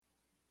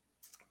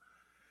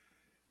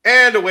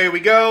And away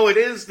we go. It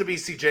is the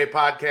BCJ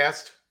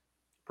podcast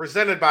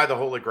presented by the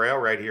Holy Grail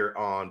right here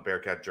on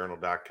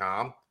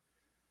BearcatJournal.com.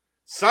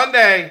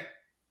 Sunday,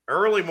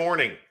 early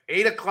morning,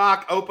 8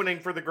 o'clock opening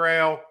for the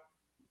Grail.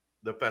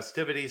 The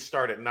festivities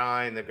start at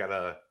 9. They've got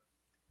a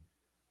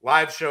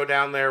live show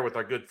down there with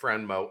our good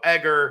friend Mo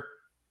Egger,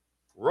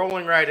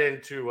 rolling right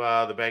into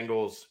the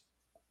Bengals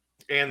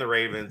and the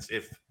Ravens.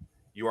 If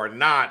you are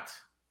not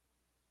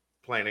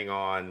planning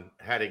on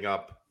heading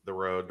up the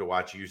road to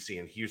watch UC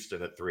in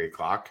Houston at 3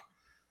 o'clock,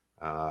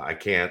 I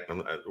can't.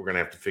 We're going to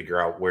have to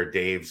figure out where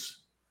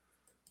Dave's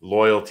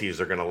loyalties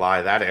are going to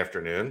lie that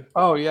afternoon.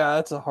 Oh, yeah,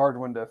 that's a hard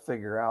one to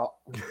figure out.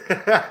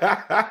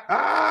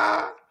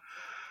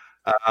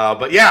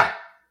 But yeah,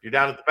 you're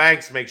down at the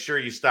Banks. Make sure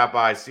you stop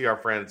by, see our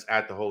friends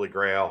at the Holy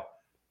Grail,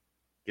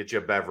 get you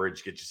a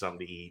beverage, get you something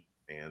to eat,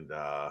 and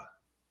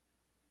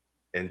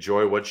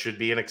enjoy what should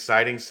be an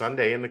exciting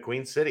Sunday in the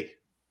Queen City.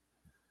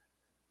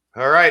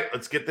 All right,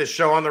 let's get this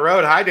show on the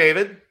road. Hi,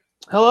 David.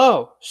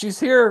 Hello. She's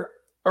here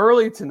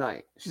early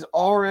tonight. She's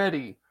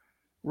already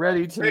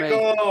ready to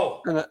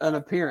Pickle. make an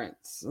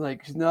appearance.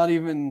 Like, she's not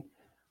even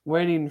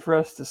waiting for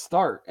us to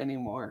start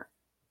anymore.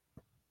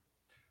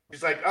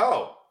 She's like,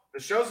 oh, the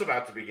show's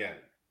about to begin.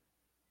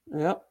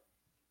 Yep.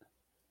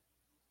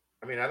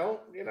 I mean,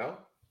 you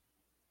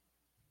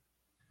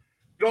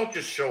don't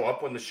just show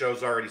up when the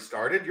show's already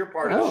started. You're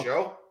part of the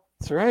show.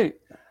 That's right.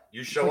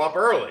 You show up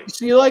early. Is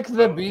she like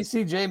the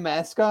BCJ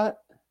mascot?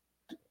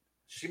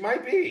 She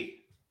might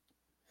be.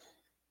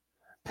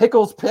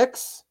 Pickles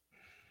Picks?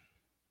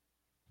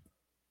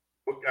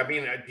 I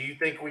mean, do you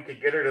think we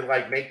could get her to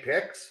like make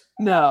picks?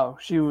 No,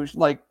 she won't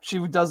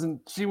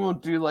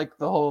do like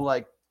the whole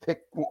like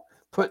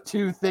put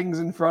two things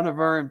in front of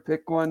her and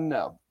pick one.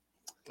 No.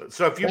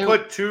 So if you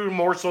put two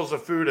morsels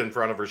of food in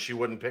front of her, she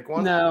wouldn't pick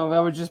one? No, that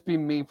would just be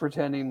me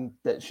pretending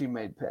that she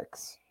made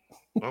picks.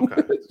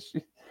 Okay.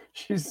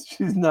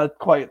 She's not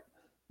quite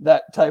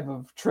that type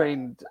of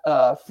trained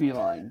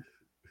feline.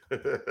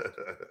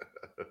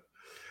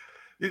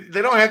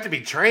 They don't have to be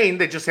trained.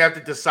 They just have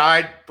to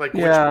decide like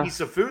which piece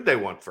of food they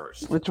want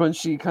first. Which one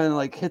she kind of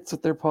like hits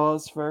with their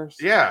paws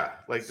first. Yeah,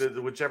 like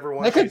whichever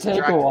one. It could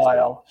take a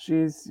while.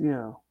 She's,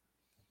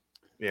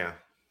 Yeah.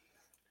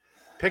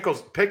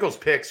 Pickles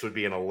Picks would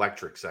be an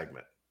electric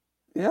segment.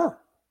 Yeah.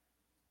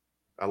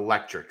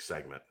 Electric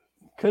segment.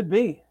 Could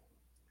be.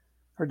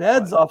 Her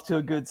dad's off to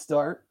a good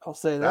start. I'll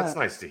say that. That's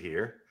nice to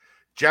hear.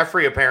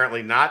 Jeffrey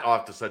apparently not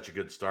off to such a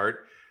good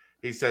start.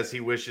 He says he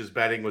wishes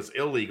betting was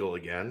illegal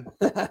again,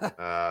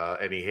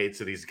 and he hates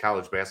that he's a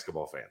college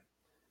basketball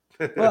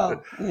fan.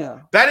 Well,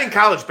 yeah. Betting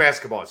college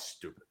basketball is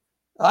stupid.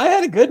 I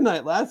had a good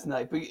night last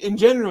night, but in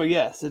general,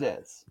 yes, it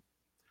is.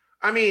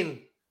 I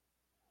mean,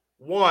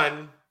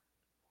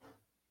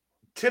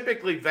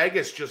 typically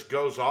Vegas just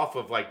goes off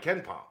of like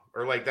KenPom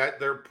or like that.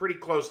 They're pretty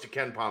close to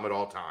KenPom at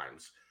all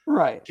times.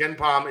 Right.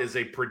 KenPom is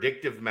a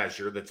predictive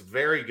measure that's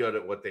very good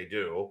at what they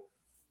do.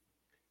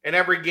 And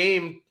every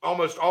game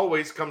almost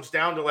always comes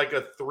down to like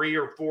a 3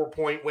 or 4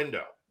 point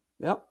window.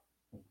 Yep.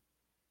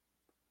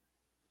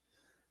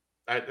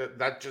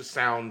 That just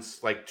sounds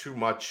like too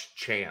much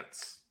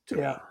chance to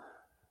me. Yeah.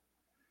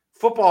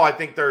 Football, I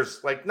think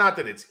there's like, not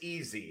that it's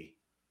easy.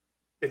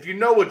 If you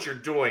know what you're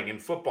doing in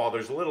football,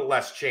 there's a little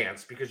less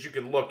chance because you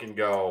can look and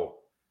go,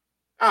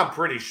 I'm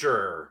pretty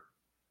sure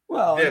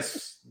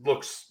this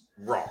looks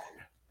wrong.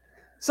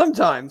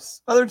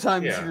 Sometimes. Other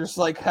times you're just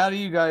like, how do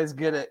you guys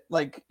get it?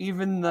 Like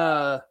even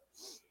the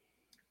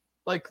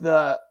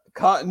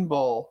Cotton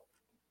Bowl.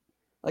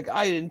 Like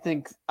I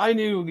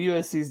knew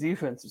USC's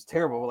defense was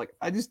terrible. But like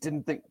I just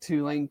didn't think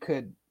Tulane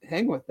could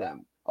hang with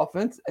them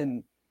offense.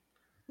 And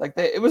like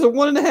it was a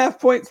 1.5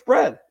 point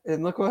spread.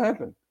 And look what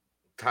happened.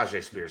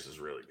 Tajay Spears is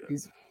really good.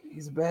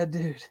 He's a bad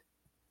dude.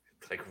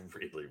 Like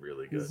really,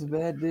 really good. He's a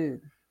bad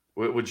dude.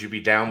 Would you be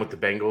down with the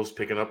Bengals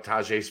picking up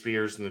Tajay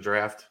Spears in the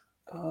draft?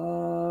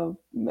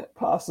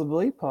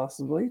 Possibly.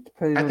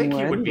 Depending I think on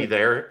he would when, be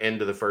there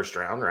into the first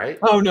round, right?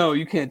 Oh no,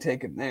 you can't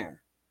take him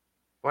there.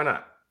 Why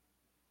not?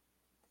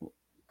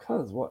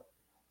 Because what?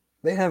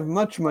 They have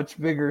much, much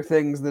bigger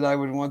things that I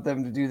would want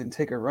them to do than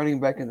take a running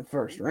back in the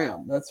first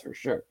round. That's for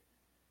sure.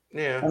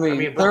 Yeah. I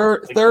mean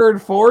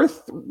third,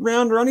 fourth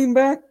round running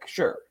back,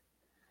 sure.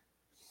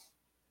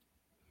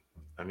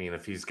 I mean,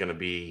 if he's gonna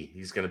be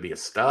a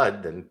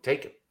stud, then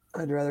take him.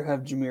 I'd rather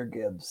have Jahmyr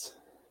Gibbs.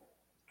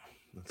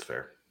 That's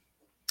fair.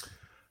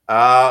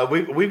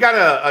 We've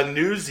got a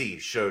newsy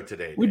show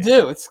today. Dave. We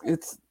do.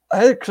 It's.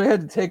 I actually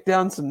had to take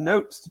down some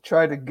notes to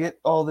try to get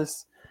all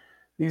these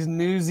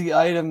newsy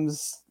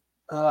items.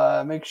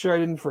 Make sure I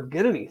didn't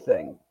forget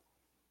anything.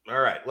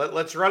 All right,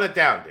 let's run it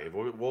down, Dave.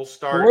 We'll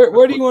start.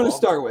 Where do you want to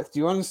start with? Do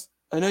you want to?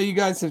 I know you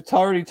guys have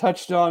already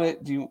touched on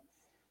it.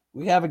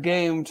 We have a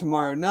game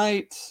tomorrow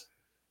night.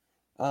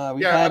 We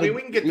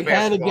can get the basketball. We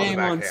had a game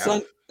on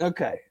Sunday.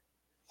 Okay.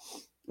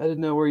 I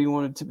didn't know where you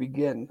wanted to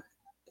begin.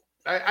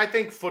 I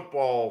think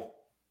football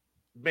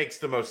makes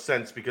the most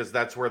sense because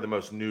that's where the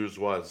most news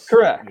was.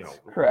 Correct.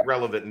 Correct.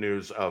 Relevant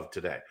news of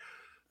today.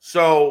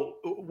 So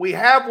we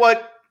have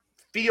what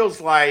feels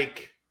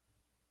like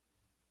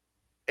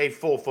a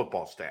full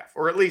football staff,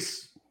 or at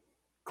least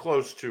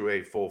close to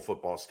a full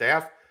football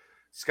staff.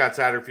 Scott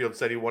Satterfield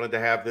said he wanted to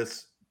have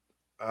this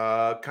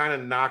kind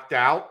of knocked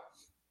out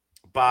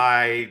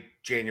by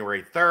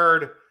January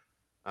 3rd.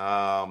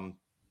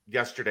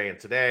 Yesterday and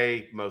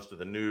today, most of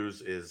the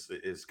news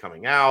is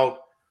coming out.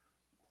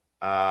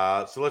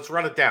 So let's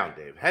run it down,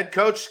 Dave. Head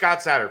coach Scott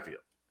Satterfield.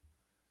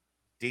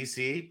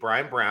 DC,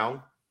 Brian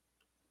Brown.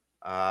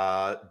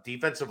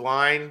 Defensive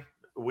line,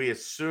 we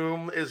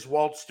assume, is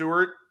Walt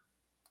Stewart.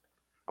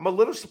 I'm a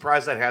little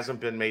surprised that hasn't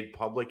been made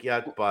public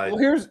yet, but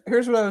here's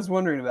what I was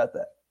wondering about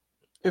that.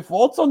 If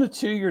Walt's on a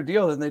 2-year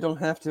deal, then they don't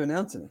have to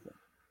announce anything.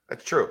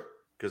 That's true,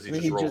 because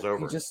he rolls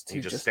over. He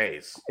just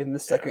stays in the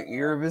second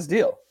year of his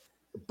deal.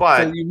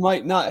 But so you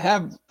might not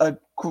have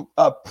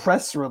a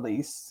press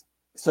release,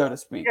 so to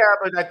speak. Yeah,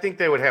 but I think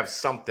they would have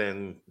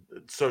something,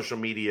 social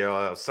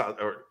media,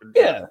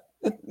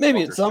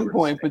 maybe at some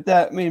point. But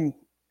that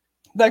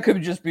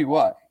could just be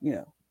why.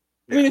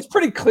 It's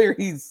pretty clear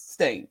he's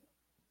staying.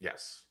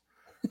 Yes.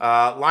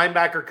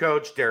 Linebacker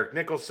coach Derek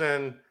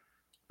Nicholson,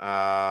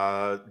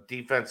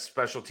 defense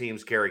special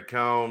teams Gary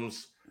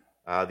Combs,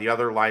 the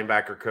other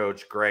linebacker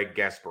coach Greg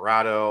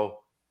Gasparotto,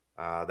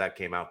 that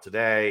came out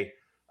today.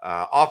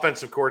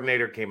 Offensive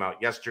coordinator came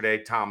out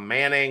yesterday, Tom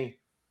Manning.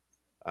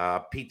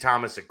 Pete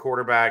Thomas at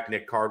quarterback,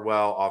 Nick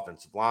Cardwell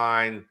offensive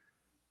line,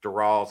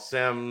 Darrell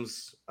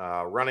Sims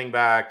running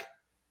back,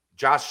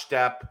 Josh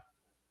Stepp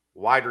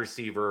wide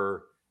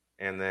receiver,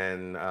 and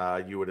then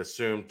you would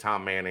assume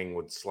Tom Manning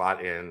would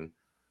slot in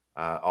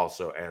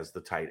also as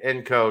the tight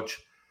end coach.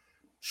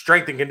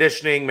 Strength and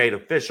conditioning made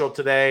official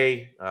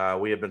today.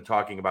 We have been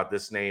talking about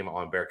this name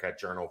on Bearcat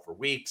Journal for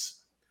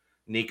weeks.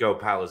 Nico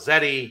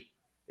Palazzetti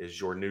is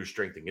your new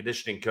strength and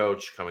conditioning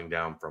coach coming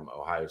down from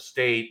Ohio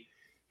State.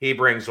 He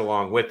brings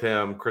along with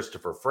him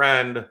Christopher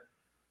Friend,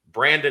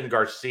 Brandon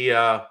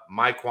Garcia,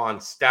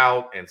 Myquan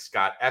Stout, and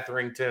Scott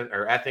Ethington.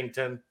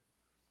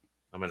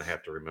 I'm going to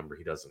have to remember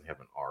he doesn't have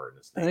an R in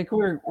his name. I think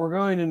we're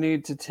going to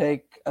need to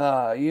take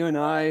you and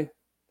I.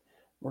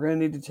 We're going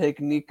to need to take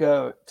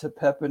Nico to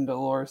Pep and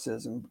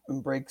Dolores's and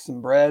break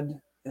some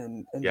bread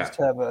and just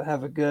have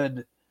a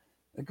good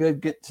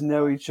get to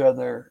know each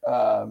other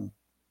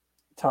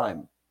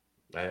time.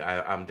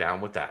 I'm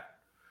down with that.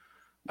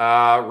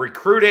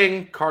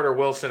 Recruiting, Carter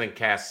Wilson and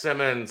Cass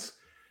Simmons.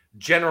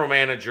 General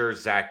manager,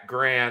 Zach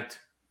Grant.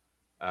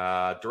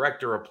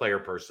 Director of player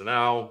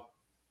personnel,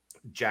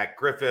 Jack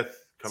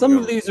Griffith. Some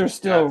of these are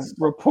still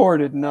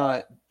reported,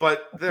 not.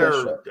 But they're,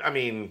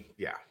 official.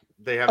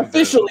 They haven't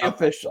officially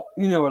official.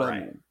 You know what I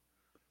mean?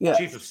 Yeah.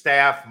 Chief of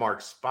Staff,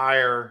 Mark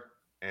Spire.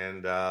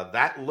 And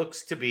that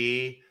looks to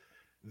be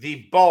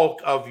the bulk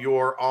of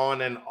your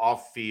on and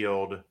off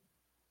field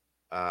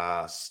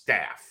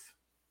staff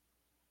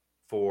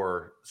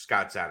for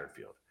Scott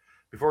Satterfield.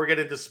 Before we get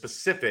into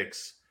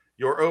specifics,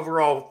 your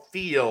overall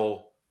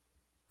feel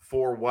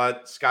for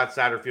what Scott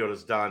Satterfield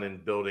has done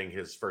in building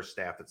his first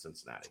staff at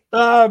Cincinnati.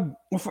 I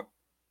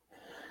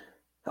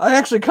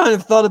actually kind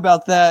of thought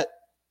about that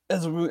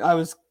as I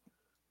was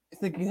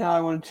thinking how I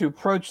wanted to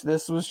approach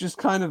this. Was just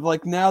kind of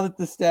like, now that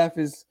the staff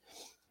is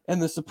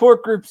and the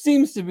support group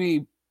seems to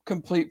be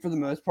complete for the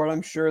most part.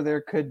 I'm sure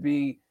there could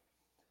be,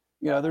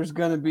 there's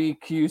going to be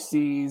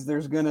QCs,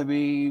 there's going to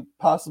be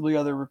possibly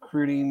other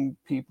recruiting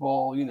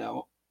people,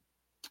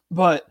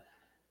 but,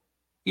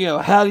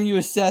 how do you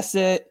assess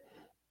it?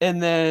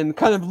 And then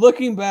kind of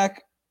looking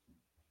back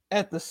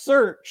at the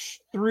search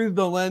through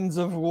the lens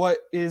of what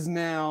is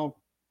now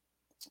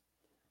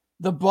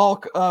the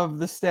bulk of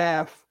the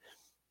staff,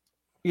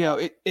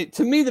 it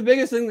to me, the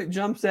biggest thing that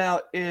jumps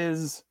out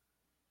is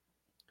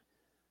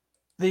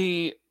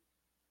the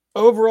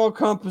overall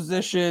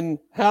composition,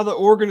 how the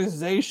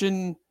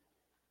organization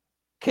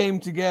came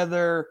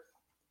together,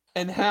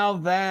 and how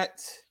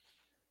that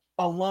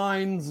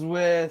aligns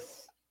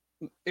with,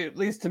 at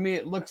least to me,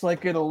 it looks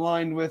like it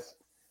aligned with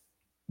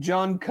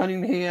John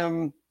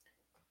Cunningham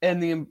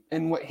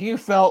and what he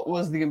felt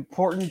was the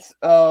importance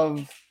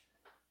of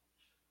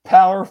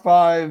Power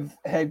 5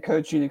 head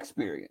coaching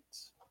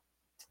experience.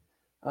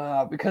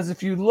 Because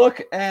if you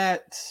look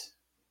at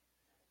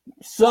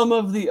some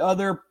of the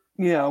other,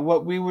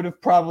 what we would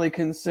have probably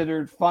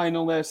considered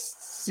finalists,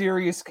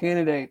 serious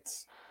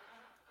candidates,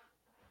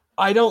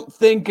 I don't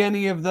think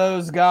any of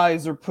those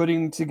guys are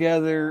putting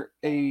together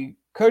a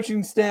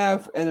coaching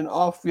staff and an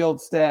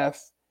off-field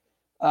staff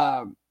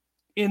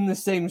in the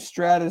same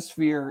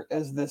stratosphere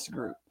as this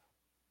group.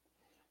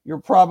 You're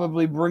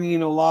probably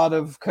bringing a lot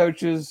of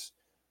coaches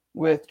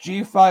with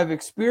G5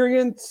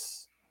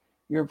 experience.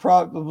 You're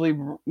probably,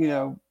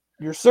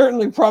 you're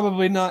certainly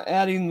probably not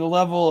adding the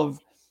level of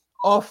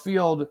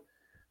off-field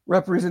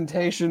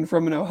representation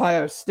from an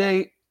Ohio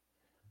State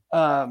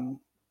and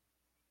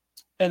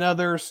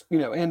others,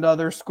 and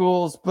other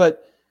schools.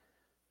 But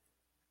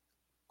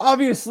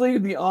obviously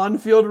the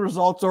on-field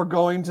results are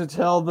going to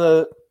tell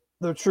the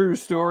true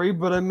story.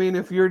 But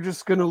if you're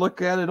just going to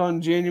look at it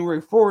on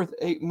January 4th,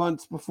 8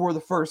 months before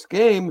the first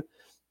game,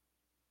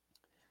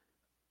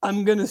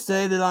 I'm going to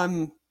say that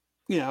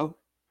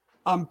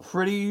I'm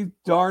pretty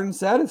darn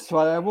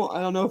satisfied. I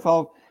don't know if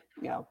I'll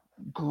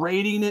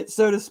grading it,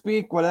 so to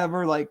speak,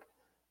 whatever. Like,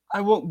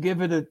 I won't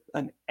give it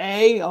an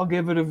A. I'll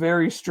give it a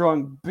very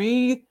strong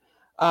B.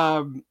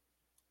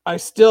 I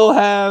still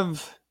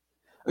have,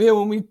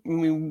 when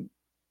we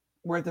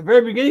were at the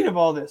very beginning of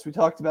all this, we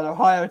talked about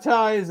Ohio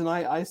ties, and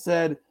I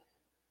said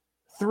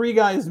 3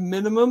 guys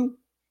minimum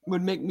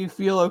would make me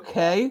feel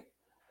okay.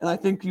 And I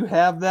think you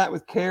have that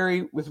with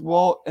Carey, with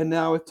Walt, and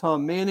now with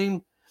Tom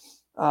Manning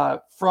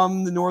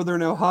from the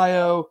Northern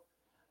Ohio.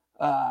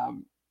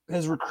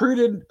 Has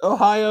recruited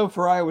Ohio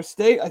for Iowa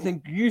State. I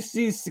think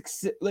UC's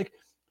success, like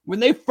when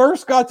they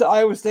first got to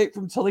Iowa State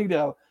from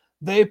Toledo,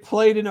 they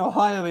played in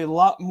Ohio a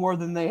lot more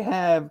than they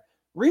have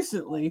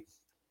recently.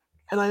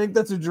 And I think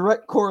that's a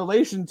direct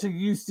correlation to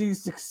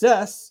UC's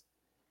success.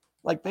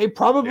 Like they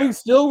probably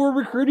still were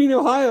recruiting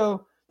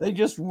Ohio. They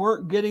just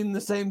weren't getting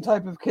the same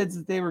type of kids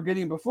that they were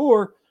getting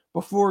before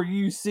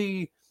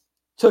UC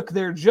took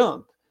their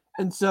jump.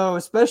 And so,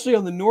 especially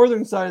on the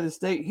northern side of the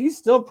state, he's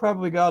still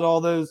probably got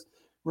all those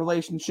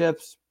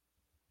relationships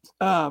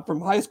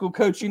from high school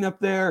coaching up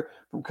there,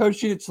 from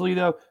coaching at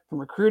Toledo, from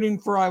recruiting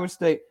for Iowa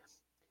State.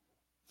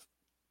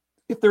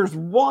 If there's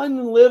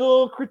one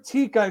little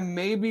critique, I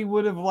maybe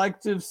would have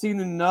liked to have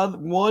seen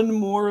one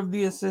more of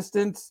the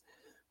assistants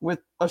with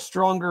a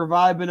stronger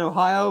vibe in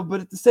Ohio. But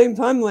at the same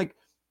time, like,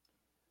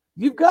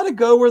 you've got to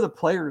go where the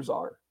players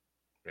are.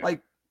 Yeah.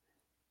 Like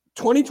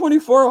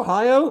 2024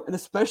 Ohio, and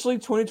especially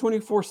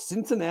 2024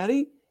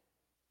 Cincinnati,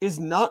 is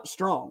not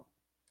strong.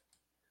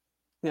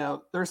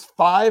 There's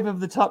 5 of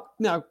the top.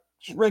 Now,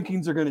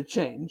 rankings are going to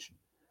change.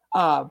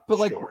 But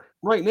like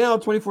right now,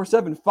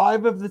 24/7,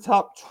 5 of the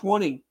top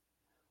 20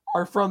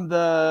 are from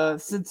the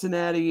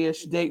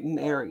Cincinnati-ish Dayton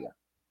area.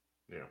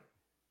 Yeah.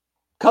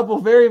 Couple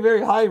very,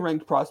 very high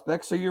ranked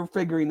prospects. So you're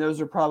figuring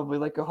those are probably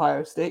like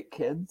Ohio State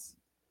kids.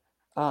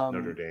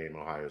 Notre Dame,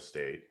 Ohio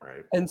State,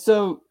 right? And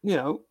so,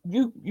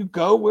 you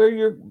go where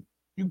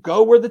you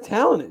go where the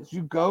talent is.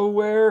 You go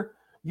where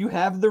you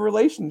have the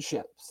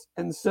relationships.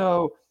 And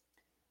so,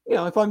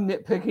 if I'm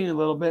nitpicking a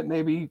little bit,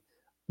 maybe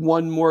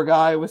one more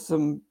guy with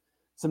some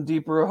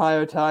deeper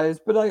Ohio ties,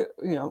 but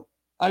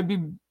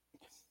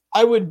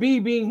I would be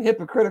being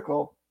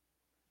hypocritical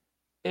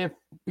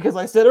because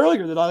I said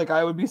earlier that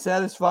I would be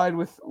satisfied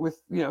with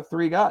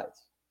 3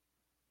 guys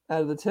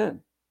out of the 10.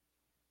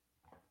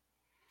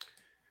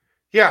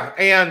 Yeah,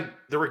 and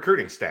the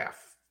recruiting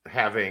staff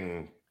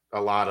having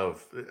a lot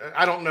of,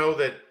 I don't know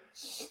that,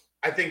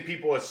 I think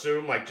people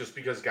assume like just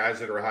because guys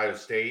that are Ohio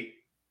State,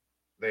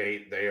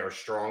 they are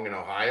strong in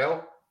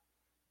Ohio.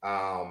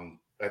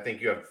 I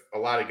think you have a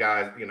lot of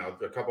guys,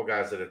 a couple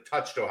guys that have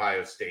touched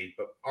Ohio State,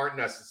 but aren't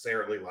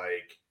necessarily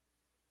like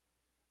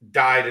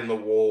dyed in the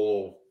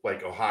wool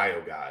like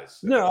Ohio guys.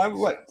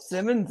 No,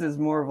 Simmons is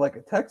more of like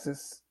a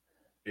Texas,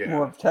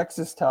 more of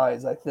Texas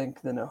ties, I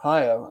think, than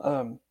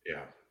Ohio.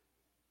 Yeah.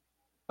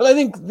 But I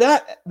think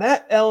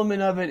that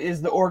element of it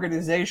is the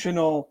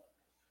organizational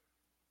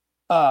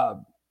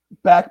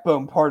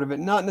backbone part of it,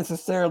 not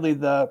necessarily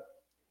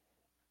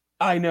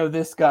I know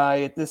this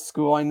guy at this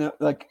school. I know,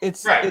 like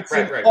it's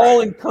an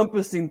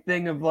all-encompassing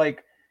thing of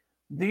like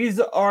these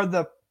are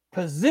the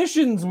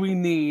positions we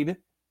need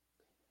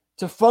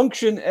to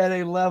function at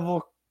a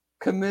level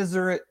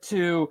commensurate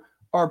to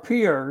our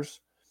peers,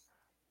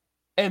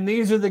 and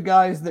these are the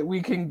guys that we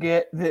can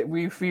get that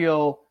we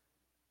feel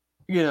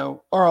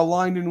are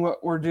aligned in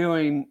what we're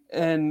doing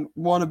and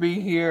want to be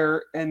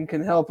here and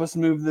can help us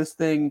move this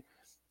thing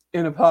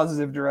in a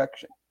positive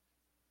direction.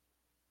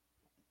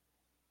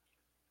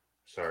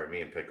 Sorry, me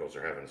and Pickles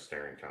are having a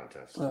staring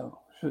contest. Oh,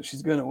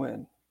 she's going to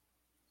win.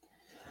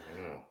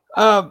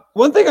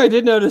 One thing I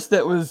did notice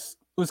that was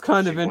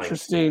kind of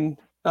interesting.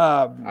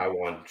 I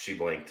won. She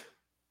blinked.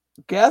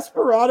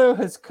 Gasparotto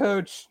has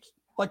coached,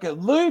 like at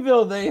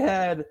Louisville, they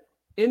had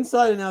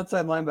inside and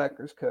outside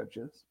linebackers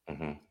coaches.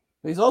 Mm-hmm.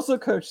 He's also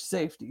coached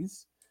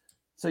safeties.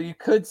 So you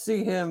could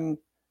see him,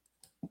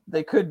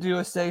 they could do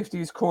a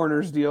safeties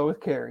corners deal with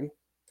Carey.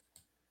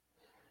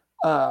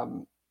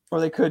 Or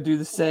they could do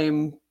the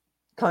same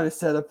kind of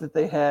setup that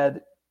they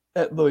had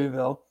at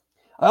Louisville.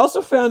 I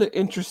also found it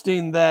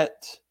interesting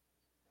that,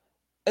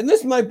 and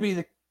this might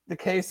be the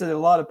case at a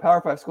lot of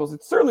Power 5 schools,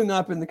 it's certainly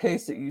not been the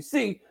case at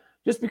UC,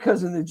 just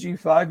because in the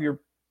G5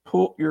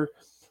 your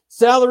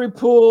salary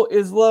pool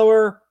is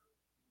lower,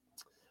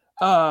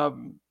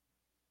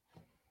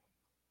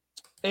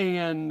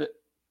 and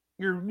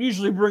you're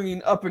usually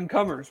bringing up and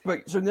comers.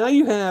 But so now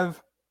you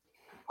have,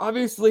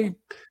 obviously,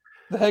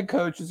 the head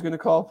coach is going to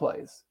call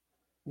plays.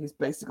 He's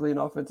basically an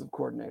offensive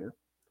coordinator.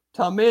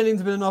 Tom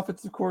Manning's been an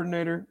offensive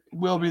coordinator,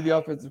 will be the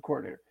offensive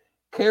coordinator.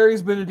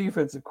 Carey's been a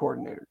defensive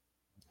coordinator.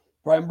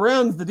 Brian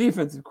Brown's the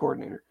defensive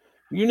coordinator.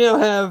 You now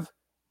have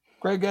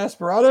Greg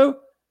Gasparotto,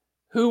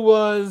 who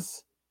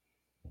was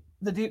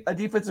a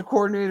defensive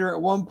coordinator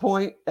at one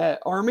point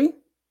at Army.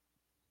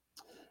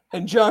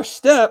 And Josh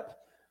Stepp,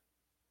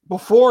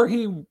 before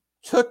he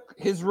took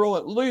his role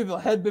at Louisville,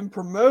 had been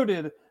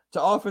promoted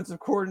to offensive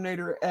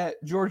coordinator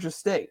at Georgia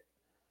State.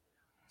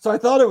 So I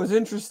thought it was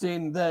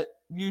interesting that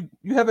you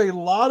have a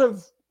lot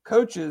of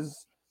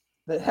coaches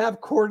that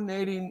have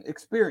coordinating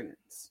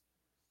experience.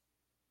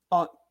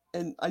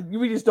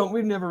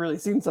 we've never really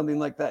seen something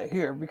like that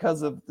here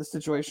because of the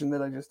situation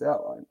that I just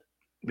outlined.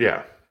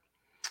 Yeah.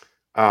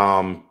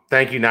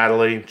 Thank you,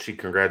 Natalie. She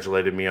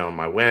congratulated me on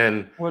my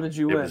win. What did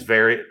you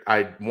win?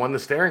 I won the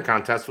staring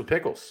contest with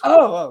Pickles.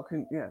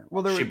 Yeah.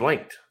 Well, she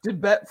blinked.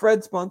 Did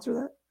Betfred sponsor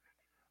that?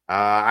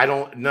 I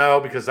don't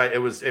know because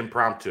it was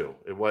impromptu.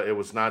 It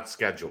was not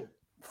scheduled.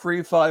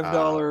 Free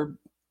 $5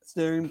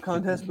 staring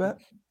contest bet.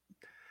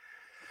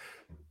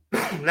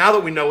 Now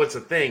that we know it's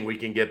a thing, we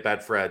can get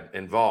Betfred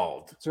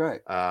involved. That's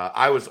right.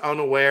 I was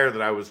unaware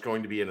that I was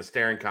going to be in a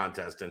staring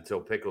contest until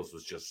Pickles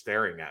was just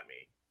staring at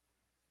me.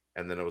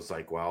 And then it was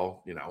like,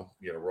 well, you got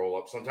to roll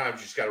up. Sometimes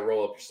you just got to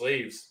roll up your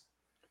sleeves,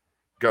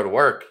 go to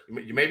work.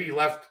 Maybe you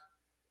left.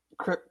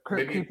 Crypt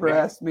Keeper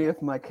asked me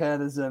if my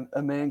cat is a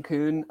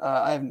Mancoon.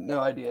 I have no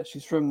idea.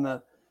 She's from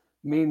the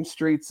mean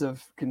streets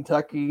of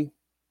Kentucky,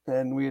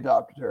 and we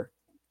adopted her.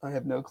 I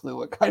have no clue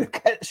what kind of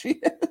cat she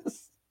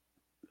is.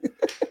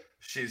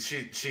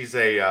 She's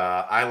a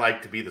I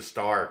like to be the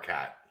star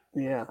cat.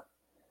 Yeah.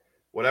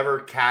 Whatever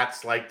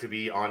cats like to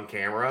be on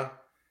camera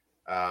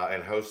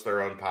and host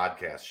their own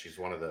podcast, she's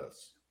one of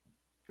those.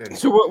 And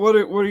so what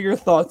are your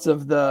thoughts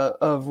of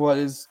what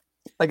is,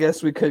 I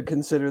guess we could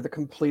consider the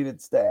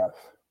completed staff?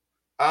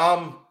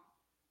 I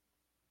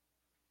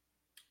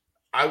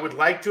would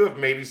like to have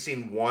maybe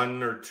seen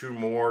one or two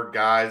more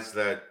guys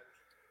that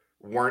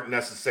weren't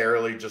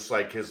necessarily just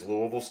like his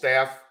Louisville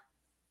staff.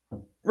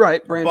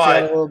 Right, branch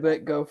out a little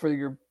bit, go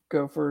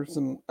for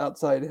some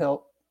outside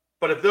help.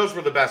 But if those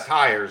were the best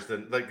hires,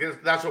 then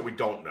that's what we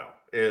don't know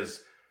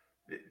is,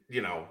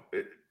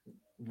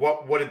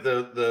 what did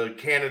the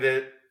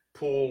candidate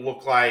pool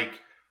look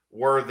like?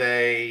 Were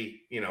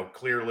they,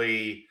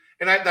 clearly,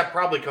 and that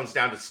probably comes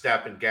down to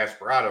Stepp and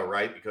Gasparotto,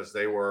 right? Because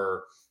they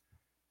were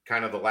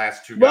kind of the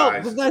last two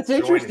guys. Well, that's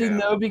interesting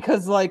though,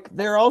 because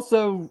they're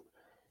also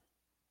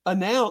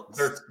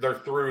announced. They're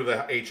through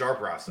the HR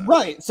process,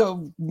 right?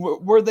 So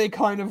were they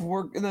kind of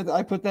work? And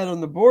I put that on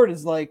the board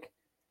is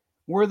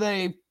were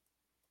they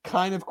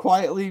kind of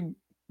quietly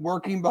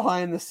working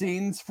behind the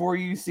scenes for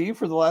UC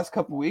for the last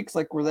couple of weeks?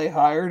 Were they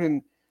hired?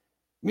 And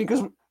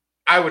because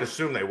I would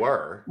assume they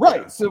were,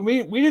 right. Yeah. So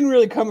we didn't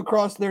really come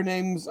across their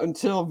names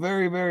until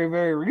very, very,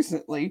 very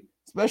recently,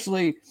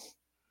 especially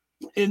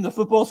in the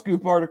Football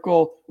Scoop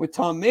article with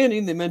Tom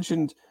Manning. They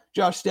mentioned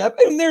Josh Stepp,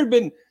 and there had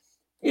been,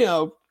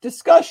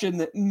 discussion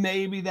that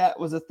maybe that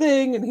was a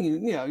thing,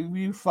 and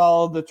you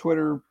followed the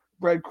Twitter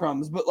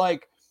breadcrumbs, but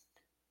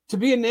to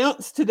be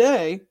announced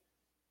today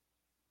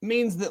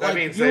means that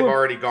means they've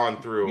already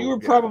gone through. You were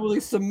probably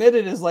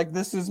submitted as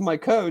this is my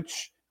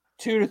coach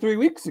 2 to 3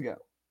 weeks ago.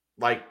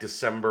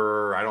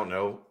 December, I don't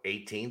know,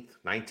 18th,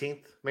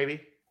 19th,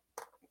 maybe.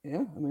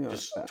 Yeah,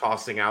 just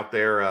tossing out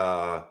there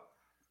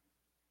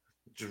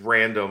just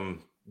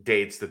random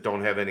dates that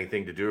don't have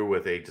anything to do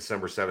with a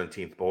December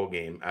 17th bowl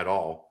game at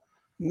all.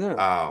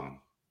 No.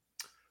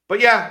 But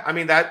yeah,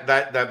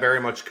 that very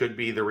much could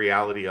be the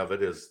reality of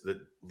it, is that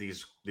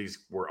these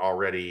were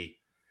already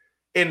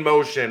in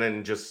motion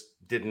and just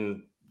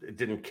didn't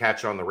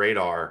catch on the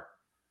radar.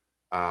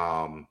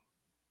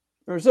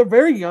 There's a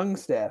very young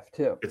staff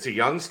too. It's a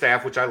young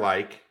staff, which I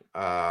like.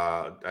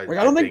 I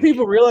don't think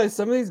people realize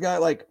some of these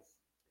guys.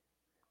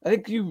 I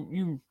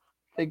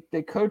think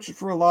they coached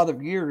for a lot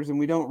of years, and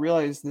we don't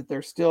realize that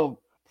they're still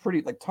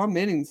pretty. Tom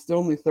Manning's still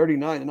only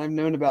 39, and I've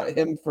known about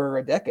him for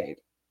a decade.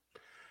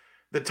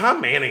 The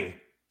Tom Manning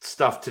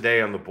stuff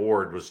today on the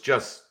board was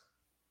just.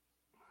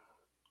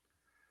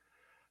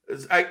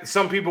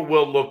 Some people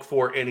will look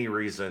for any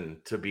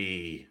reason to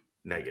be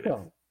negative.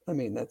 Well,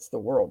 that's the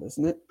world,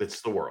 isn't it?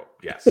 It's the world,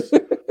 yes.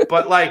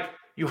 But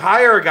you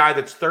hire a guy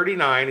that's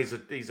 39.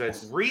 He's a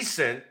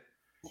recent.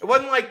 It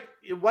wasn't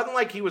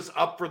like he was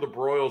up for the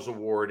Broyles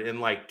Award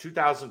in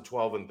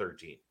 2012 and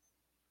 13.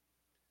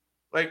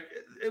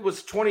 It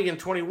was 20 and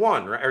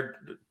 21, right? Or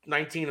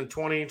 19 and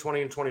 20,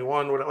 20 and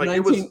 21.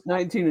 Whatever.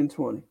 19 and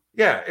 20.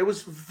 Yeah, it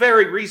was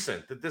very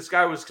recent that this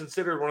guy was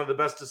considered one of the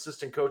best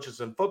assistant coaches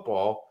in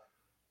football.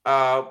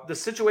 The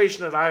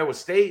situation at Iowa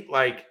State,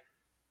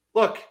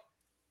 look,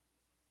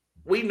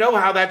 we know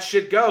how that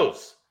shit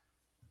goes.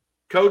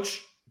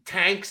 Coach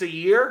tanks a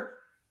year,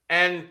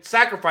 and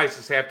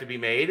sacrifices have to be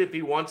made if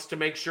he wants to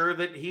make sure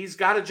that he's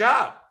got a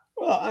job.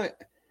 Well,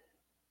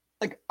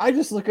 I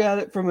just look at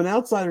it from an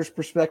outsider's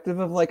perspective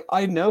of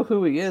I know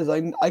who he is.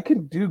 I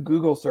can do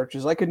Google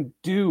searches. I can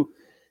do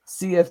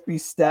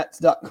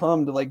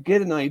cfbstats.com to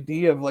get an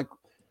idea of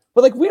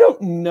but we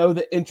don't know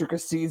the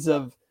intricacies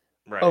of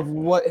right. of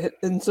what,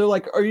 and so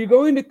are you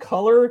going to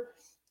color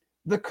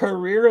the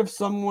career of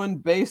someone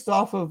based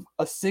off of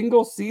a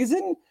single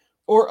season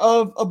or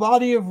of a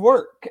body of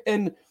work?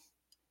 And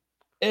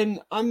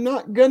I'm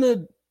not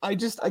gonna, I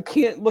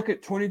can't look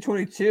at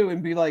 2022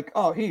 and be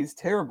oh, he's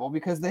terrible,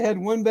 because they had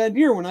one bad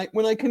year when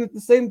I can at the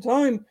same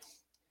time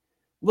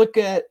look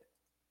at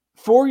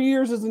 4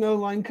 years as an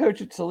O-line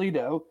coach at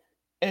Toledo,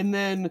 and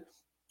then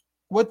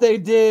what they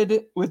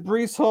did with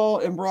Breece Hall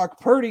and Brock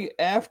Purdy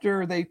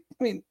after they,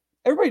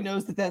 everybody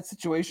knows that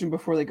situation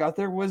before they got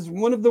there was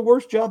one of the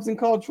worst jobs in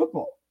college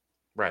football.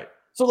 Right.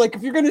 So, like,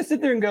 if you're going to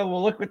sit there and go,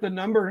 well, look at the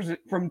numbers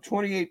from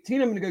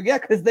 2018, I'm going to go, yeah,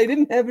 because they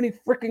didn't have any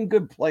freaking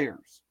good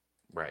players.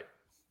 Right.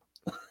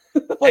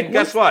 Like, and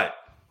guess what?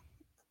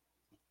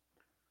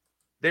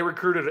 They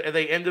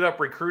ended up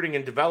recruiting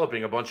and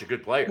developing a bunch of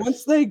good players.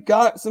 Once they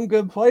got some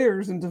good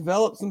players and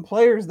developed some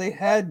players, they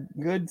had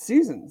good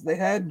seasons. They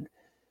had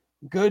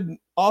good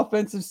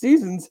offensive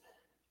seasons.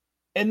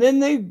 And then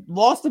they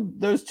lost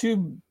those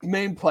two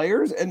main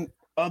players, and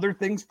other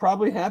things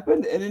probably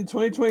happened. And in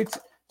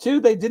 2022,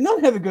 they did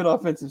not have a good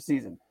offensive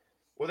season.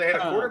 Well, they had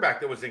a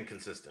quarterback that was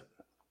inconsistent.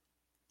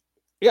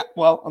 Yeah,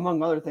 well,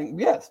 among other things,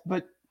 yes.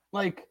 But,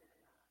 like,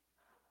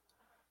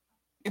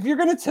 if you're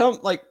going to tell,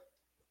 like,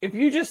 if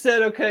you just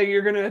said, okay,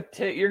 you're gonna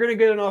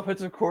get an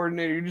offensive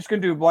coordinator, you're just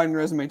gonna do a blind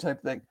resume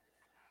type thing,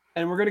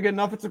 and we're gonna get an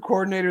offensive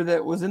coordinator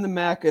that was in the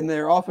MAC and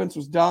their offense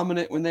was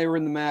dominant when they were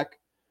in the MAC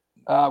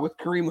with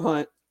Kareem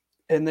Hunt,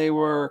 and they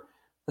were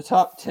the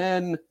top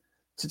 10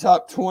 to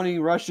top 20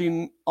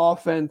 rushing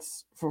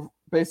offense for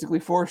basically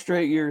 4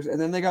 straight years,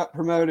 and then they got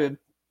promoted,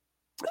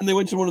 and they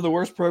went to one of the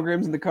worst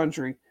programs in the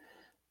country,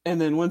 and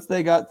then once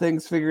they got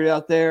things figured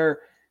out there,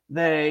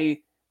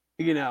 they,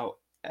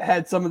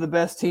 had some of the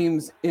best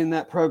teams in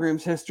that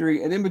program's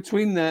history. And in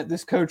between that,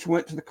 this coach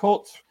went to the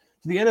Colts,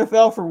 to the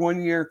NFL for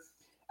 1 year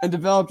and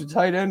developed a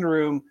tight end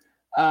room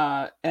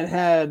and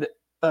had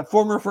a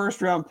former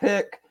first-round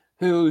pick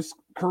whose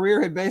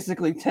career had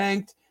basically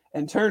tanked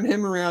and turned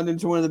him around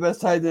into one of the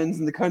best tight ends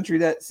in the country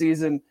that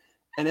season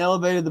and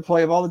elevated the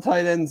play of all the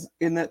tight ends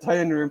in that tight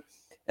end room.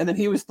 And then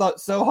he was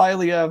thought so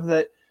highly of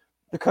that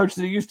the coach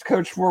that he used to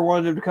coach for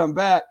wanted him to come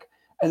back.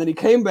 And then he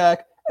came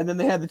back. And then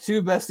they had the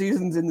 2 best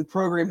seasons in the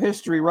program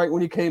history right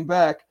when he came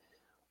back.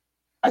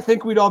 I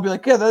think we'd all be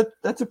like, yeah,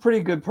 that's a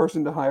pretty good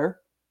person to hire.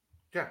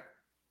 Yeah.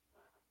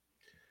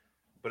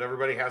 But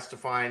everybody has to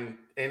find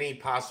any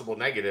possible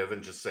negative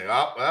and just say,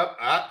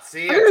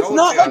 see, it's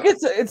not like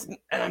it's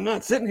and I'm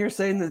not sitting here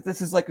saying that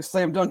this is like a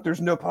slam dunk.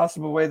 There's no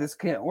possible way this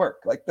can't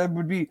work. Like that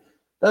would be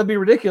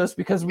ridiculous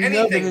because we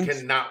know anything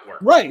cannot work.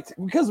 Right.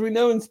 Because we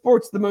know in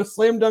sports, the most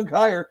slam dunk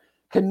hire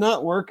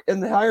cannot work.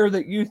 And the hire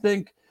that you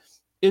think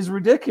is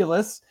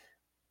ridiculous,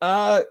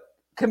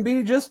 can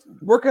be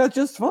work out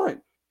just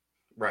fine.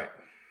 Right.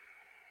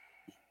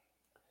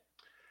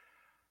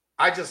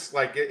 I just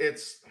like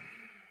it's.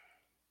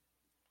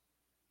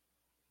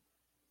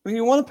 When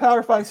you want a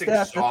Power 5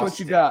 staff, that's what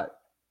you got.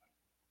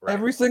 Right.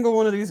 Every single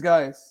one of these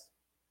guys,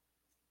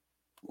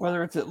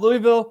 whether it's at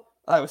Louisville,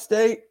 Iowa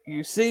State,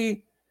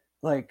 UC,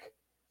 like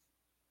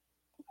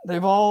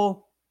they've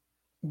all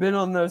been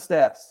on those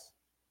staffs.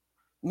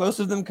 Most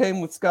of them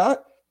came with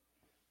Scott,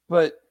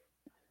 but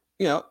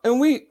and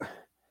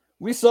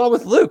we saw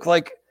with Luke,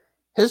 like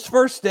his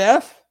first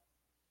staff,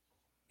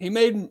 he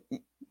made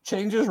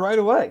changes right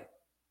away.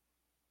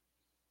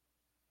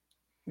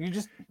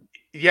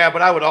 Yeah,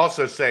 but I would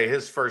also say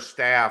his first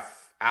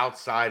staff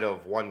outside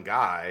of one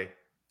guy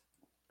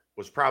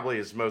was probably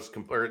his most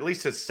complete, or at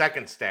least his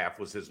second staff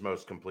was his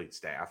most complete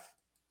staff.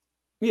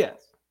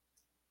 Yes.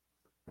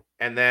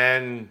 And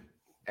then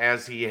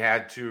as he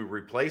had to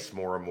replace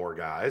more and more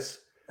guys,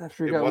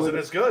 it wasn't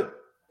as good.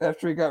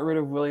 After he got rid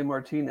of Willie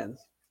Martinez.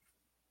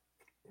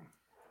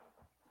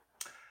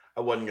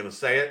 I wasn't going to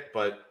say it,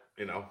 but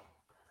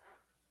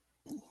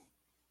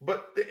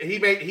but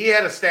he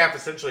had a staff.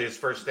 Essentially, his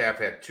first staff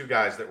had 2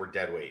 guys that were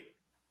dead weight,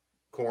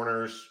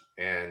 corners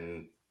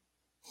and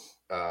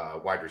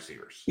wide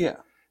receivers. Yeah,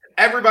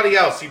 everybody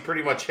else he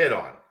pretty much hit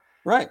on.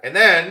 Right, and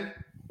then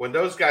when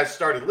those guys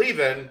started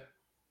leaving,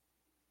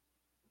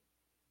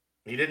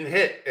 he didn't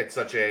hit at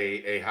such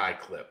a high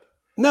clip.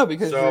 No,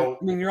 because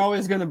you're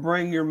always going to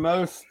bring your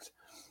most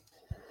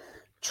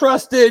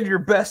trusted, your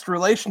best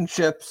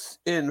relationships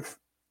in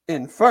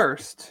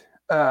first.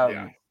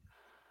 I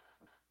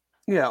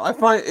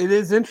find it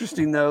is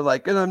interesting though,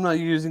 like, and I'm not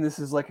using this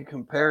as like a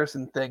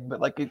comparison thing, but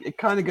like it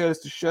kind of goes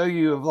to show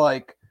you of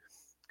like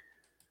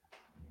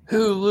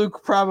who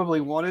Luke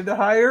probably wanted to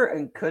hire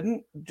and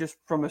couldn't, just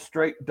from a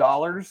straight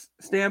dollars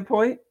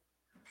standpoint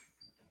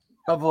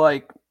of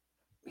like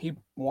he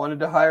wanted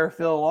to hire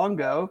Phil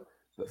Longo,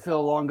 but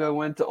Phil Longo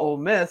went to Ole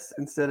Miss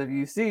instead of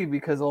UC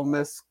because Ole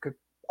Miss could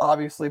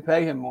obviously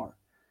pay him more.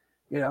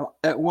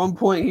 At one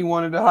point he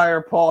wanted to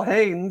hire Paul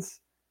Haynes,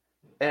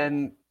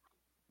 and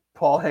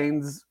Paul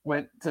Haynes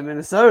went to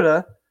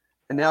Minnesota,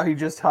 and now he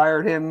just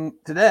hired him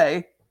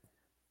today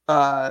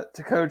to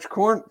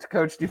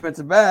coach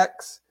defensive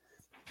backs,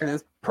 and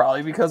it's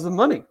probably because of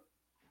money.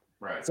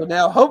 Right. So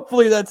now,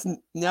 hopefully,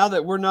 now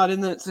that we're not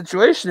in that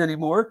situation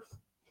anymore.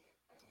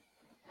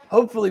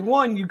 Hopefully,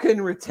 one, you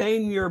can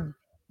retain your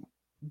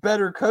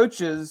better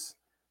coaches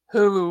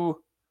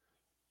who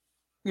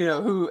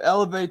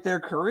elevate their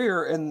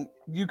career, and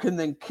you can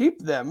then keep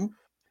them.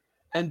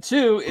 And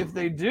 2, if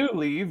they do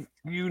leave,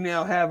 you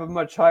now have a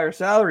much higher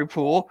salary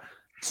pool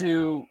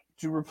to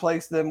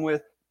replace them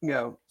with,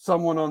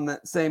 someone on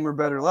that same or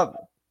better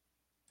level.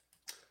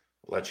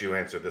 I'll let you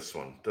answer this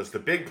one. Does the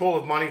big pool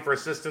of money for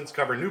assistants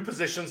cover new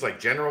positions like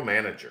general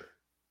manager?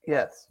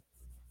 Yes.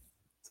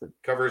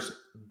 Covers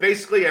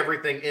basically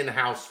everything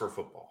in-house for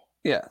football.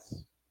 Yes.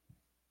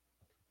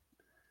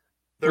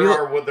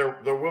 There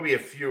will be a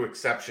few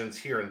exceptions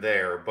here and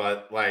there,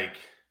 but like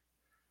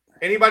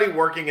anybody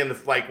working in the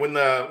like when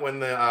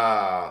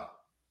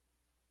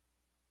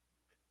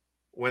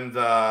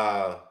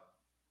the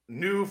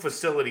new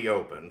facility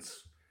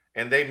opens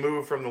and they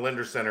move from the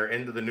Linder Center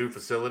into the new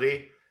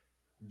facility,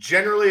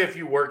 generally if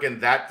you work in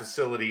that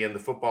facility in the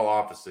football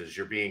offices,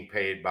 you're being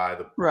paid by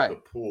the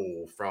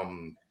pool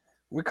from.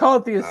 We call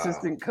it the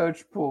assistant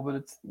coach pool, but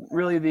it's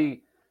really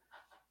the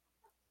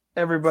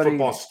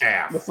football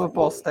staff. The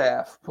football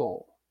staff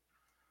pool.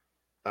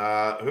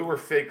 Who were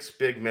Fick's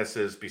big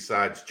misses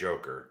besides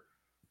Joker?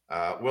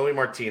 Willie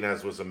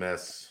Martinez was a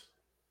miss.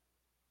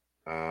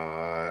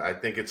 I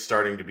think it's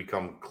starting to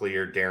become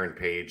clear Darren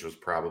Page was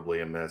probably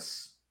a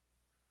miss.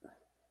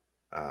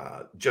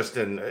 Just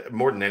in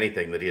more than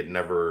anything that he had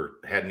never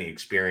had any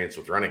experience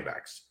with running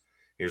backs.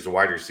 He was a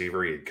wide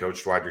receiver. He had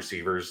coached wide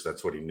receivers.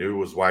 That's what he knew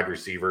was wide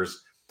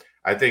receivers.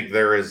 I think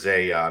there is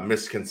a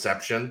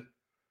misconception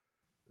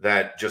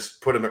that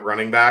just put him at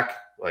running back.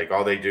 Like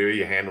all they do,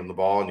 you hand them the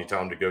ball and you tell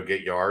them to go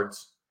get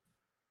yards.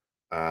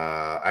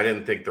 I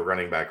didn't think the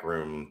running back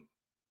room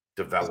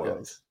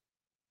developed.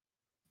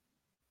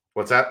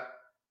 What's that?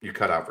 You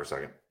cut out for a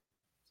second.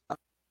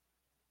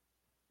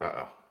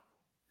 Uh-oh.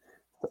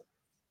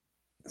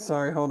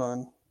 Sorry, hold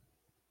on.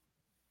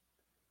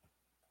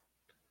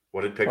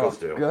 What did Pickles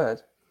do? Go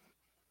ahead.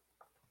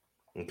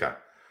 Okay.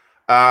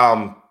 But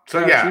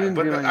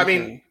I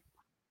mean,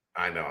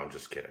 I know, I'm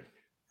just kidding.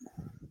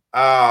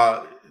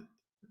 Other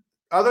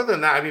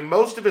than that, I mean,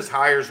 most of his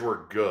hires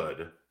were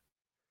good.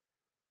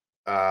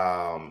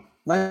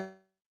 My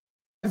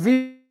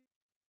VP,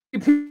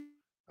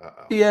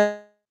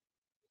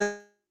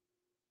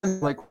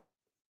 like,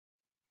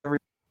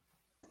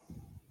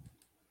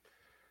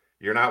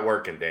 you're not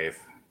working, Dave.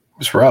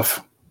 It's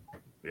rough.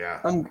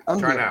 Yeah, I'm Try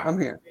here. now. I'm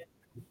here.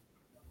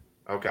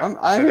 Okay,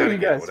 I hear you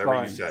guys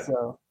fine.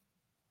 So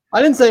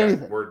I didn't say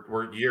anything.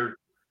 You're.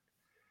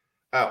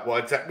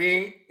 What's that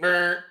mean?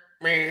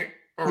 Me.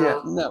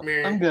 Yeah, no,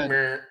 I'm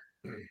good.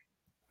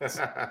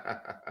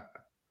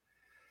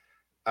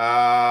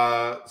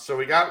 So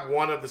we got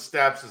one of the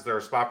steps. Is there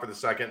a spot for the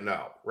second?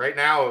 No. Right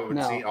now, it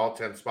would seem all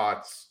 10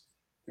 spots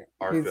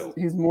are filled.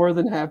 He's more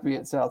than happy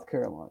at South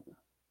Carolina.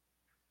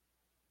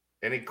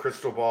 Any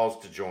crystal balls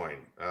to join?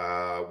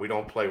 We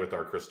don't play with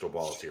our crystal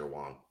balls here,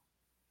 Juan.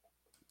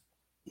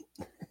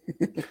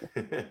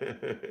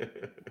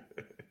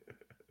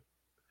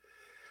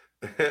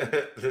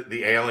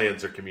 The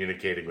aliens are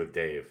communicating with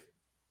Dave.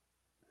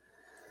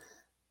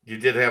 You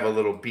did have a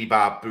little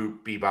bebop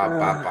boop, bebop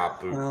bop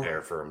bop boop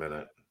there for a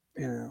minute.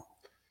 Yeah.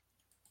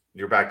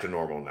 You're back to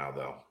normal now,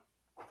 though.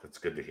 That's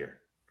good to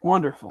hear.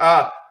 Wonderful.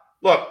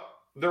 Look,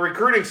 the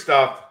recruiting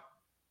stuff,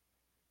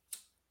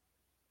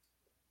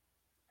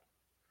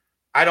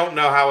 I don't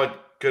know how it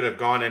could have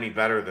gone any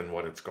better than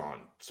what it's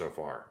gone so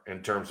far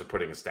in terms of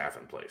putting a staff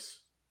in place.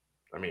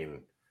 I mean,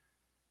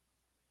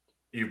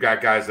 you've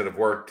got guys that have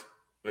worked,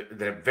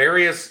 that have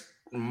various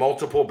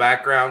multiple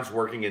backgrounds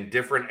working in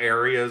different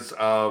areas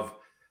of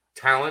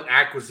talent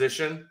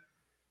acquisition.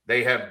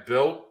 They have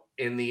built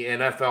in the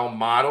NFL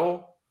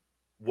model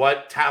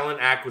what talent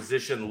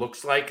acquisition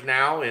looks like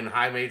now in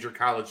high major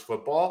college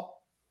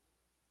football.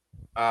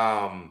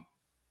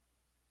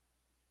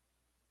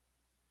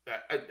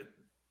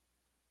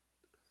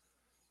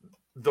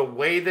 The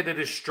way that it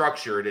is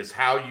structured is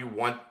how you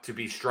want to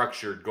be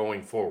structured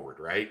going forward,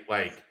 right?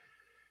 Like,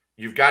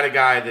 you've got a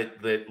guy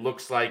that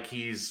looks like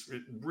he's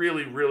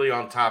really, really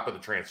on top of the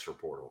transfer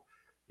portal.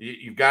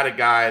 You've got a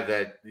guy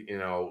that,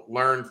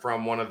 learned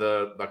from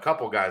a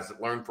couple guys that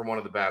learned from one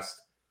of the best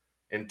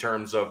in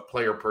terms of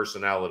player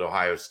personnel at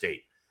Ohio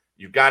State.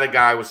 You've got a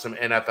guy with some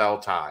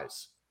NFL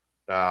ties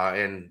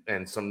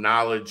and some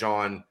knowledge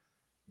on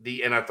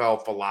the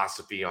NFL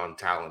philosophy on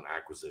talent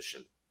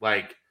acquisition.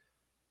 Like,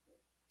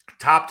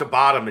 top to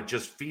bottom, it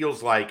just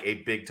feels like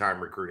a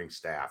big-time recruiting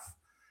staff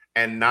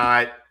and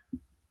not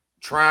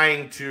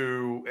trying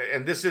to –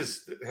 and this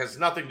has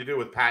nothing to do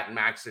with Pat and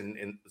Max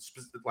and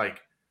like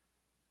 –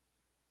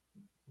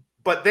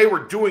 but they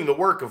were doing the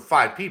work of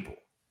 5 people.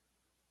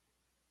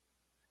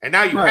 And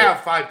now you have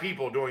 5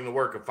 people doing the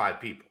work of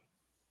 5 people.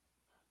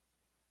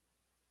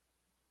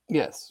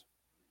 Yes.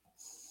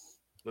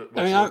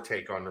 What's your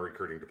take on the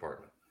recruiting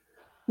department?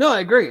 No,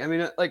 I agree. I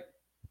mean, like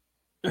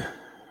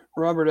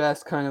Robert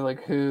asked kind of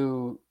like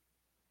who's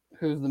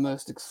the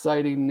most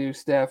exciting new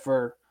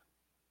staffer.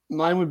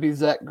 Mine would be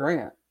Zach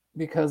Grant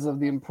because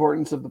of the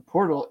importance of the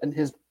portal, and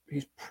he's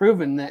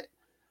proven that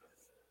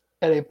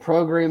at a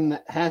program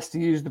that has to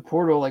use the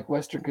portal like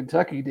Western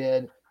Kentucky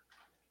did.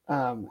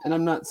 And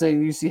I'm not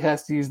saying UC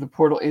has to use the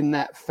portal in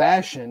that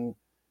fashion,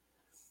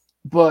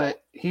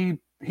 but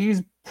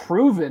he's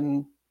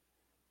proven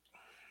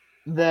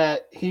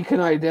that he can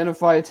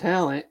identify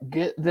talent,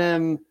 get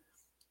them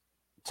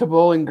to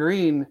Bowling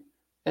Green,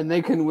 and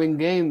they can win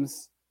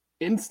games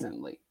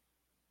instantly.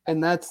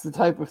 And that's the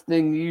type of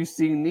thing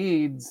UC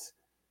needs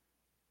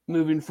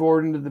moving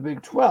forward into the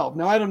Big 12.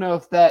 Now, I don't know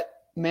if that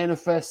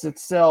manifests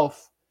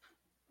itself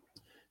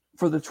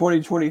for the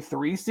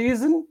 2023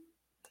 season.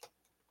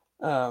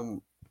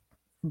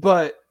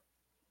 but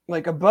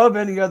like above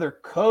any other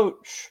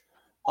coach,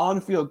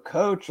 on-field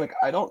coach, like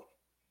I don't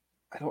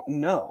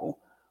know.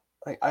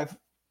 Like I've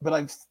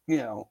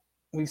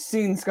we've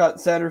seen Scott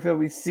Satterfield,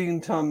 we've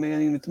seen Tom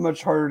Manning. It's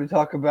much harder to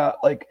talk about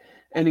like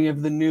any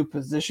of the new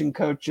position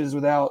coaches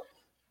without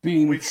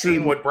being. We've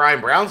seen what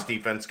Brian Brown's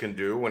defense can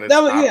do when it's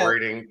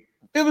operating.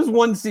 Yeah, it was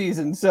one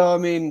season, so I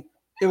mean,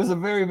 it was a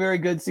very, very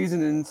good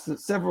season in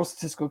several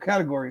statistical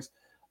categories.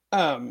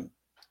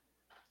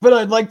 But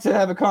I'd like to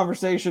have a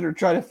conversation or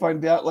try to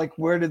find out, like,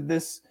 where did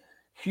this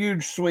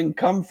huge swing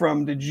come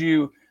from? Did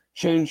you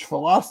change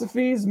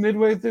philosophies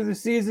midway through the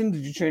season?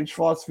 Did you change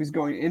philosophies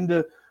going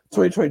into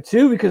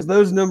 2022? Because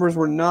those numbers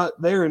were not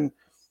there in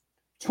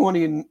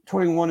 20 and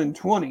 21 and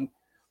 20.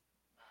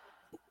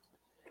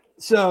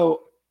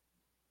 So,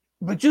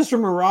 but just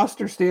from a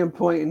roster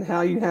standpoint and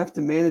how you have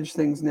to manage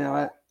things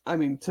now, I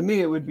mean, to me,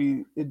 it'd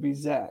be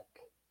Zach.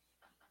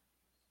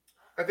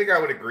 I think I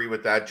would agree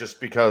with that, just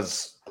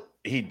because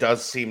he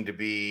does seem to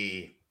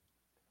be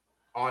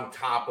on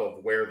top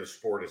of where the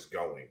sport is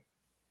going.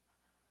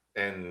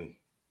 And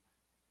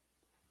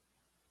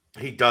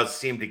he does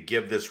seem to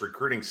give this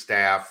recruiting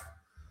staff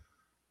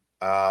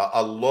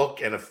a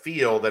look and a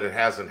feel that it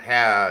hasn't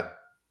had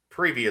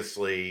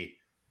previously,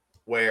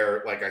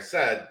 where, like I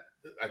said,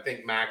 I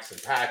think Max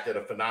and Pat did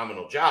a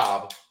phenomenal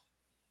job,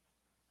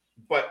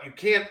 but you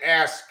can't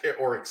ask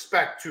or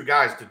expect two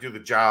guys to do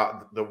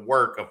the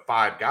work of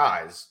five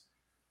guys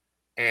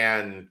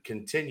and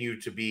continue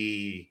to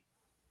be,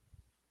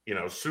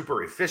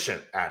 super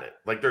efficient at it.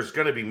 Like, there's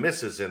going to be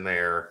misses in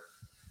there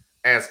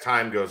as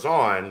time goes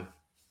on.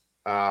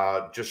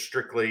 Just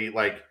strictly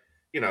like,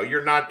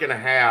 you're not going to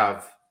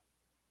have,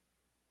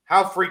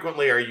 how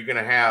frequently are you going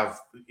to have,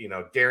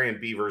 Darian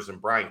Beavers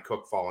and Brian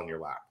Cook fall in your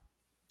lap?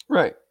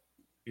 Right.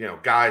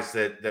 Guys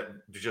that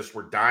just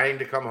were dying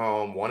to come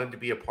home, wanted to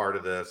be a part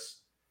of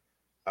this,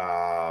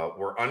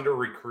 were under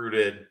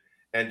recruited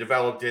and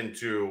developed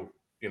into,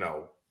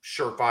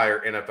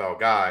 surefire NFL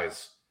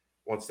guys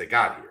once they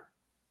got here.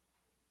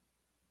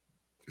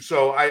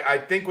 So I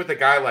think with a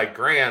guy like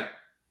Grant,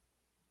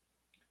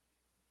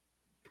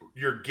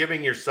 you're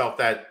giving yourself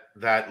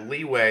that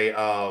leeway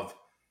of,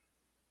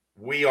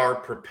 we are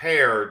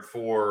prepared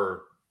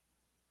for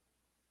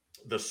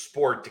the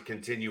sport to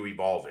continue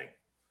evolving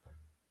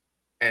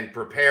and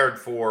prepared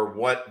for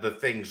what the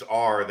things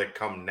are that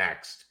come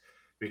next,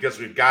 because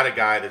we've got a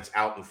guy that's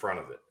out in front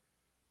of it.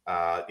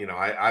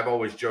 I've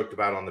always joked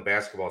about, on the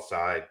basketball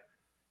side,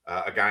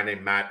 a guy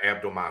named Matt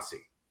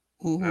Abdelmassi.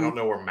 Mm-hmm. I don't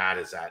know where Matt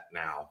is at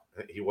now.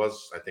 He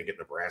was, I think, at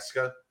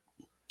Nebraska.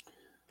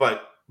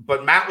 But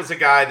Matt was a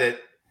guy that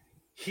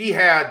he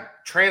had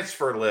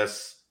transfer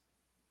lists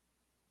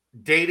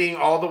dating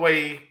all the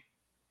way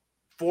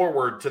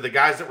forward to the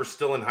guys that were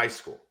still in high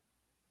school.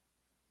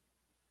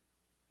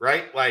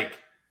 Right? Like,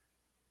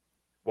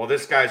 well,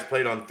 this guy's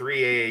played on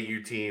 3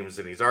 AAU teams,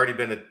 and he's already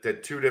been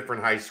at 2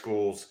 different high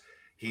schools.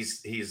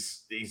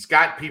 He's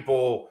got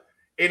people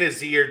in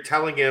his ear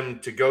telling him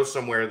to go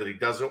somewhere that he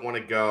doesn't want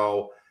to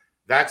go.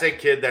 That's a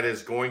kid that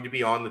is going to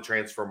be on the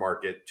transfer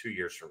market 2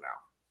 years from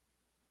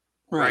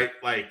now. Right?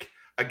 Like,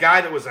 a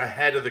guy that was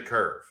ahead of the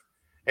curve.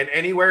 And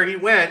anywhere he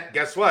went,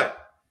 guess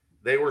what?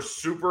 They were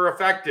super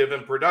effective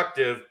and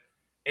productive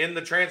in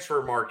the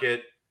transfer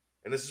market.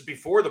 And this is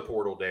before the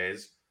portal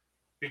days,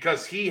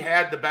 because he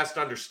had the best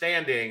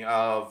understanding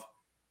of,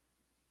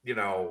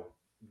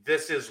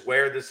 this is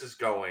where this is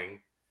going,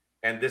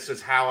 and this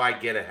is how I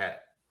get ahead.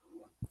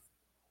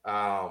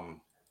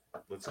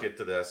 Let's get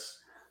to this.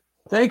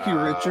 Thank you,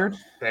 Richard.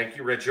 Thank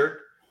you, Richard.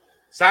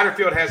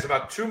 Satterfield has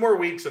about 2 more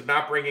weeks of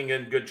not bringing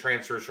in good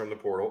transfers from the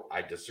portal.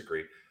 I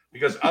disagree,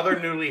 because other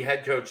newly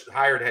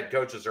hired head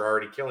coaches are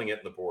already killing it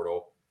in the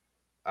portal.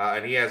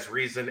 And he has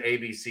reason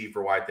ABC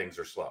for why things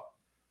are slow.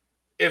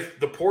 If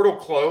the portal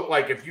closed,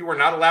 like if you were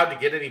not allowed to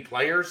get any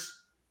players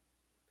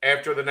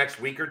after the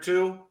next week or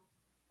two,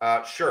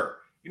 sure.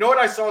 You know what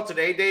I saw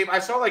today, Dave? I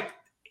saw like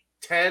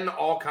 10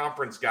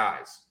 all-conference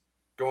guys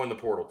go in the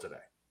portal today.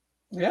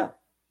 Yeah.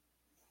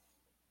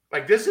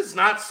 Like, this is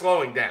not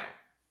slowing down.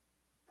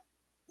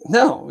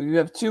 No, you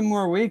have 2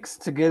 more weeks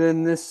to get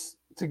in this,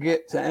 to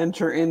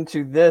enter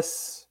into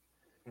this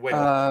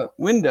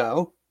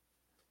window.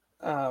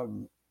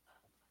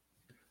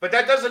 But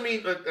that doesn't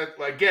mean,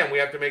 again, we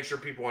have to make sure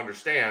people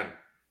understand,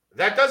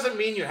 that doesn't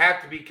mean you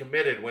have to be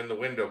committed when the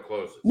window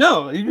closes.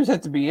 No, you just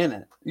have to be in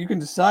it. You can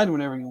decide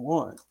whenever you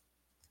want.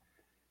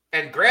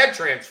 And grad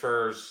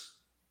transfers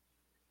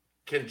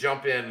can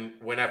jump in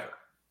whenever.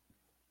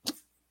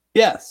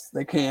 Yes,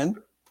 they can.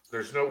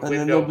 There's no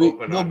window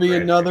open.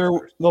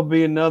 There'll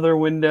be another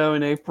window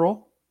in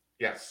April.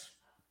 Yes.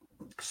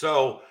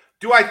 So,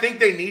 do I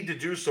think they need to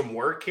do some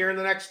work here in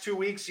the next 2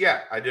 weeks?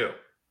 Yeah, I do.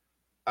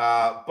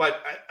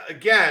 But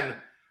again,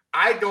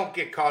 I don't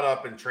get caught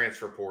up in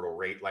transfer portal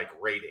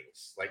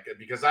ratings,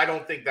 because I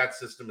don't think that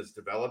system is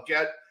developed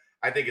yet.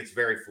 I think it's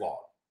very flawed.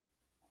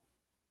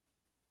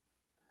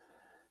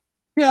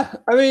 Yeah,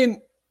 I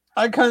mean,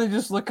 I kind of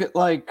just look at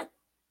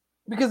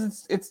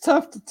because it's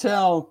tough to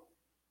tell.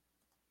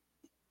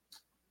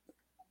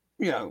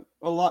 a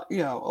lot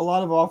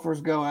of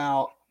offers go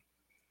out.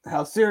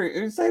 How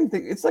serious? Same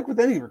thing. It's like with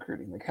any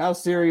recruiting. Like, how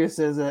serious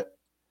is it?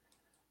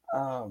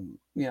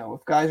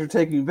 If guys are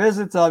taking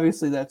visits,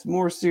 obviously that's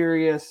more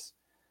serious.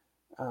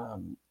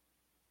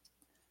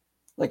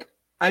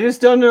 I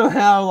just don't know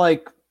how,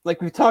 like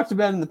we've talked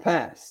about in the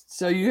past.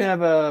 So you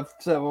have a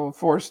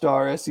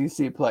 4-star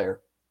SEC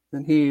player,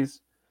 and he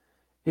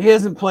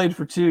hasn't played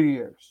for 2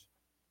 years.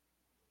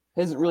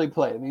 He hasn't really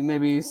played. I mean,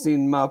 maybe he's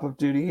seen mop-up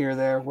duty here or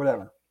there,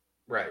 whatever.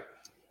 Right.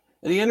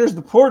 And he enters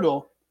the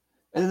portal,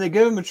 and then they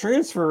give him a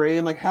transfer rate.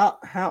 I'm like,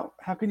 how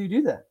can you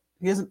do that?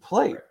 He hasn't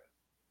played. Right.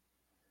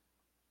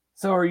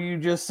 So are you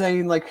just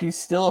saying like he's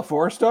still a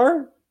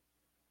 4-star?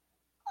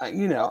 I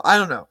don't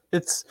know.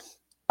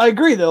 I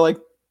agree though. Like,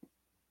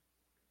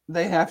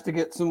 they have to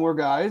get some more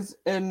guys,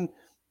 and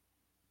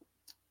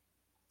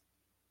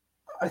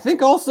I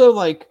think also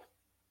like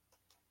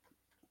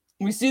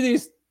we see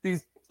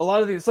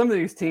some of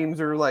these teams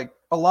are like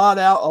a lot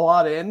out, a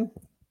lot in.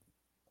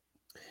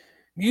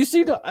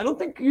 I don't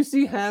think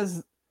UC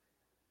has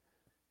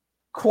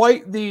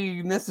quite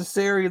the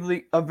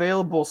necessarily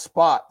available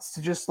spots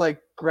to just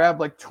like grab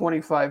like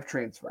 25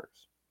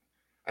 transfers.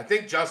 I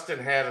think Justin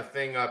had a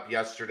thing up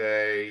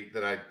yesterday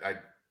that I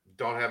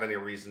don't have any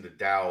reason to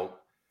doubt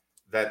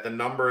that the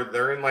number,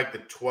 they're in like the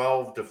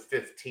 12 to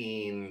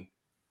 15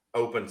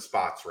 open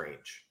spots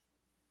range.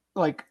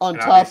 Like on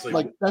top,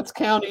 like that's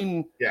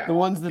counting the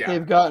ones that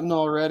they've gotten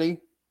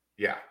already.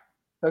 Yeah.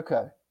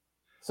 Okay.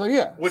 So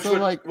yeah. Which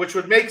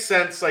would make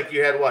sense. Like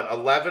you had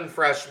 11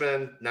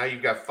 freshmen. Now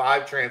you've got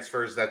 5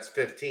 transfers. That's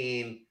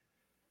 15.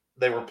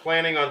 They were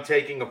planning on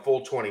taking a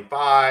full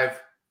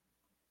 25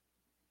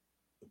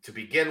 to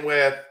begin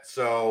with.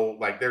 So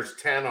like there's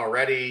 10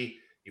 already.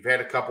 You've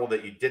had a couple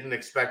that you didn't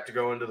expect to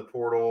go into the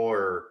portal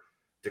or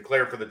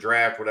declare for the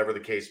draft, whatever the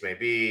case may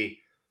be.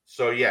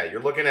 So, yeah,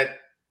 you're looking at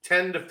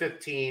 10 to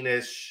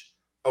 15-ish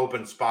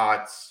open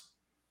spots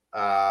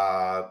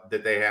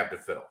that they have to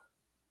fill.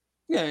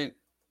 Yeah,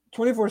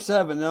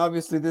 24/7. Now,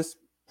 obviously, this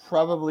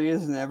probably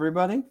isn't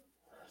everybody.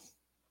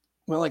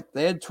 Well, like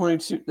they had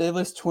 22. They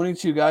list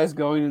 22 guys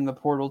going in the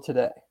portal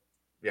today.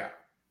 Yeah,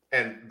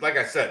 and like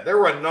I said, there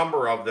were a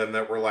number of them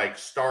that were like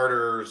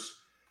starters,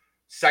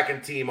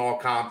 second team all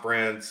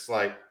conference,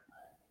 like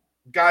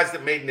guys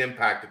that made an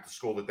impact at the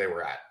school that they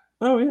were at.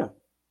 Oh yeah.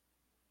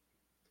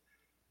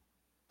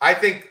 I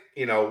think,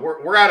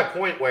 we're at a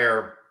point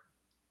where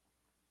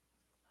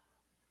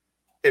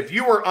if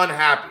you were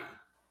unhappy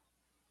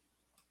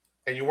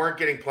and you weren't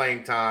getting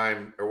playing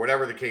time or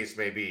whatever the case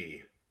may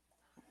be,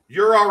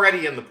 you're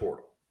already in the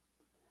portal.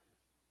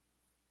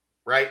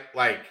 Right?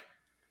 Like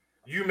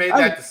you made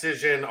that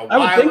decision a while ago.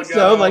 I would think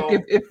so.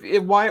 Like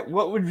if why,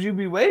 what would you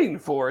be waiting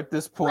for at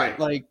this point? Right.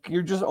 Like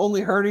you're just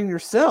only hurting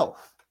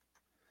yourself.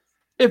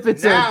 If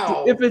it's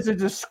a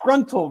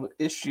disgruntled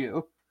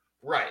issue.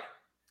 Right.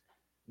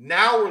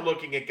 Now we're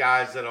looking at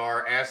guys that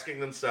are asking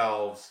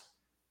themselves,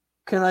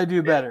 can I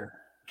do better?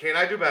 Can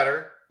I do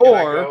better?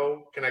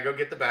 Can I go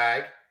get the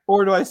bag?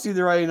 Or do I see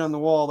the writing on the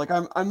wall? Like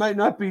I might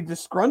not be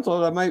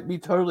disgruntled. I might be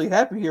totally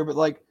happy here, but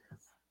like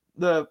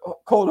the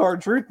cold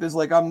hard truth is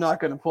like I'm not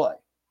going to play.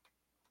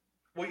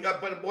 Well,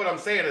 but what I'm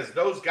saying is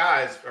those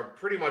guys are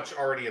pretty much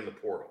already in the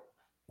portal.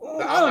 I'm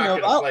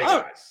not going to play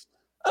guys.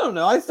 I don't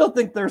know. I still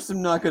think there's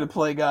some not going to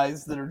play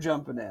guys that are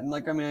jumping in.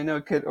 Like, I mean, I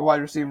know a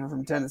wide receiver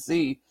from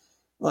Tennessee,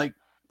 like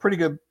pretty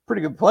good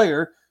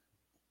player,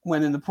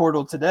 went in the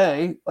portal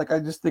today. Like, I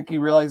just think he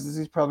realizes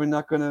he's probably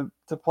not going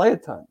to play a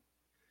ton.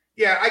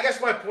 Yeah, I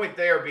guess my point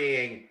there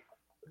being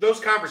those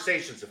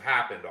conversations have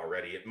happened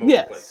already at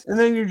most places. And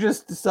then you're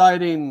just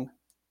deciding,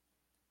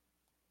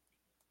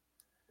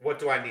 what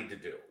do I need to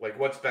do? Like,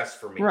 what's best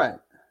for me? Right.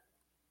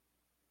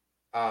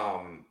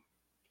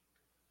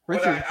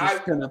 Richard's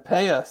just going to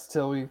pay us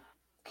till we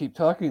keep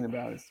talking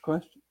about his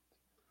question.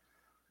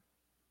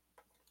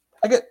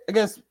 I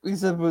guess we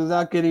said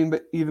without getting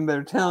even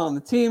better talent on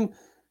the team,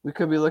 we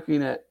could be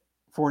looking at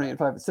 4-8 and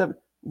 5-7.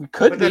 We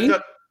could be,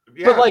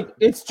 but like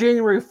it's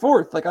January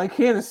 4th. Like I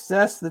can't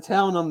assess the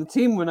talent on the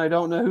team when I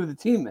don't know who the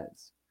team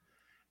is.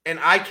 And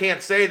I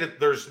can't say that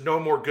there's no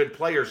more good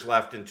players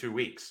left in 2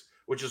 weeks,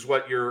 which is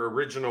what your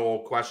original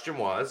question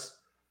was.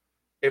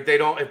 In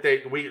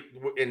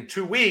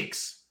 2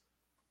 weeks,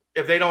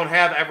 if they don't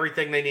have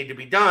everything they need to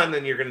be done,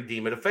 then you're going to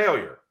deem it a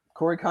failure.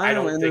 Corey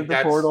Kiner entered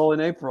the portal in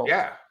April.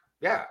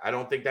 Yeah, I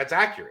don't think that's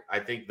accurate. I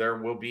think there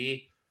will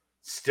be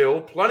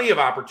still plenty of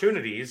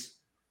opportunities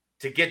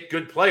to get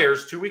good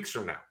players 2 weeks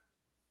from now.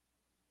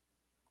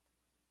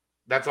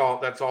 That's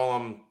all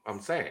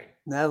I'm saying.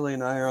 Natalie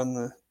and I are on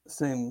the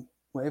same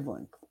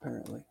wavelength,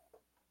 apparently.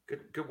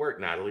 Good work,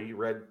 Natalie. You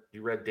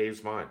read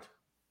Dave's mind.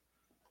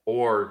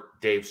 Or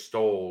Dave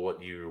stole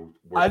what you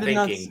were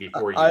thinking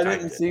before you typed it. I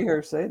didn't see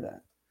her say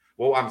that.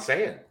 Well, I'm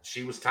saying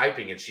she was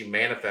typing and she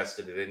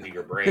manifested it into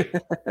your brain.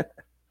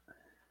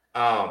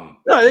 No,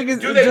 I think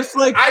it's just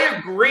like I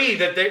agree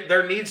that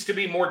there needs to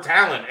be more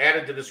talent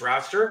added to this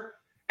roster,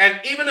 and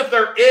even if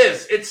there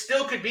is, it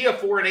still could be a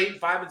 4-8,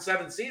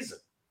 5-7 season.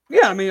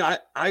 Yeah, I mean,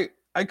 I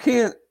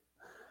can't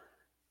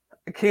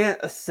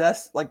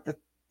assess like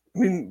I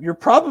mean, you're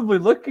probably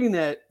looking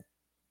at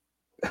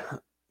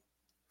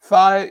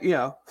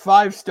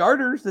five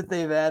starters that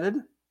they've added,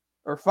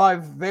 or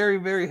 5 very,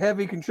 very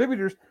heavy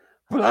contributors.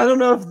 But I don't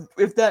know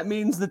if that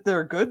means that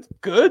they're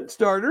good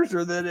starters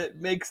or that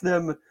it makes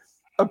them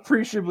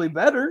appreciably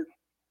better.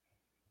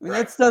 I mean,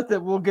 that's stuff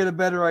that we'll get a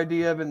better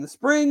idea of in the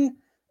spring,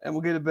 and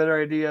we'll get a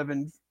better idea of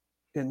in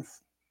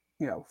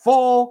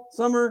fall,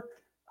 summer.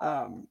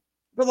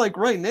 But like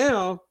right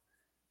now,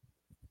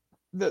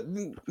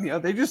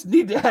 they just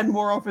need to add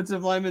more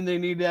offensive linemen. They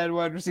need to add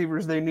wide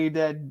receivers. They need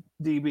to add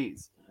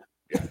DBs.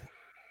 Yeah.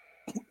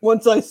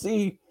 Once I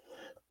see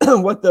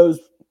what those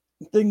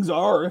things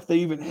are, if they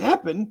even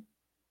happen,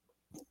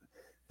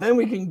 then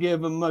we can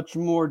give a much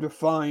more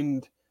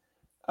defined,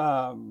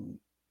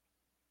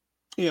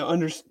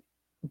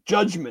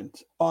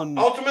 judgment on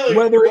ultimately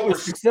whether it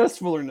was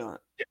successful or not.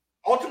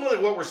 Ultimately,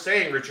 what we're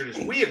saying, Richard, is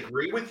we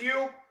agree with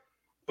you,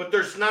 but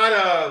there's not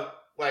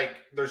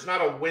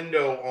a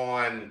window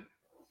on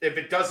if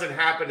it doesn't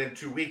happen in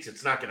 2 weeks,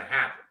 it's not going to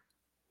happen.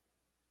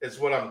 Is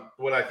what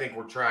I think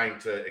we're trying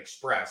to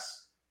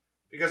express,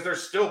 because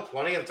there's still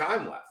plenty of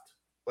time left.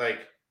 Like,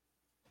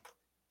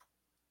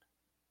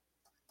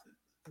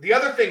 the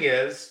other thing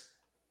is,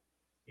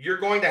 you're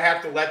going to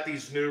have to let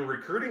these new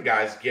recruiting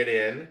guys get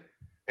in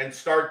and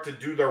start to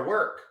do their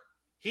work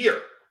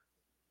here.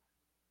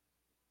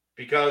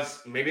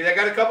 Because maybe they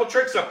got a couple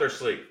tricks up their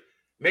sleeve.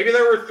 Maybe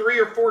there were 3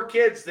 or 4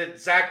 kids that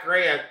Zach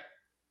Grant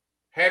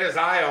had his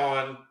eye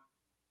on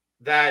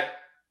that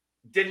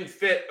didn't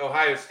fit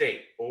Ohio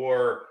State,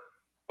 or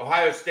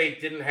Ohio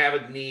State didn't have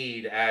a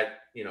need at,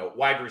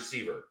 wide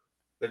receiver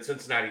that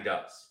Cincinnati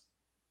does.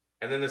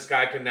 And then this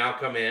guy can now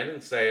come in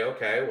and say,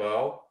 okay,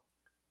 well,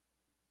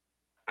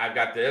 I've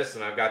got this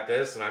and I've got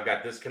this and I've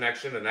got this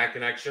connection and that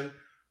connection.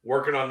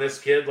 Working on this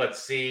kid.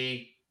 Let's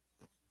see,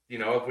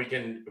 if we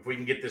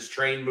can get this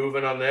train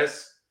moving on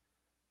this.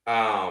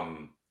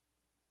 So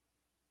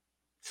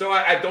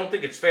I don't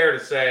think it's fair to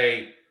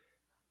say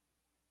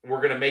we're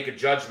going to make a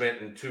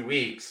judgment in 2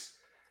 weeks,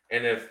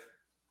 and if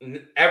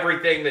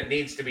everything that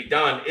needs to be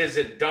done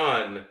isn't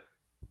done,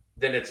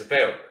 then it's a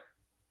failure.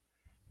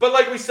 But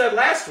like we said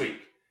last week,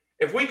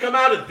 if we come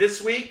out of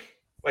this week,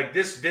 like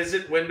this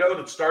visit window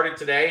that started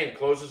today and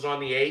closes on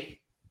the 8th,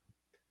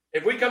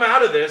 if we come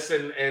out of this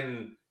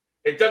and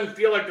it doesn't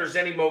feel like there's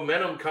any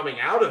momentum coming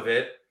out of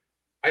it,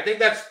 I think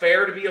that's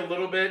fair to be a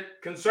little bit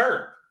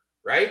concerned,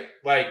 right?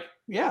 Like,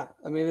 yeah,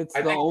 I mean, it's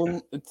the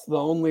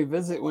only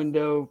visit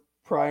window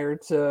prior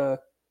to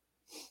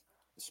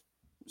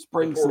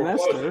spring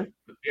semester. Closing.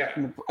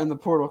 Yeah, and the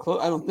portal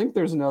close. I don't think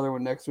there's another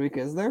one next week,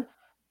 is there?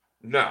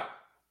 No.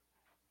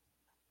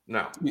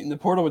 I mean, the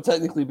portal would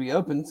technically be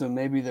open, so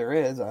maybe there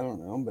is. I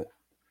don't know, but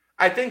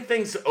I think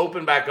things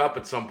open back up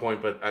at some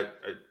point. But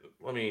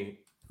let me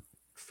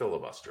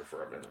filibuster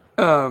for a minute.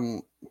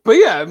 But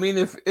yeah, I mean,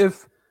 if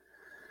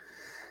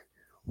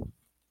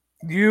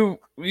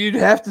you'd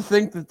have to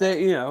think that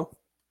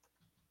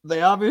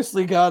they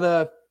obviously got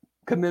a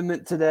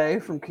commitment today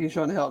from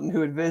Keyshawn Helton,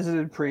 who had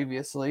visited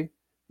previously,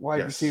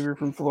 wide receiver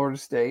from Florida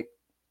State.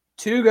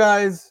 2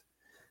 guys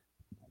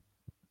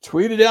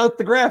tweeted out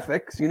the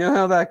graphics. You know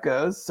how that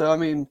goes. So, I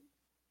mean,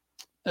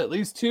 at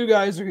least 2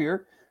 guys are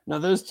here. Now,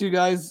 those 2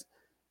 guys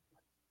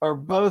are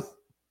both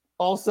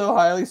also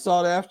highly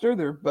sought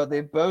after. But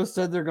they both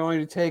said they're going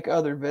to take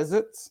other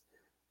visits.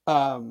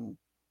 We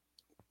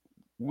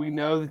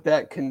know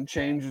that can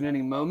change at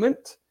any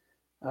moment.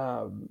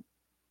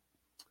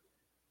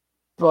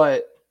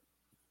 But,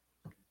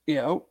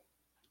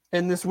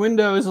 and this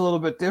window is a little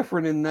bit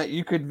different in that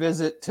you could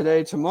visit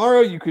today,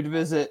 tomorrow. You could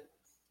visit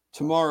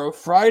tomorrow,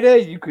 Friday.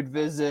 You could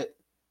visit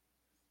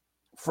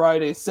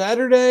Friday,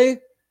 Saturday.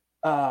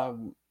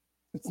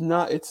 It's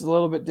a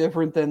little bit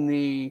different than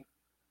you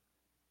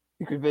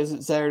could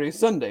visit Saturday,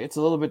 Sunday. It's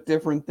a little bit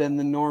different than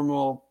the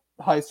normal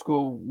high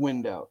school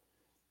window.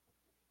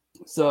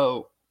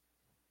 So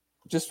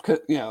just,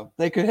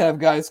 they could have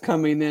guys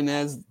coming in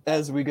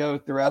as we go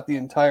throughout the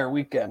entire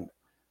weekend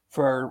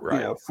for,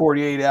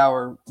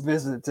 48-hour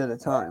visits at a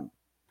time.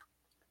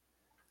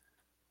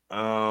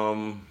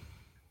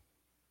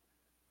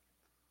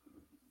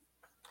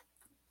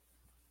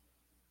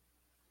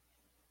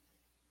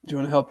 Do you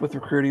want to help with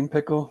recruiting,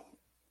 Pickle?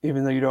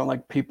 Even though you don't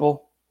like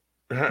people?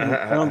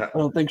 I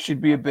don't think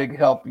she'd be a big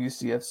help,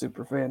 UCF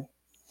superfan.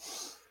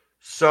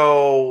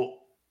 So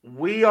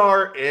we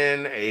are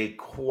in a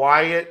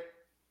quiet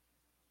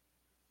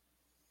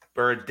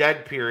or a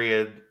dead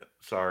period,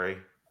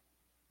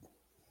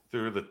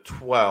 through the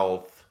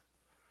 12th.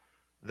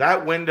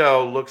 That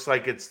window looks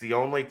like it's the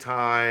only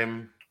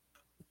time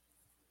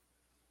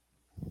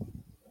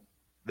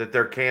that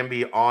there can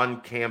be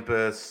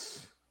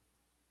on-campus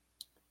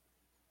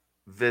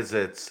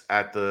visits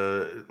at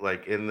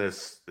in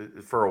this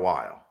for a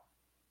while.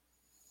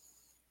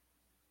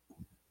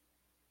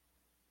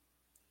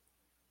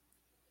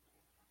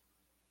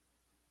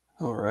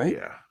 All right.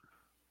 Yeah.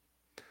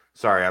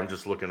 Sorry, I'm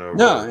just looking over.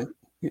 No.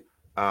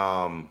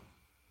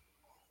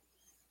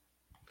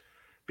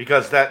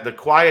 Because the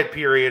quiet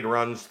period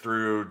runs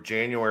through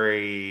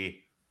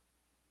January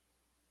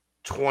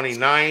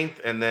 29th,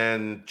 and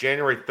then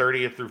January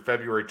 30th through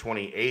February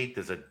 28th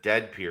is a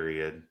dead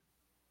period.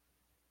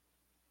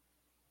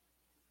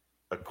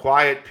 A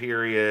quiet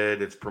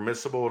period. It's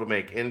permissible to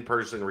make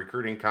in-person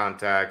recruiting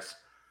contacts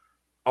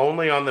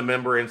only on the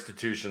member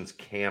institution's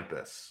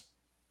campus.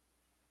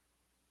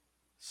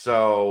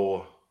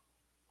 So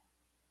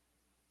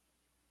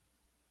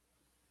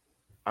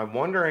I'm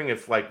wondering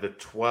if like the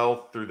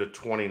 12th through the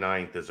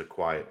 29th is a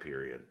quiet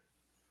period,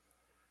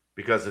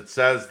 because it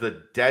says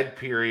the dead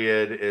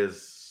period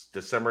is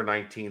December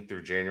 19th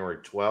through January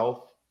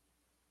 12th.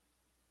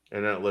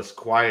 And then it lists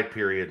quiet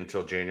period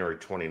until January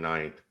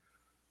 29th.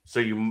 So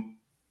you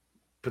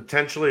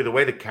potentially, the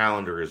way the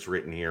calendar is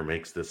written here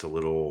makes this a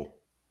little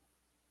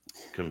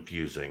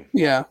confusing.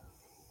 Yeah.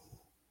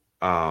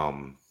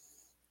 So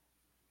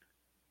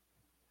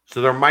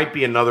there might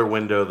be another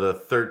window, the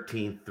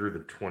 13th through the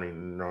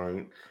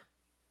 29th,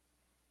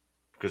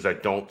 because I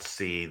don't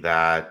see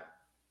that.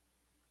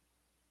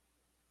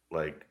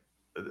 Like,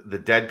 the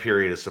dead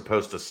period is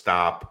supposed to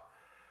stop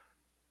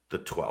the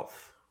 12th.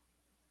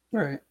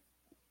 Right.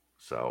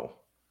 So,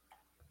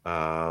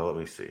 let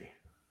me see.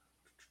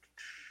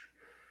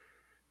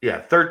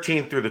 Yeah,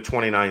 13th through the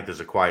 29th is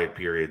a quiet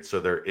period.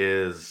 So there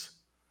is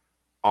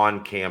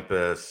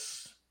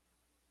on-campus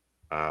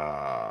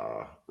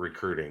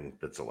recruiting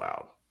that's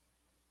allowed.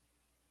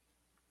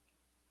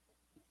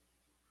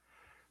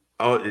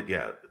 Oh,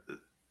 yeah.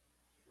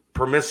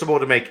 Permissible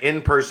to make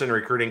in-person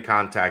recruiting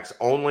contacts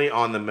only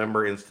on the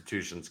member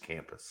institution's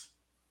campus.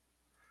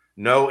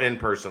 No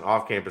in-person,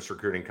 off-campus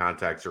recruiting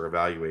contacts or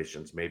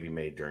evaluations may be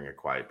made during a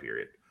quiet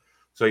period.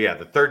 So, yeah,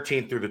 the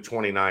 13th through the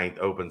 29th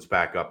opens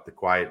back up the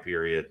quiet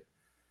period.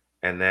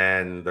 And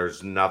then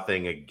there's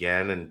nothing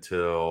again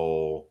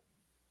until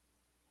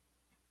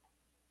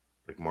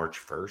like March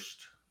 1st.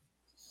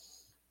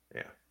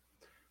 Yeah.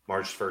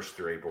 March 1st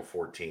through April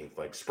 14th.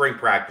 Like spring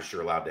practice,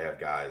 you're allowed to have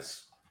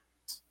guys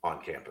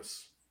on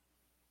campus.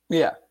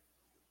 Yeah.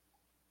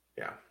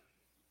 Yeah.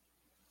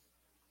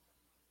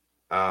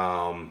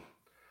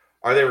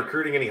 Are they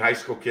recruiting any high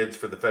school kids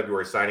for the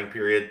February signing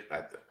period?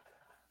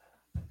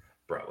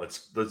 Bro,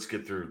 let's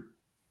get through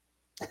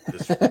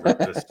this,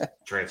 this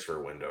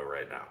transfer window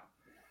right now.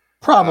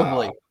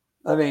 Probably.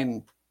 I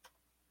mean,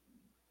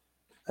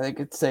 I think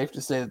it's safe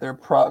to say that they're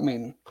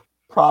probably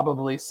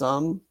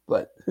some,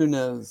 but who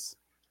knows?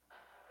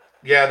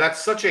 Yeah,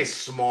 that's such a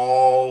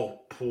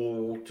small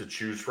pool to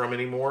choose from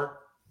anymore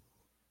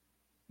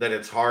that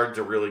it's hard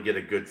to really get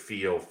a good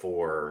feel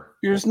for.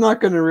 You're just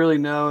not going to really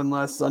know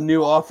unless a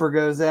new offer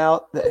goes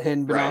out that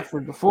hadn't been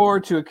offered before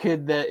to a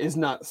kid that is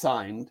not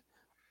signed,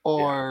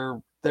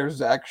 or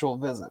there's actual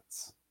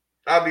visits.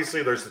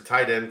 Obviously, there's the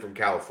tight end from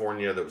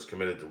California that was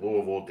committed to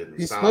Louisville, didn't sign.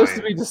 He's supposed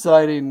to be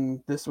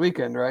deciding this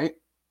weekend, right?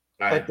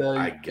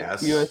 I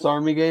guess. U.S.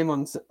 Army game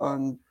on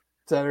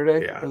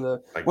Saturday,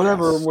 or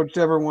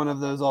whichever one of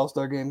those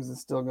All-Star games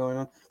is still going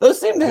on. Those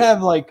seem to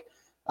have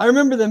I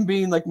remember them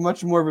being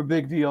much more of a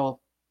big deal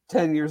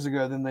 10 years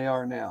ago than they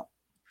are now.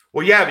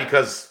 Well, yeah,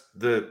 because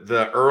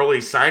the early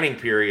signing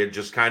period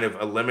just kind of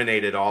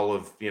eliminated all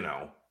of,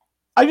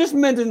 I just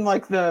meant in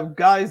the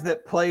guys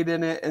that played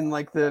in it and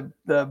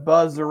the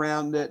buzz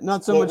around it.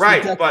 Not so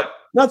much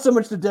not so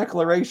much the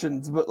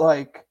declarations, but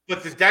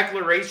But the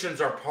declarations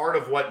are part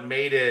of what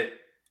made it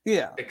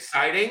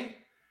exciting.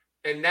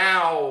 And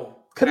now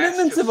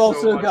commitments have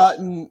also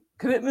gotten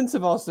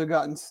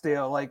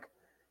stale.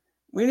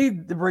 We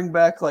need to bring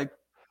back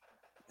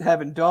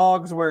having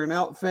dogs wearing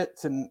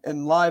outfits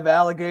and live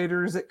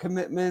alligators at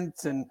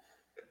commitments and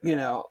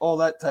all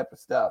that type of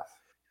stuff.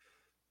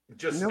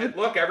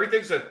 Look,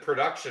 everything's a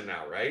production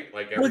now, right?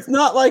 But it's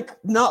not like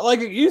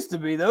it used to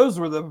be. Those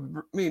were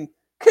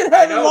kid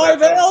had a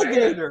live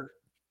alligator.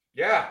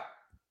 Yeah.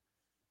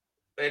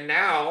 And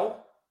now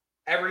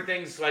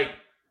everything's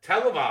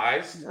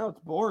televised. Now it's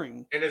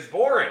boring. And it's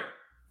boring.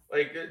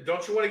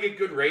 Don't you want to get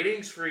good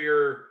ratings for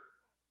your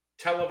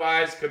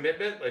televised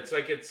commitment?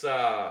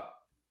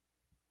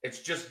 It's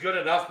just good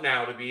enough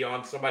now to be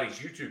on somebody's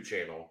YouTube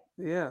channel.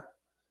 Yeah.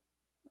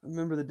 I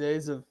remember the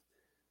days of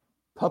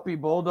puppy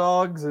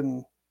bulldogs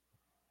and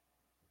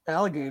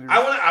alligators.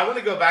 I want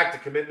to go back to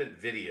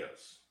commitment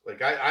videos.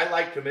 I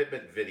like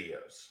commitment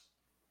videos.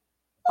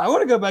 I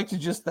want to go back to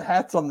just the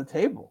hats on the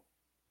table.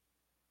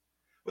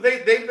 Well,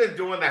 they've been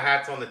doing the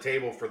hats on the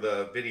table for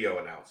the video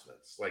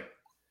announcements.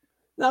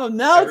 Now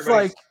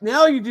it's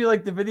now you do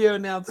the video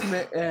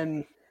announcement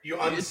and you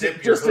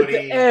unzip your hoodie.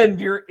 At the end,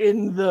 you're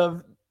in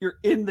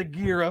the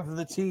gear of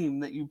the team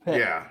that you pick.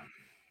 Yeah.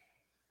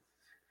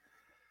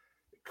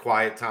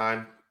 Quiet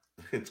time.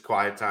 It's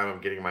quiet time.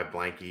 I'm getting my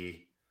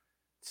blankie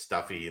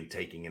stuffy and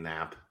taking a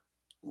nap.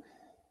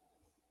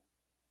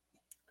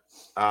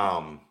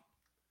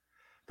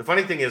 The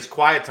funny thing is,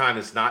 quiet time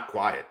is not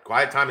quiet.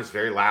 Quiet time is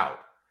very loud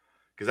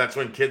because that's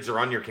when kids are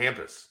on your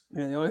campus.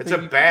 Yeah, it's a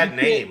bad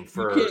name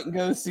for. You can't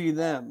go see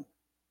them.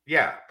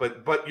 Yeah,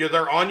 but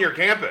they're on your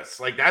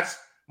campus. That's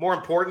more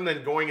important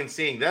than going and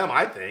seeing them,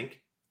 I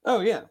think.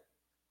 Oh yeah.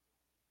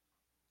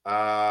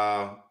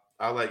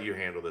 I'll let you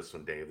handle this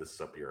one, Dave. This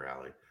is up your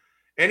alley.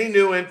 Any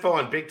new info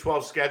on Big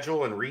 12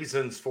 schedule and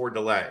reasons for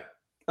delay?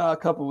 A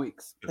couple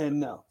weeks, and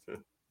no.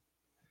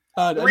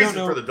 The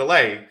reason for the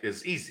delay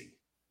is easy.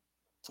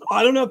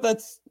 I don't know if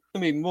that's. I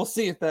mean, we'll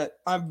see if that.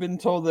 I've been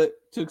told that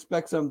to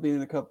expect something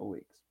in a couple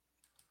weeks.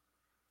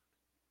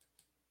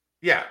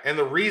 Yeah, and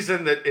the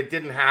reason that it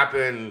didn't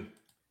happen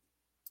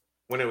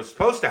when it was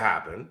supposed to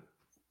happen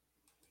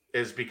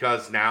is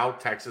because now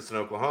Texas and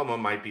Oklahoma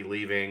might be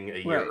leaving a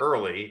year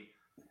early,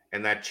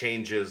 and that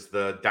changes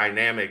the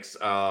dynamics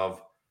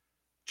of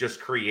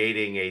just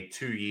creating a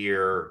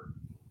 2-year,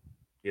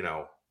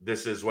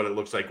 this is what it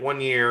looks like 1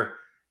 year,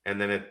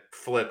 and then it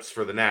flips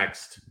for the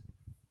next.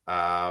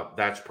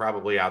 That's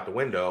probably out the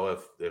window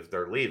if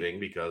they're leaving,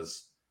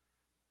 because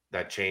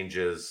that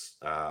changes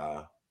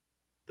the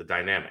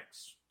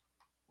dynamics.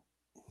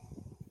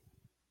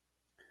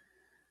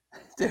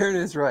 Darren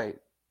is right.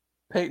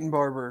 Peyton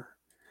Barber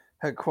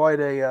had quite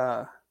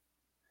a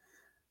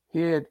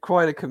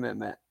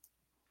commitment.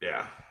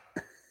 Yeah.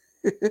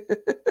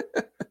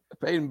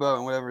 Peyton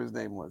Bowen, whatever his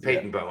name was.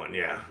 Peyton Bowen,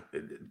 yeah.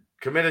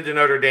 Committed to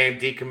Notre Dame,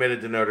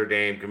 decommitted to Notre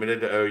Dame, committed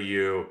to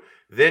OU,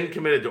 then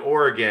committed to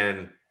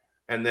Oregon,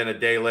 and then a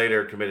day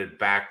later committed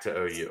back to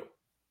OU.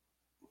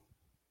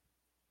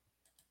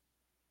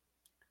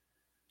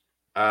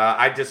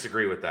 I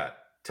disagree with that.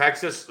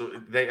 Texas,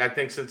 I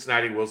think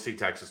Cincinnati will see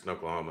Texas and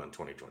Oklahoma in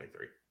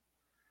 2023.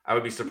 I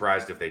would be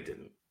surprised if they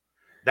didn't.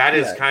 That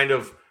is kind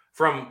of,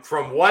 from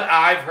what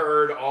I've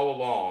heard all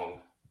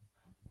along,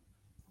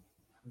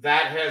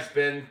 that has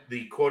been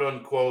the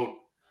quote-unquote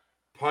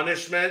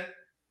punishment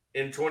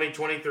in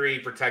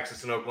 2023 for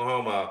Texas and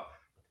Oklahoma,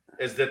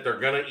 is that they're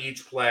going to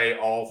each play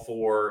all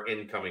 4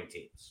 incoming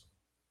teams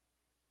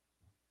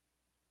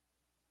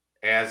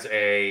as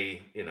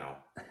a,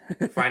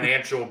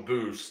 financial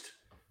boost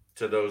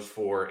to those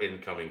 4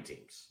 incoming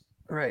teams.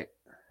 Right.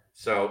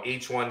 So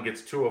each one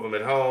gets 2 of them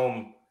at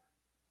home,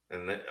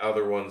 and the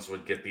other ones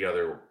would get the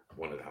other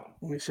one at home.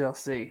 We shall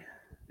see.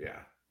 Yeah.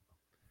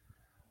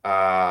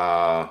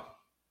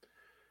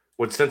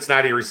 Would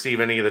Cincinnati receive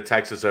any of the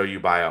Texas OU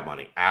buyout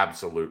money?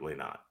 Absolutely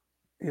not.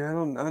 Yeah, I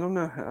don't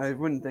know. I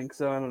wouldn't think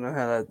so. I don't know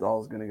how that all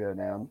is going to go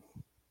down.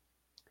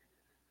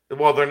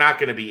 Well, they're not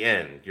going to be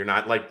in. You're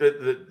not like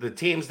the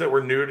teams that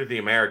were new to the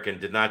American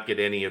did not get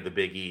any of the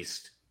Big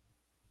East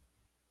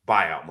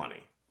buyout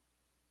money.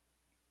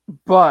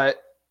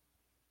 But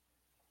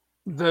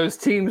those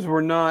teams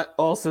were not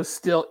also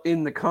still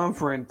in the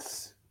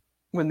conference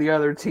when the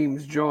other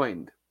teams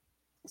joined.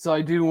 So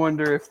I do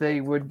wonder if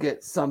they would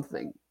get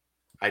something.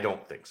 I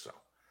don't think so.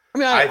 I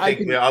mean, I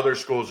think the other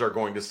schools are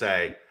going to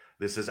say,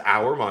 this is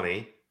our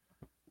money.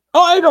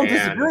 Oh, I don't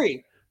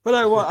disagree. But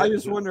I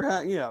just wonder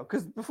how,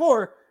 because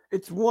before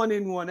it's 1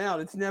 in, 1 out.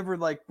 It's never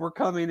like we're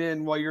coming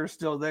in while you're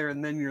still there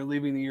and then you're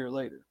leaving a year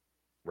later.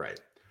 Right.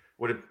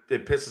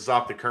 It pisses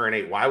off the current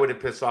 8. Why would it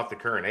piss off the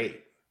current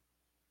 8?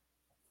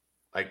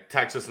 Like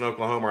Texas and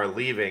Oklahoma are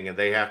leaving and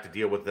they have to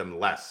deal with them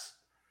less.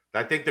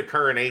 I think the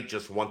current 8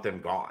 just want them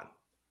gone.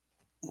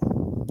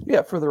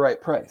 Yeah, for the right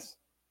price.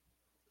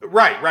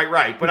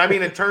 Right. But I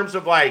mean, in terms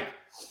of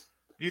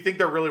do you think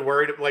they're really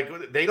worried?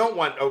 Like, they don't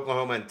want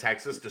Oklahoma and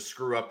Texas to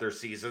screw up their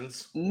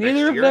seasons.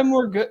 Neither of them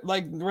were good.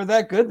 Were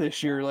that good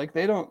this year. Like,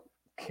 they don't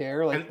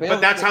care.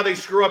 But that's how they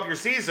screw up your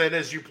season,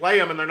 is you play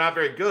them and they're not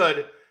very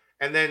good,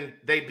 and then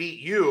they beat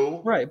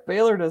you. Right.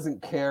 Baylor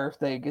doesn't care if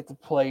they get to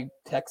play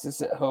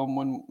Texas at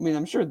home.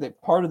 I'm sure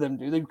that part of them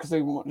do, because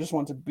they just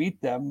want to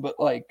beat them. But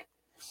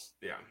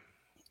yeah,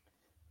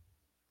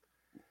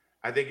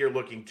 I think you're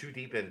looking too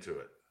deep into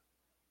it,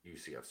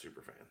 UCF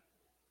superfan.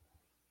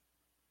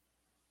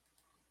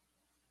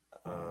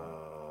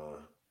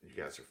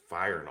 You guys are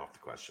firing off the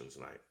questions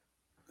tonight.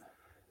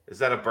 Is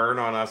that a burn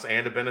on us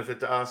and a benefit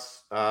to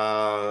us?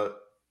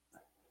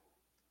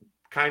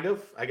 Kind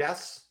of, I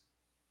guess.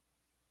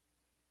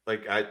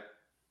 I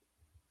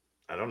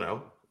don't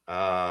know.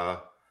 I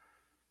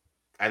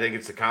think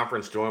it's the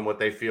conference doing what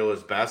they feel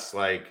is best.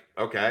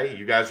 Okay,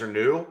 you guys are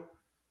new.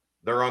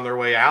 They're on their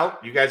way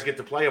out. You guys get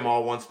to play them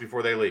all once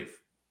before they leave.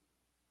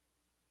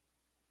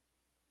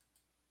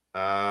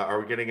 Are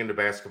we getting into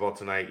basketball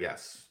tonight?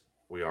 Yes,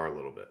 we are a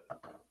little bit.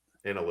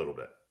 In a little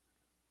bit.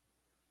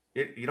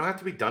 You don't have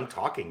to be done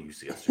talking,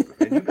 UCF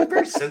superfan. You've been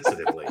very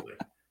sensitive lately.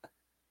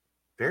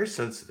 Very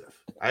sensitive.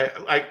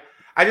 I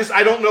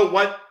don't know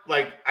what,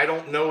 I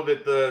don't know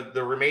that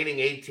the remaining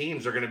 8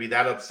 teams are going to be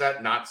that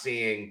upset not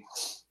seeing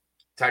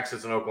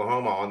Texas and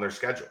Oklahoma on their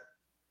schedule.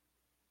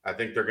 I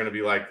think they're going to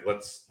be like,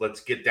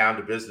 let's get down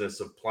to business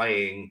of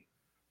playing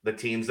the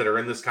teams that are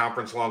in this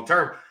conference long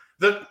term.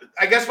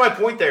 I guess my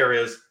point there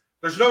is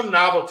there's no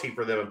novelty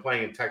for them in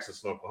playing in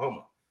Texas and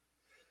Oklahoma.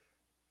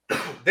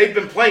 They've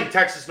been playing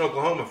Texas and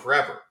Oklahoma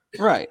forever.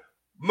 Right.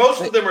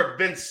 Most of them have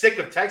been sick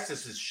of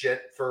Texas's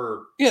shit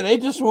for... Yeah, they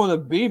just want to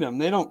beat them.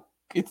 They don't...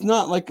 It's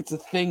not like it's a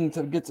thing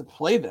to get to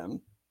play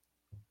them.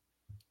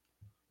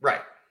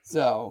 Right.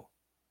 So...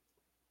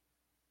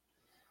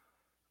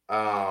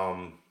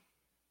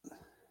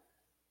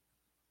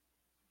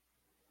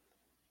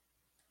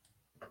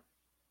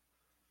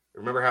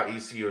 Remember how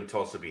ECU and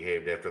Tulsa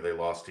behaved after they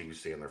lost to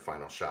UC in their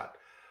final shot.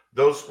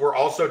 those were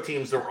also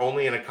teams that were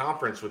only in a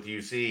conference with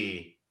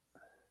UC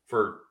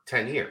for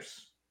 10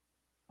 years.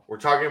 We're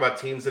talking about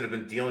teams that have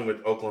been dealing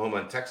with Oklahoma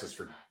and Texas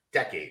for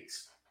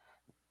decades.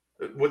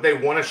 Would they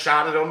want a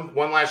shot at them,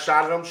 one last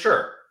shot at them?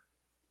 Sure.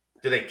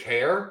 Do they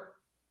care?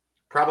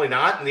 Probably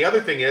not. And the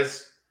other thing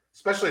is,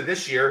 especially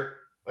this year,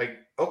 like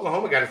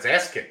Oklahoma got its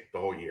ass kicked the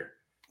whole year.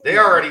 They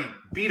already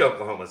beat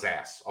Oklahoma's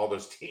ass, all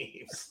those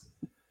teams.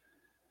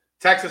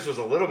 Texas was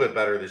a little bit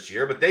better this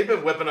year, but they've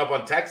been whipping up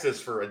on Texas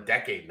for a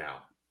decade now.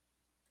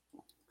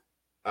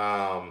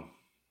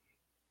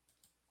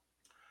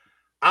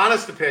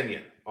 Honest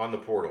opinion on the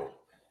portal.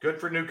 Good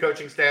for new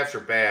coaching staffs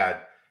or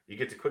bad? You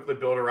get to quickly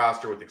build a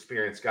roster with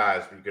experienced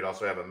guys, but you could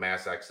also have a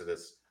mass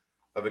exodus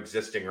of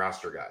existing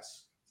roster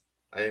guys.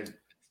 I think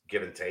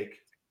give and take.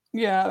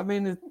 Yeah, I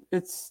mean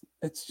it's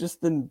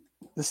just the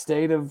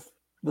state of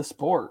the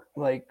sport.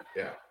 Like,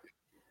 yeah,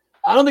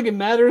 I don't think it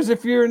matters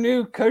if you're a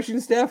new coaching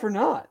staff or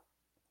not.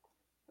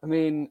 I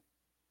mean,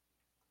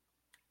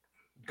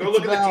 go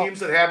look at the teams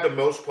that have the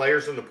most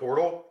players in the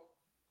portal.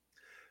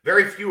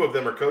 Very few of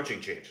them are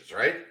coaching changes,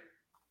 right?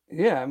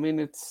 Yeah, I mean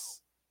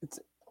it's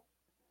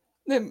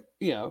them,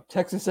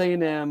 Texas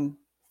A&M,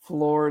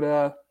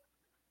 Florida,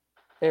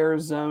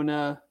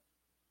 Arizona,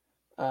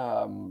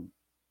 or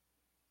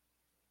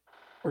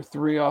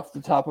three off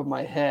the top of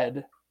my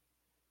head.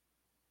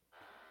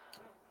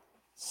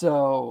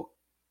 So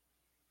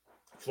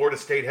Florida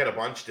State had a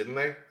bunch, didn't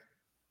they?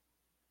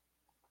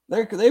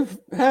 They've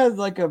had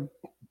like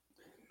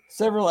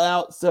several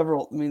out,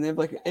 several. I mean, they have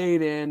like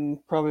 8 in,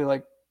 probably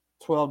like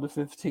 12 to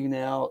 15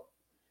 out.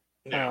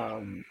 Yeah.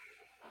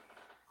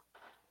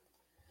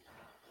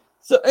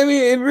 So, I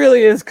mean, it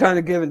really is kind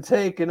of give and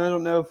take, and I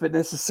don't know if it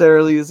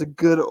necessarily is a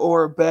good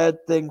or a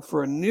bad thing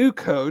for a new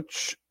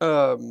coach.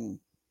 I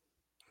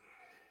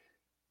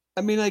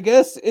mean, I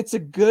guess it's a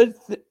good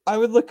I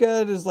would look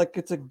at it as like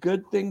it's a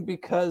good thing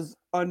because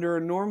under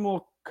a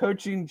normal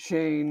coaching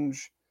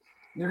change,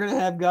 you're going to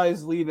have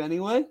guys leave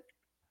anyway.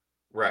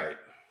 Right.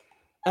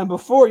 And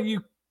before,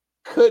 you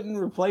couldn't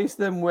replace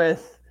them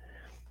with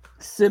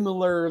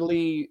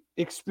similarly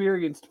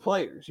experienced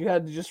players. You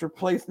had to just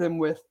replace them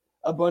with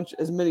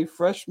as many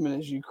freshmen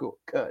as you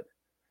could.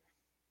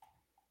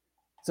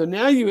 So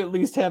now you at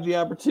least have the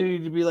opportunity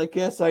to be like,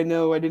 yes, I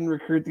know I didn't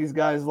recruit these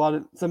guys.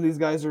 Some of these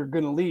guys are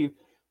going to leave,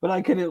 but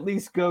I can at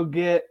least go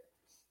get,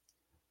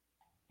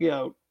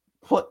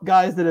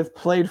 guys that have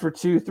played for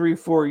 2, 3,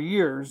 4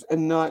 years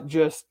and not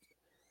just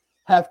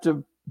have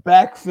to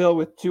backfill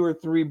with 2 or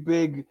 3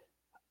 big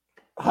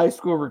high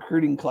school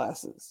recruiting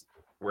classes.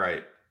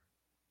 Right.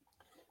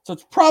 So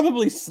it's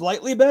probably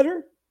slightly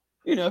better.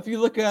 If you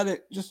look at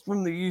it just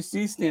from the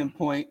UC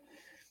standpoint,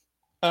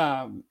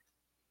 and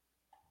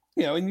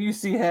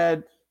UC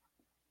had,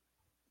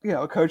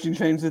 a coaching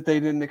change that they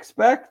didn't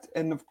expect.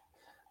 And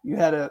you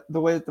had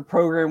the way that the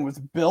program was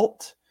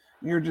built,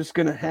 you're just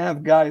going to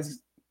have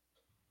guys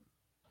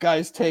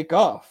take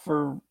off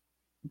for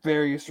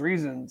various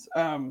reasons.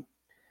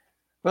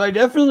 But I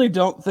definitely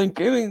don't think,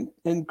 and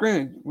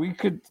granted,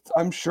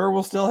 I'm sure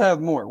we'll still have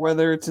more,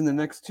 whether it's in the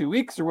next 2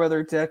 weeks or whether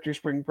it's after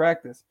spring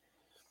practice.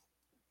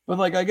 But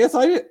like, I guess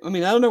I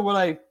don't know what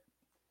I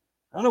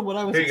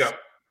was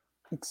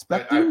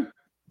expecting,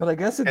 but I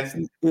guess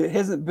it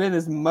hasn't been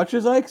as much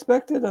as I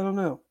expected. I don't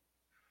know.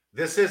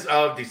 This is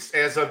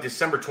as of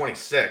December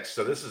 26th,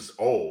 so this is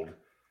old.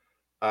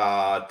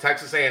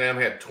 Texas A&M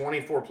had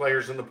 24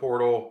 players in the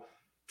portal,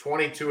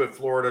 22 at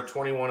Florida,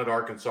 21 at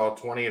Arkansas,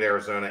 20 at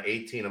Arizona,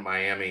 18 at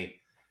Miami.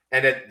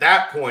 And at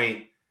that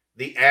point,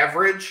 the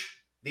average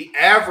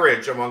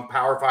among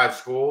Power 5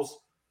 schools,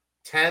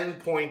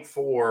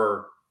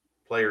 10.4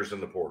 players in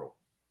the portal.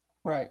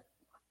 Right.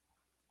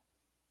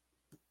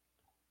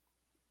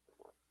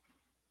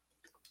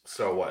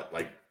 So what,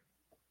 like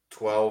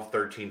 12,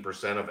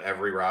 13% of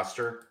every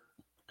roster?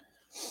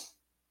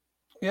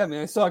 Yeah, I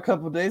mean, I saw a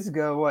couple of days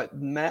ago,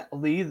 Matt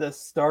Lee, the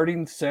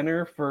starting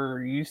center for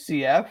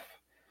UCF.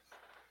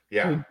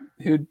 Yeah.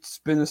 Who's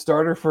been a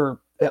starter for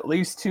at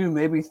least 2,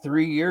 maybe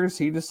 3 years.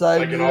 He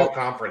decided like an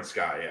all-conference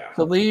guy, yeah,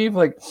 to leave.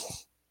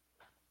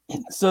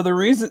 So the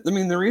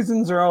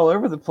reasons are all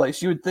over the place.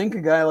 You would think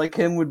a guy like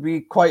him would be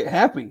quite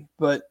happy,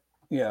 but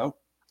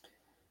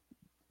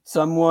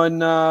someone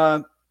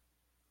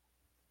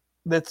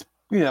that's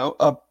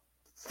a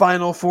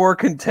Final Four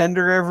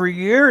contender every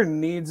year and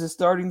needs a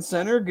starting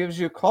center gives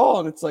you a call,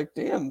 and it's like,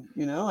 damn,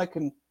 I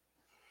can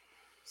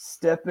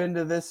step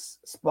into this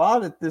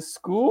spot at this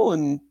school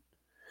and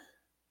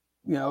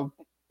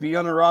be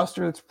on a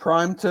roster that's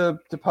primed to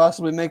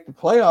possibly make the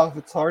playoff.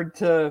 It's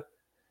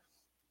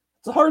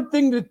a hard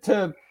thing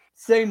to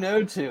say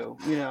no to,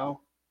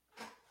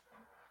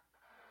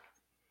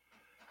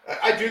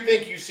 I do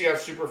think UCF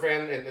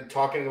superfan, and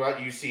talking about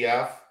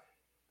UCF,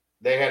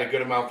 they had a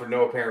good amount for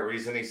no apparent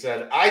reason. He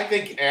said, I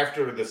think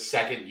after the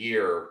second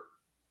year,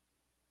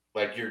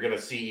 you're going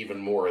to see even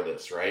more of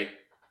this, right?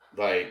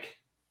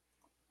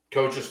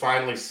 Coach has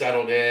finally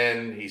settled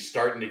in. He's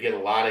starting to get a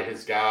lot of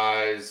his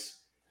guys.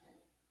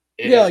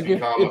 It has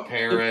become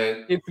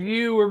apparent. If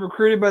you were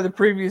recruited by the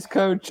previous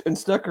coach and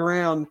stuck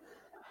around,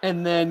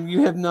 and then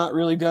you have not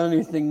really done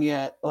anything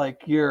yet,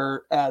 like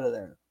you're out of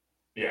there.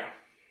 Yeah.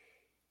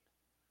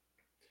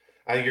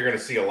 I think you're going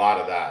to see a lot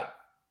of that.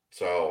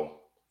 So,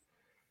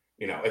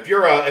 if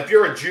you're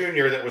a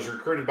junior that was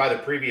recruited by the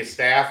previous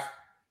staff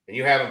and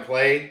you haven't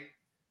played,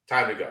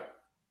 time to go.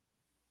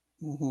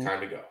 Mm-hmm.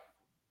 Time to go.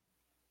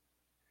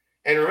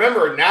 And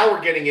remember, now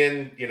we're getting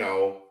in,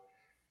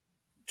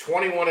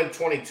 21 and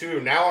 22.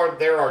 Now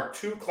there are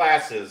 2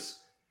 classes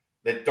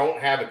that don't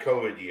have a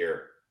COVID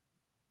year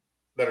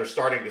that are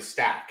starting to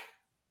stack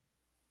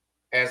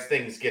as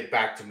things get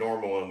back to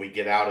normal and we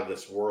get out of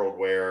this world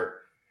where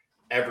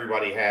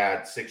everybody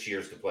had 6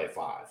 years to play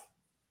 5.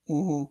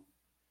 Mm-hmm.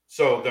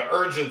 So the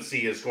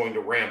urgency is going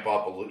to ramp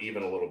up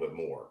even a little bit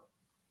more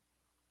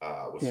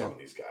with some of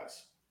these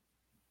guys.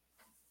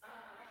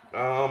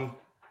 I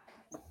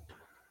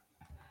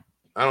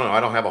don't know. I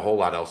don't have a whole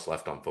lot else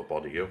left on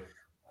football. Do you?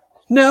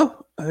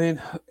 No. I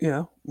mean,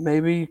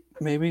 maybe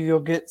you'll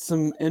get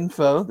some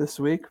info this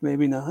week.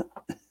 Maybe not.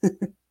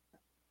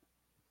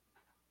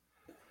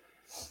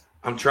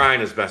 I'm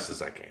trying as best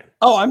as I can.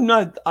 Oh, I'm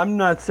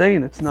not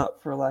saying it's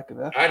not for lack of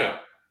effort. I know.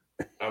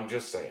 I'm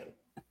just saying.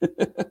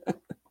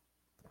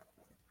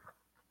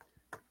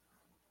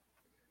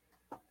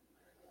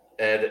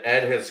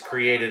 Ed has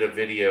created a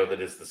video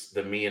that is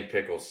the me and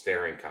Pickles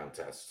staring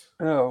contest.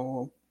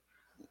 Oh.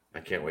 I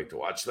can't wait to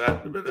watch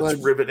that.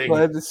 It's riveting.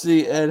 Glad to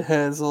see Ed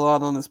has a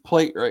lot on his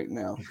plate right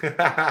now.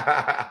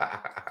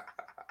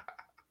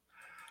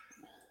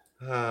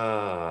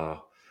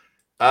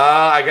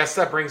 I guess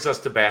that brings us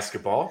to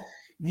basketball.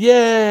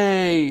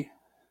 Yay!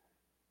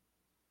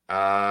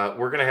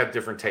 We're going to have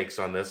different takes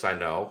on this, I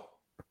know.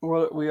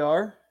 What we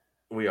are?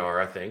 We are,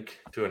 I think,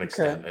 to an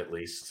extent at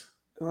least.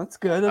 Well, that's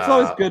good. That's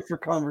always good for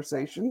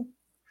conversation.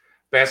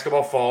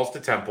 Basketball falls to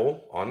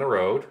Temple on the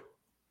road.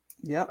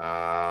 Yep.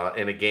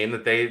 In a game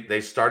that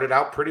they started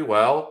out pretty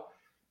well.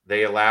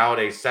 They allowed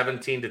a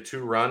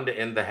 17-2 run to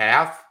end the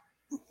half,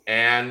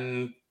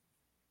 and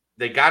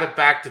they got it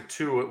back to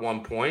 2 at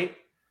one point.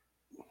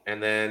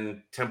 And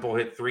then Temple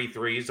hit 3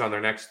 threes on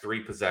their next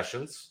 3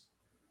 possessions,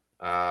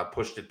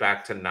 pushed it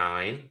back to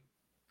 9.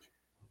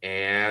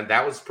 And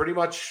that was pretty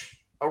much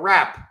a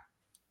wrap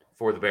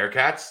for the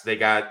Bearcats. They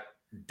got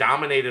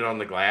dominated on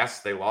the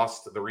glass. They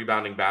lost the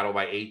rebounding battle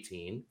by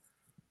 18.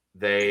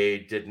 They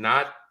did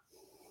not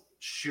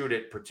shoot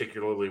it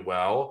particularly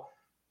well,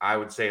 I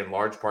would say in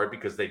large part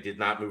because they did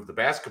not move the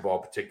basketball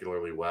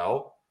particularly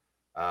well.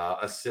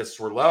 Assists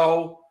were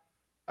low.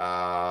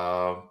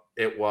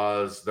 It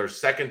was their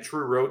second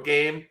true road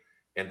game,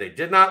 and they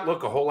did not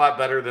look a whole lot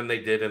better than they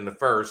did in the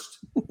first.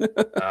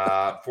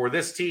 For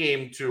this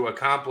team to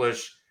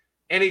accomplish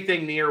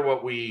anything near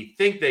what we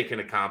think they can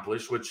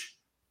accomplish, which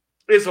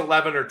is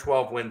 11 or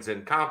 12 wins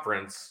in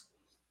conference,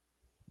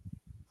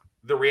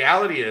 the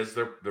reality is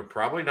they're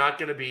probably not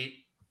going to beat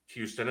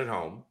Houston at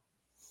home.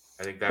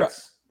 I think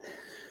that's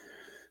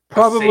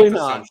probably a safe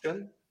not.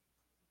 Assumption.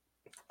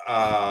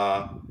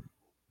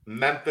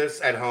 Memphis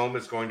at home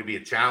is going to be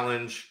a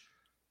challenge.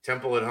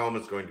 Temple at home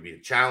is going to be a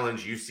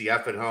challenge.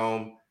 UCF at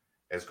home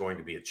is going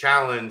to be a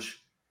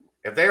challenge.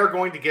 If they are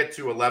going to get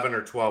to 11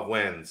 or 12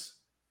 wins,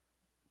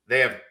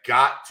 they have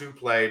got to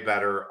play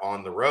better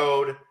on the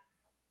road,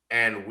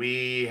 and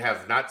we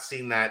have not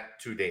seen that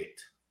to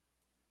date.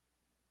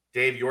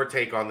 Dave, your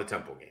take on the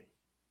Temple game?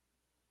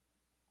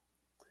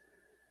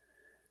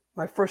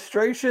 My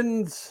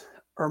frustrations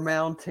are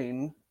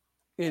mounting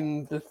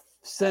in the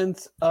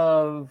sense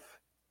of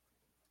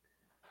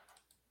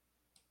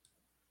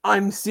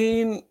I'm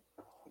seeing,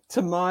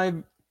 to my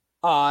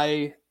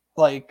eye,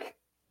 like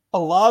a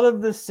lot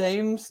of the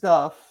same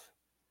stuff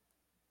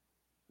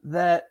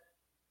that,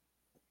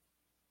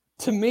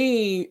 to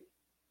me,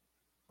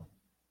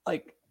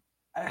 like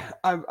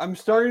I'm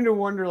starting to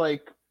wonder,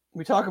 like,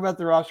 we talk about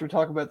the roster, we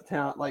talk about the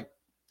talent, like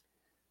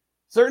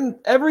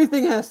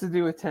everything has to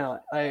do with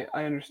talent. I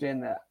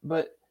understand that.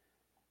 But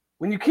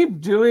when you keep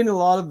doing a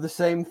lot of the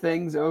same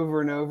things over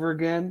and over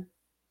again,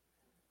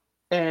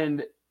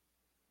 and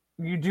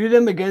you do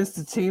them against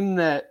a team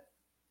that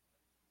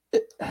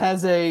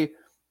has a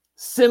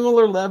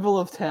similar level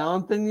of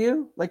talent than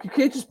you, like, you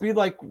can't just be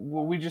like,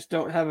 well, we just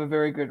don't have a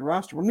very good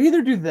roster. Well,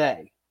 neither do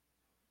they.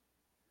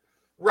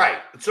 Right.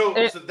 So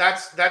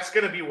that's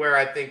going to be where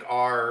I think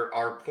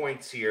our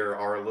points here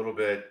are a little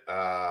bit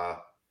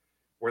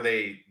where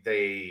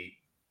they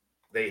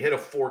hit a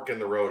fork in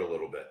the road a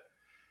little bit.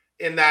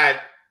 In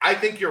that, I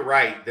think you're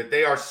right that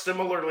they are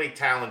similarly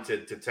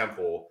talented to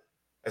Temple,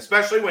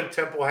 especially when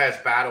Temple has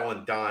Battle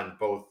and Dunn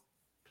both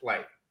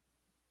play.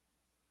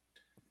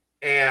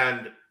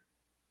 And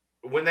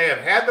when they have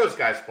had those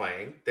guys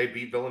playing, they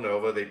beat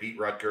Villanova, they beat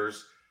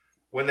Rutgers.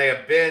 When they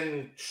have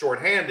been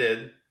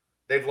shorthanded,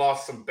 they've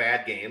lost some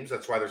bad games.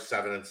 That's why they're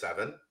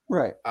 7-7.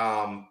 Right.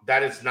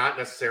 That is not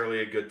necessarily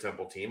a good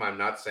Temple team. I'm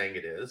not saying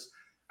it is.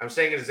 I'm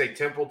saying it is a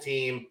Temple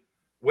team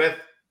with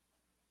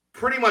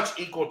pretty much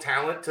equal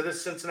talent to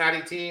this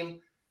Cincinnati team.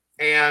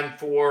 And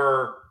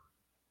for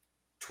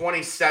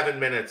 27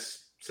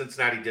 minutes,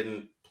 Cincinnati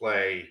didn't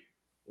play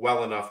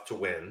well enough to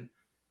win.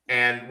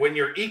 And when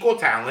you're equal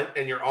talent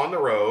and you're on the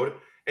road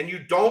and you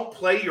don't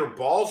play your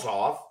balls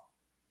off,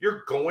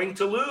 you're going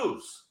to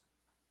lose.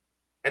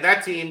 And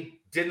that team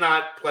did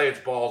not play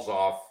its balls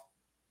off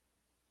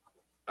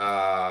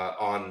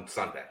on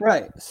Sunday.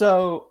 Right.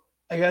 So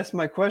I guess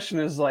my question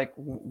is like,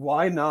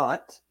 why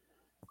not?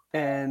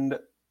 And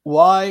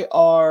why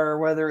are,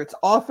 whether it's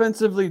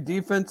offensively,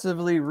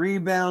 defensively,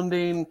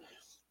 rebounding,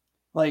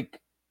 like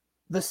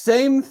the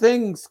same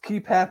things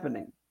keep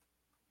happening.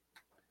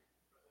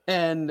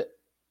 And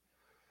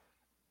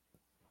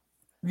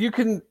you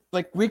can,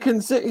 like, we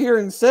can sit here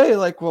and say,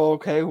 like, well,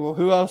 okay, well,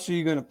 who else are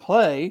you going to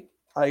play?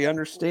 I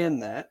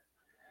understand that.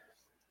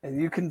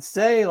 And you can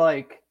say,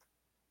 like,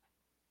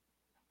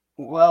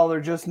 well,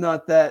 they're just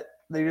not that,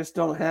 they just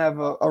don't have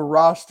a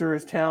roster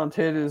as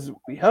talented as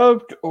we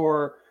hoped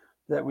or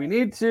that we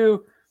need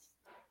to.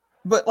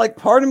 But, like,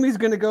 part of me is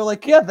going to go,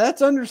 like, yeah,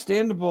 that's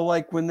understandable,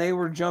 like, when they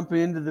were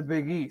jumping into the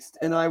Big East.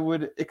 And I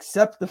would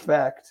accept the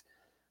fact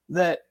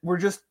that we're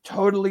just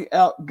totally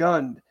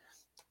outgunned.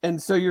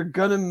 And so you're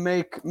going to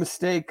make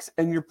mistakes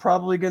and you're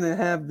probably going to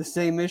have the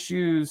same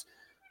issues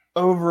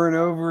over and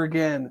over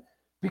again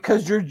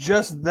because you're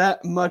just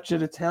that much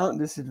at a talent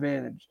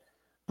disadvantage.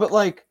 But,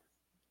 like,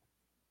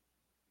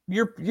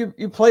 you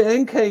play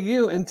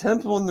NKU and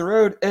Temple on the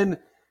road and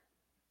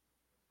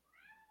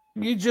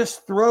you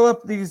just throw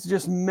up these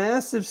just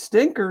massive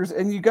stinkers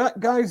and you got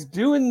guys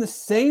doing the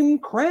same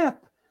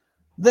crap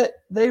that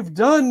they've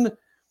done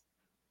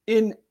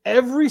in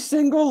every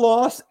single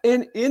loss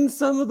and in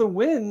some of the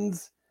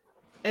wins.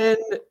 And,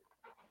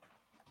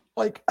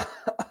 like,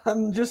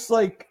 I'm just,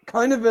 like,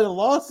 kind of at a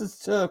loss as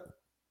to,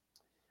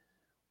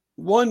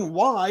 one,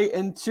 why,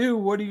 and two,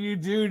 what do you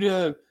do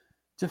to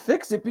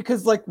fix it?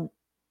 Because, like,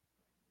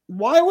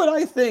 why would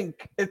I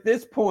think at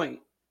this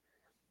point,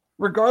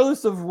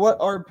 regardless of what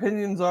our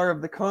opinions are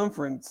of the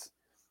conference,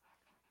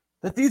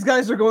 that these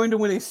guys are going to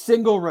win a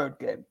single road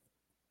game?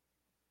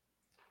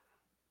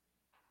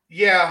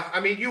 Yeah, I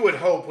mean, you would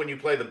hope when you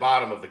play the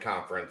bottom of the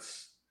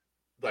conference,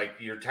 like,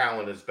 your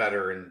talent is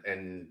better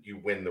and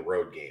you win the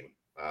road game.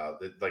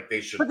 Like,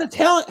 they should. But the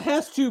talent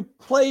has to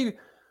play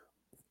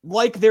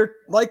like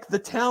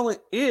the talent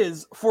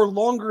is for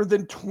longer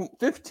than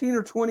 15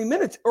 or 20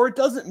 minutes, or it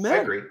doesn't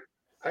matter.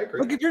 I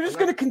agree. Like, if you're just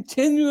going to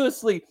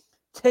continuously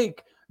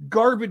take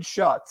garbage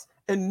shots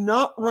and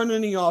not run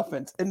any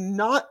offense and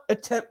not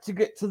attempt to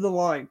get to the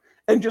line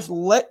and just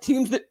let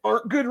teams that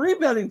aren't good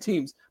rebounding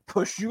teams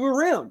push you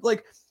around.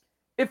 Like,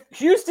 if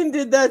Houston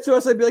did that to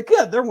us, I'd be like,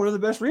 yeah, they're one of the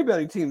best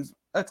rebounding teams.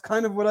 That's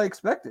kind of what I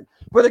expected.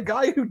 But a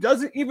guy who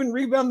doesn't even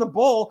rebound the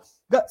ball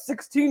got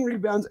 16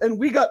 rebounds and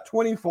we got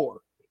 24.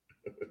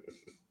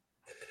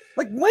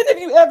 Like, when have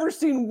you ever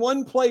seen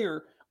one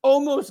player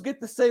almost get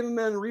the same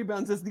amount of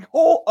rebounds as the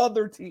whole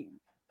other team?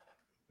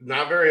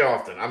 Not very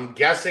often. I'm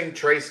guessing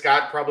Trey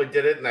Scott probably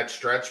did it in that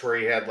stretch where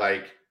he had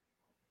like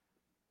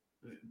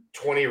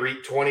 20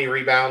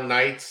 rebound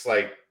nights,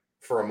 like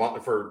for a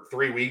month, for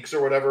 3 weeks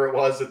or whatever it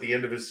was at the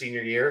end of his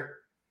senior year.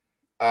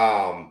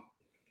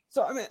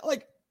 So I mean,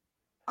 like,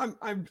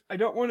 I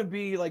don't want to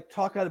be like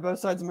talk out of both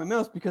sides of my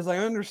mouth because I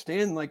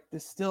understand like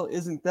this still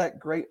isn't that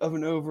great of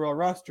an overall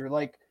roster.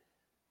 Like,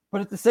 but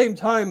at the same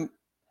time,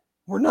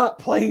 we're not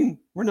in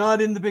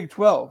the Big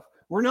 12.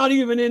 We're not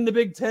even in the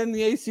Big 10,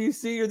 the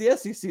ACC, or the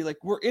SEC. Like,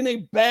 we're in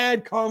a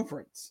bad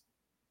conference.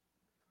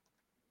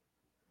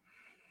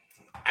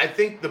 I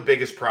think the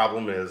biggest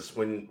problem is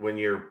when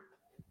you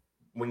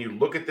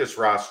look at this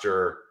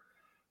roster,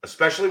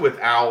 especially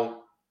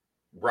without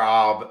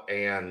Rob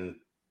and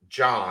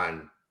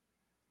John,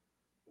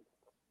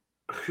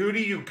 who do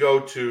you go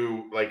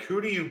to? Like,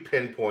 who do you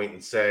pinpoint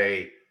and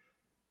say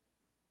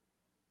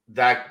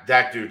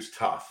that dude's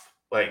tough?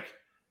 Like,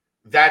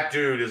 that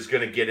dude is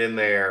going to get in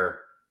there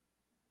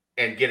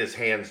and get his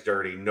hands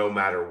dirty no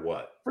matter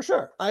what. For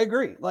sure. I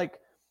agree. Like,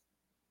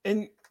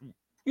 and,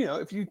 you know,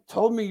 if you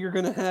told me you're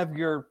going to have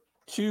your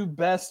two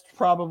best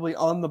probably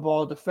on the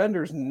ball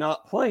defenders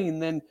not playing,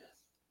 then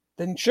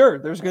sure,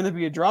 there's going to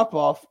be a drop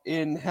off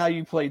in how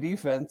you play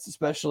defense,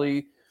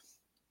 especially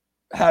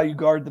how you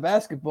guard the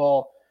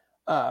basketball.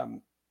 So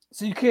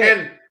you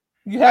can't,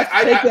 you have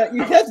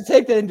to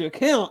take that into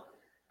account.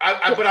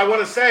 But I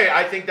want to say,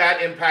 I think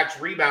that impacts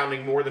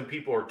rebounding more than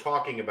people are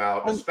talking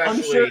about,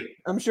 especially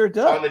I'm sure it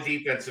does on the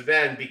defensive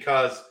end,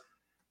 because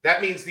that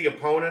means the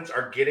opponents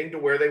are getting to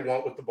where they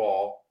want with the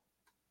ball.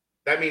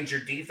 That means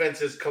your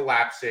defense is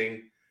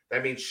collapsing.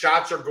 That means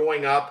shots are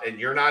going up and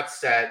you're not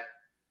set.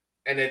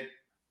 And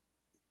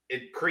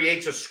it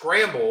creates a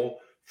scramble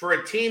for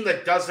a team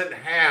that doesn't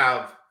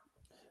have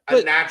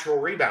a natural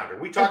rebounder.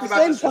 We talked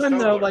about this. At the same time,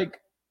 though, like,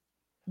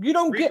 you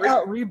don't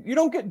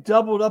get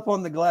doubled up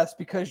on the glass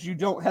because you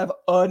don't have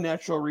a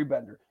natural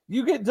rebounder.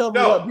 You get doubled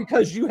up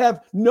because you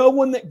have no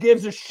one that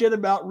gives a shit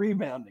about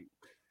rebounding.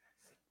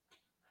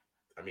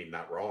 I mean,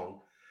 not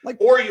wrong. Like,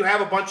 or you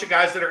have a bunch of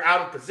guys that are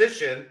out of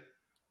position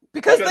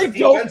because they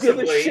don't give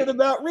a shit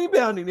about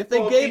rebounding. If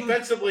they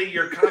defensively,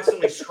 you're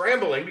constantly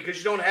scrambling because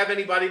you don't have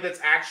anybody that's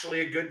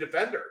actually a good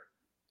defender.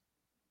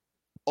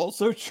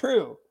 Also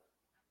true.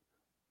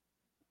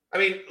 I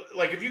mean,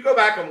 like, if you go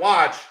back and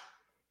watch,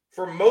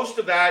 for most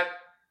of that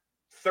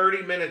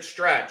 30-minute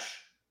stretch,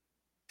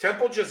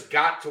 Temple just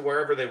got to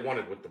wherever they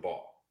wanted with the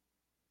ball.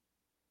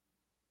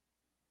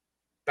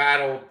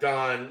 Battle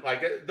done.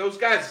 Like those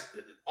guys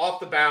off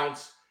the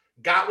bounce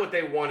got what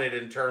they wanted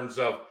in terms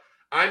of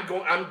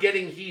I'm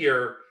getting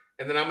here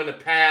and then I'm going to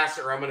pass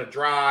or I'm going to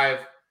drive.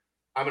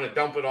 I'm going to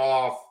dump it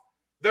off.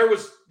 There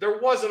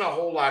wasn't a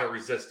whole lot of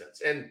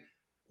resistance. And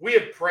we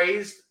have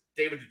praised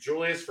David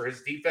DeJulius for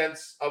his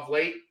defense of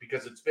late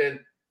because it's been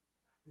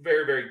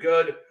very, very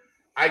good.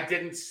 I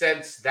didn't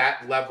sense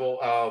that level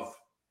of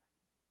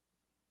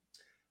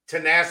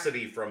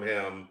tenacity from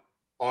him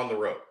on the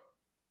road.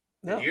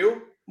 Did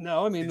you?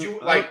 No, I mean, did you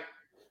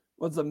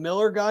was the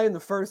Miller guy in the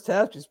first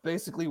half just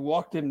basically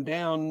walked him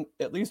down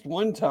at least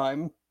one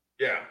time.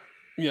 Yeah.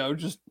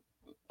 Just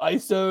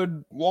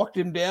ISO'd, walked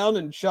him down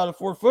and shot a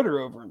 4-footer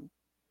over him.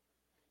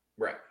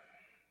 Right.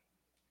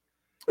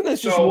 And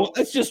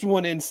that's just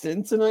one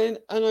instance. And I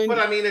but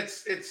I mean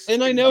it's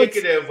and I know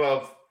indicative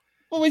of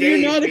Dave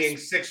you're not being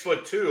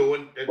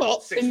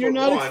 6'2" and you're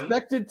not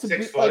expected to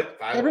 6 be foot,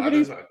 like,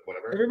 5'11",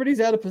 whatever. Everybody's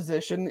out of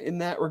position in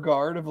that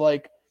regard of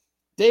like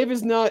Dave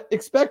is not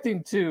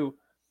expecting to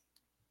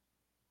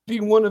be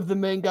one of the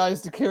main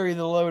guys to carry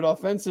the load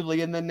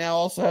offensively, and then now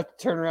also have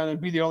to turn around and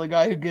be the only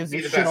guy who gives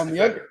a shit on the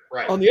other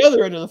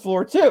end of the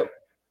floor too.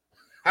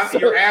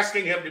 You're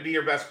asking him to be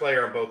your best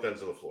player on both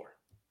ends of the floor.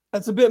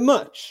 That's a bit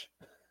much.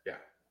 Yeah,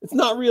 it's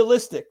not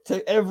realistic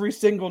to every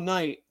single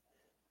night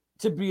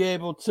to be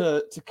able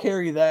to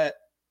carry that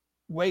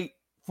weight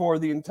for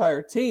the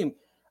entire team.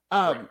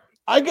 Right.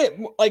 I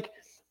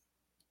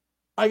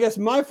guess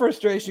my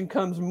frustration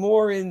comes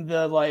more in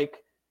the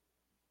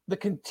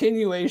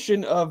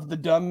continuation of the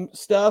dumb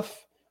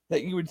stuff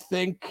that you would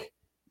think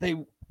they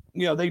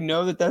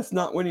know that that's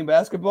not winning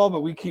basketball,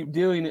 but we keep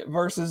doing it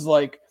versus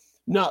like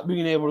not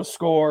being able to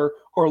score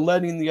or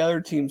letting the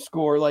other team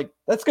score. Like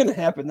that's going to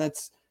happen.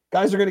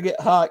 Guys are going to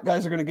get hot.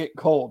 Guys are going to get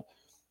cold,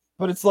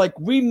 but it's like,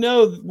 we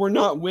know we're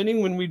not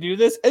winning when we do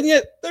this, and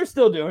yet they're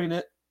still doing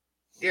it.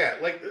 Yeah.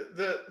 Like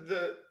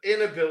the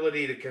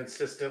inability to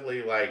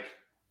consistently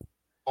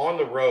on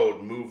the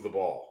road move the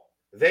ball.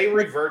 They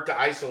revert to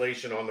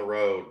isolation on the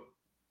road,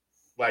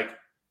 like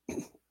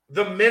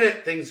the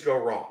minute things go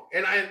wrong.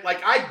 And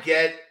I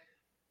get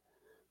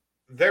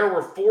there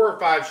were 4 or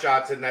 5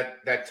 shots in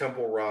that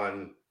Temple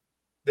run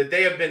that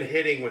they have been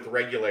hitting with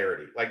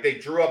regularity. Like they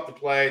drew up the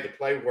play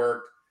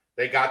worked,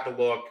 they got the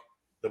look,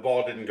 the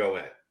ball didn't go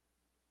in.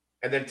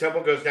 And then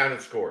Temple goes down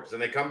and scores.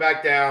 And they come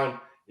back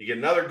down, you get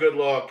another good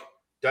look,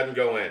 doesn't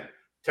go in.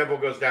 Temple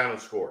goes down and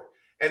score.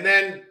 And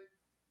then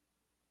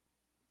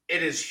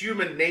it is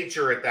human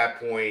nature at that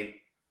point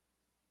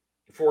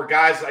for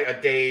guys like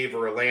a Dave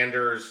or a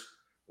Landers.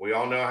 We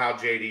all know how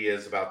JD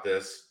is about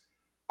this.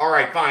 All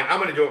right, fine. I'm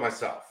going to do it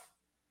myself.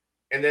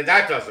 And then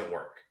that doesn't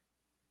work.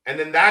 And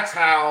then that's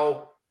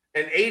how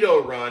an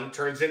 8-0 run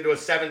turns into a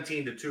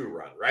 17-2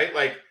 run, right?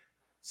 Like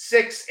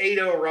 6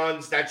 8-0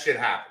 runs, that shit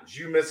happens.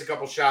 You miss a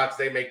couple shots,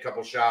 they make a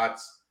couple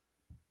shots.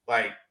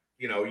 Like,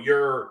 you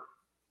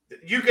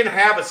can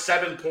have a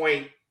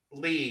 7-point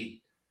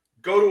lead,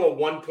 go to a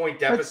 1-point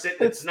deficit.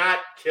 It's not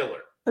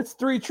killer. That's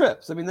 3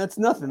 trips. I mean, that's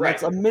nothing. Right.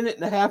 That's a minute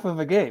and a half of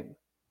a game.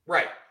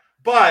 Right.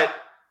 But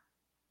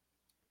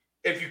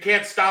if you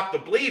can't stop the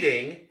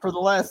bleeding for the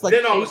last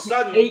then all of a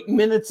sudden 8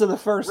 minutes of the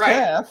first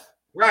half.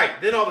 Right.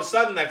 Then all of a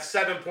sudden that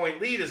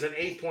 7-point lead is an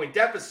 8-point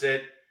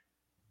deficit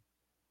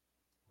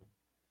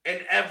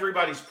and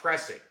everybody's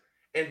pressing.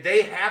 And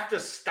they have to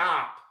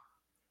stop.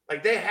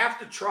 Like they have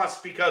to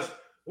trust, because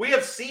we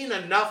have seen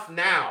enough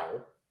now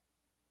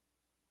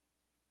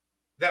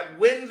that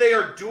when they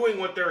are doing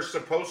what they're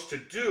supposed to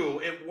do,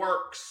 it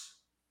works.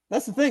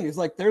 That's the thing. Is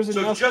like there's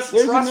enough. So just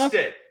trust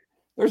it.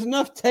 There's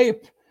enough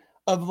tape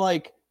of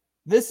like,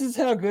 this is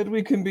how good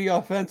we can be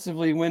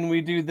offensively when we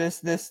do this,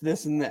 this,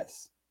 this, and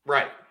this.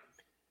 Right.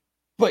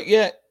 But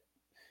yet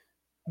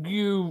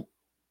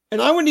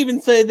and I wouldn't even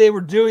say they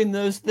were doing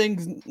those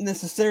things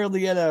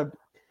necessarily at a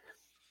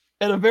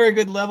very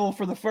good level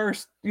for the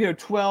first,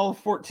 12,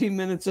 14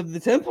 minutes of the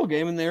Temple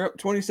game, and they're up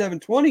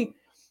 27-20.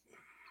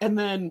 And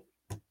then,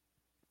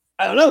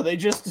 I don't know, they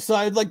just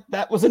decided like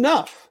that was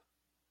enough.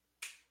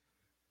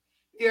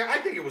 Yeah, I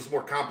think it was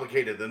more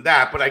complicated than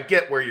that, but I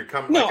get where you're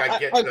coming. No,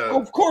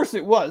 of course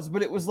it was,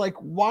 but it was like,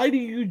 why do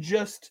you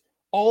just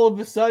all of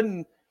a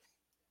sudden,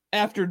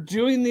 after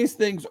doing these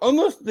things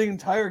almost the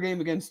entire game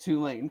against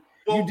Tulane,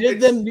 you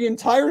did them the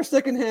entire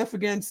second half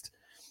against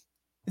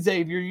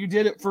Xavier, you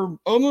did it for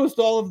almost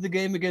all of the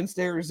game against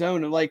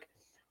Arizona,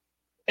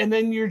 and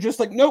then you're just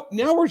like, nope,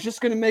 now we're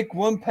just going to make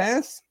one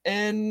pass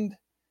and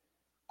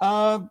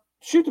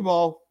shoot the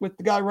ball with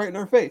the guy right in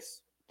our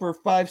face for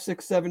 5,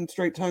 6, 7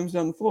 straight times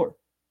down the floor.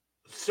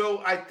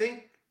 So I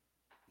think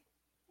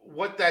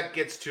what that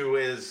gets to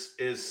is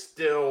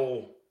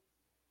still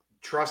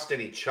trust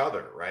in each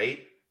other,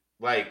 right?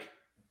 Like,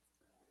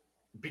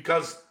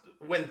 because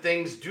when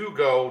things do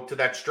go to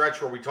that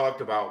stretch where we talked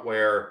about,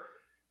 where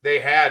they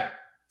had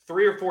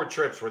 3 or 4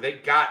 trips where they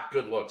got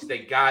good looks,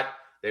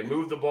 they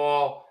moved the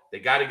ball, they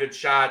got a good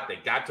shot, they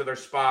got to their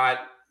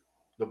spot,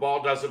 the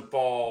ball doesn't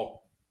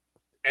fall,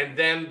 and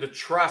then the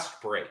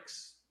trust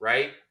breaks,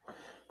 right?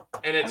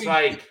 And it's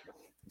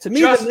to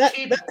me,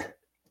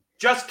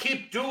 just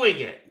keep doing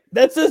it.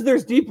 That says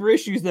there's deeper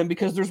issues then,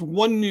 because there's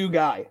one new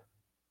guy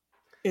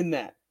in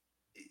that.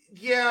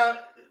 Yeah,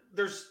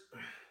 there's.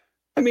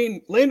 I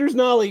mean, Landers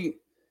Nolley,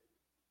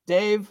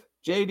 Dave,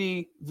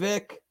 JD,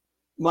 Vic,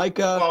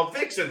 Micah. Well,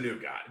 Vic's a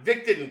new guy.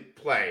 Vic didn't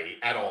play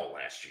at all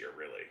last year,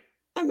 really.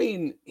 I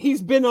mean,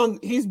 he's been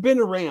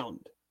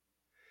around.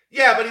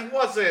 Yeah, but he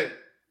wasn't.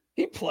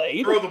 He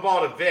played. Throw the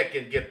ball to Vic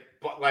and get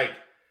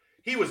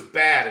he was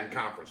bad in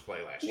conference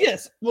play last year.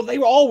 Yes, well, they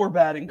all were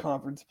bad in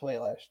conference play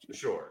last year.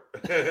 Sure.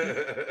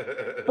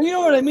 But you know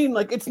what I mean?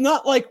 Like, it's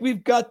not like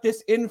we've got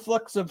this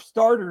influx of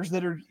starters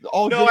that are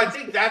all. No, I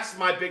think that's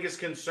my biggest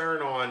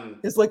concern on.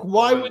 It's like,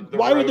 why would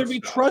there be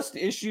trust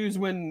issues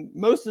when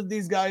most of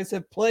these guys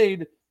have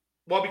played?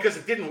 Well, because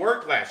it didn't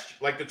work last year.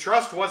 Like, the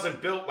trust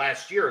wasn't built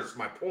last year, is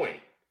my point.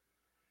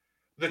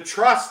 The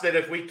trust that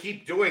if we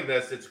keep doing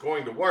this, it's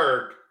going to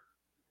work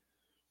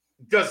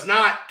does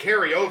not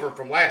carry over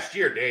from last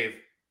year, Dave.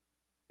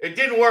 It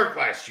didn't work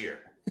last year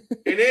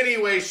in any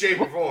way,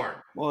 shape, or form.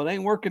 Well, it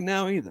ain't working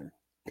now either.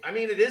 I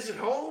mean, it is at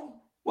home.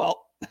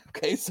 Well,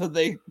 okay, so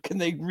can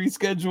they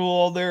reschedule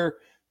all their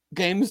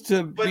games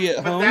to be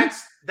at home? But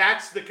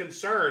that's the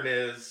concern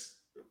is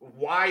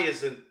why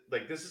isn't,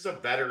 like, this is a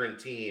veteran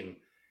team.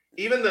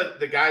 Even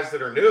the guys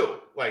that are new,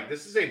 like,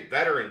 this is a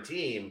veteran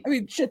team. I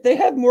mean, shit, they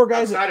had more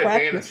guys at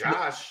practice.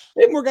 Josh.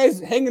 They had more guys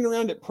hanging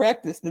around at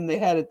practice than they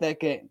had at that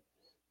game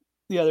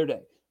the other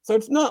day. So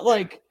it's not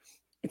like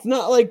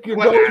you're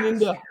going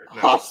into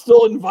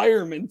hostile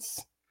environments.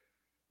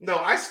 No,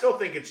 I still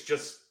think it's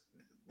just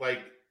like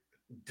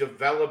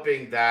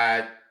developing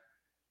that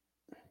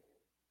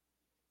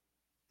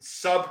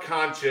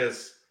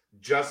subconscious,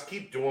 just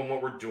keep doing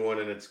what we're doing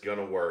and it's going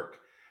to work.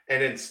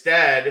 And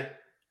instead,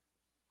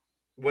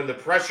 when the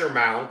pressure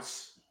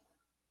mounts,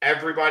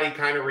 everybody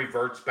kind of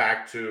reverts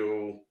back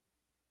to,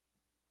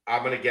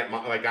 I'm going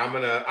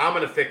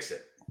to fix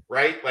it.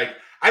 Right? Like,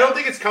 I don't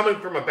think it's coming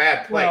from a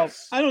bad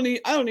place. Well, I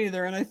don't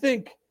either. And I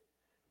think,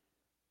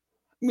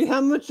 I mean, how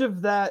much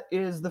of that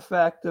is the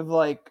fact of,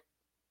 like,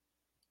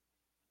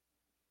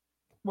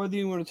 whether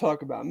you want to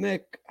talk about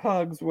Mick,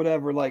 Hugs,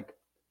 whatever, like,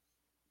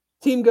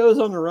 team goes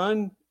on a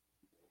run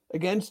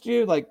against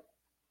you, like,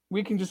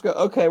 we can just go,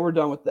 okay, we're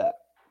done with that.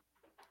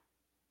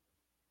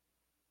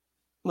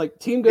 Like,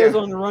 team goes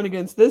on a run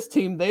against this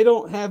team, they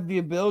don't have the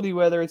ability,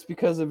 whether it's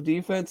because of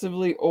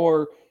defensively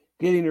or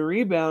getting a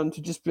rebound, to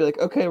just be like,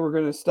 okay, we're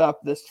going to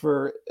stop this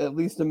for at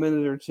least a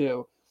minute or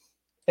two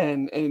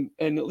and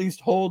at least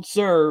hold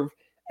serve,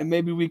 and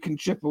maybe we can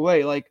chip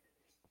away. Like,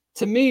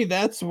 to me,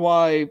 that's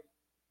why,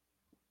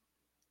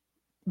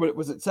 what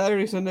was it,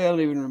 Saturday, Sunday? I don't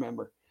even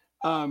remember.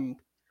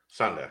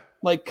 Sunday.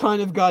 Like,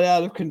 kind of got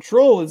out of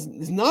control is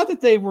not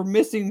that they were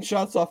missing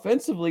shots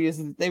offensively, is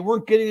that they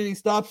weren't getting any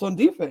stops on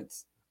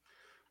defense.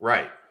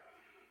 Right.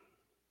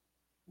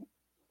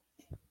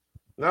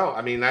 No,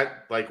 I mean,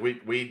 that, like,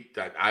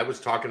 I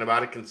was talking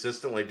about it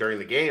consistently during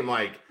the game.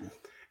 Like,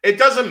 it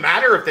doesn't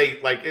matter if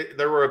they, like,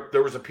 there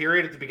was a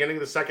period at the beginning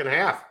of the second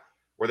half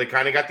where they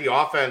kind of got the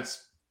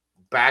offense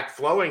back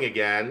flowing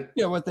again.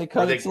 Yeah, what, they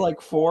cut it to like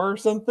 4 or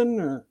something,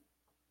 or?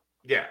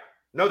 Yeah.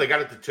 No, they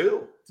got it to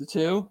 2. To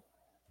 2?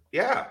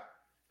 Yeah.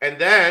 And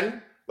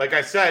then, like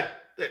I said,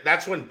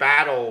 that's when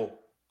Battle,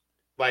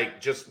 like,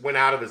 just went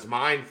out of his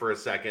mind for a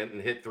second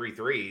and hit 3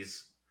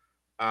 threes.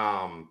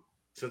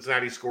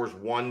 Cincinnati scores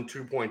 1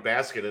 2-point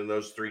basket in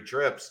those 3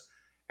 trips,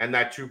 and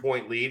that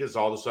 2-point lead is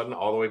all of a sudden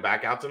all the way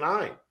back out to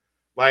 9.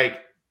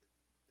 Like,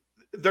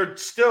 there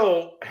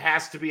still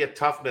has to be an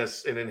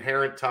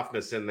inherent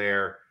toughness in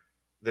there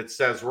that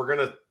says we're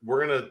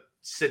gonna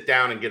sit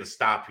down and get a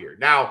stop here.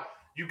 Now,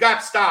 you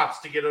got stops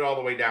to get it all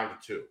the way down to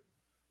 2,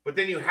 but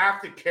then you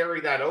have to carry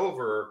that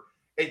over.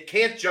 It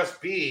can't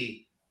just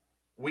be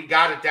we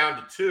got it down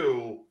to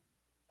 2,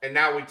 and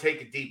now we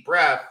take a deep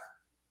breath,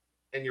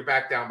 and you're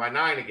back down by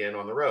 9 again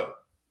on the road.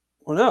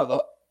 Well,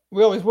 no,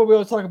 we always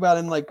talk about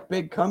in, like,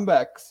 big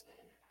comebacks.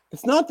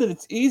 It's not that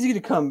it's easy to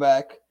come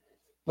back,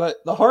 but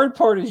the hard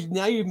part is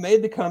now you've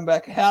made the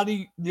comeback. How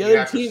do the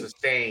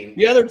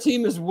other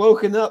team is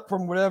woken up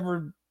from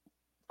whatever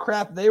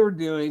crap they were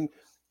doing?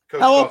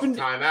 Coach, how often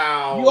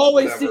timeout? You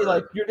always see,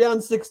 like, you're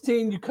down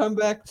 16, you come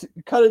back,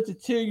 cut it to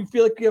 2, you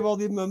feel like you have all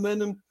the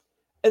momentum,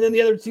 and then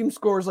the other team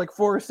scores like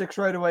 4 or 6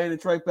 right away, and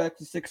it's right back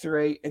to 6 or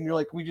 8, and you're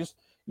like, we just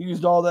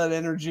used all that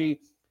energy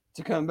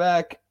to come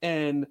back,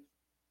 and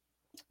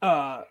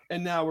now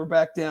we're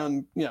back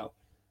down. You know,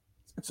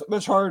 it's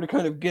much harder to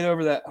kind of get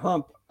over that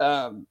hump.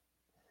 I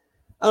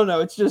don't know.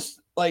 It's just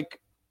like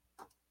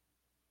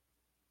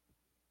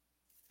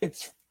I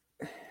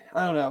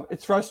don't know.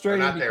 It's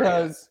frustrating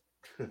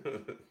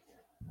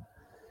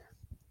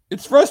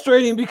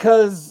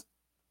because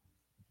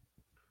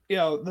you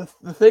know,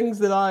 the things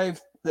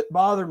that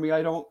bother me,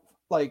 I don't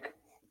like.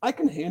 I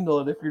can handle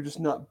it if you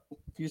just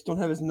don't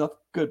have enough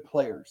good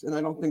players, and I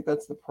don't think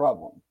that's the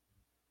problem.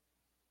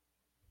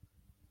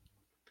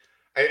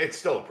 It's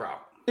still a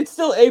problem. It's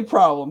still a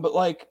problem, but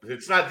like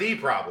it's not the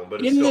problem,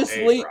 but it's still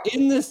a problem.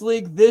 In this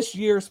league this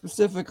year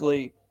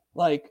specifically,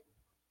 like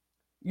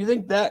you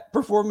think that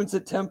performance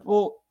at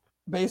Temple,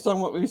 based on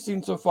what we've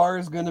seen so far,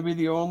 is going to be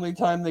the only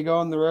time they go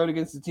on the road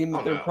against a team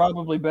that they're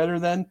probably better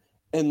than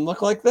and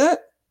look like that?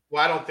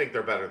 Well, I don't think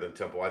they're better than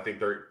Temple. I think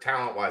they're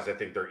talent-wise. I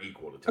think they're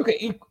equal to Temple.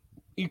 Okay,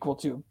 equal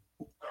to.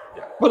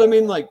 Yeah. But I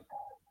mean, like,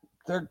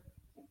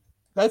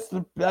 that's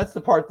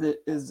the part that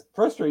is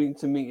frustrating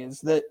to me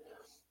is that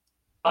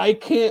I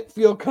can't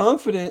feel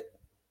confident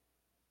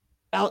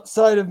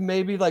outside of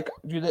maybe like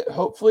do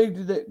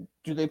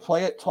they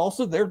play at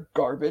Tulsa? They're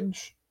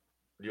garbage.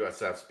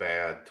 USF's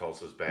bad.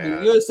 Tulsa's bad.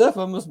 I mean, USF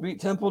almost beat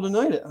Temple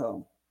tonight at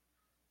home.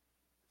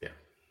 Yeah.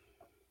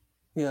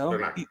 You know, they're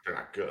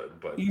not good,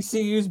 but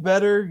ECU's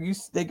better.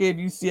 They gave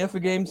UCF a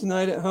game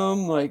tonight at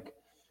home. Like,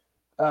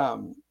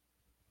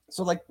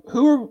 so like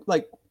who are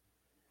like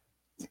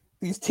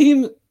these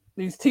teams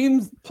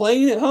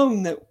playing at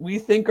home that we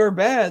think are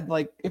bad?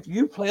 Like, if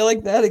you play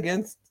like that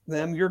against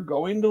them, you're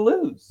going to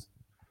lose.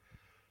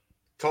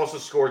 Tulsa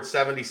scored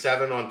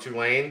 77 on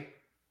Tulane.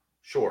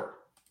 Sure.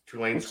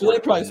 Tulane scored they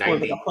probably 90,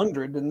 scored like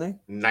 100, didn't they?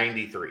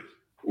 93.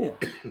 Yeah.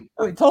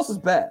 I mean, Tulsa's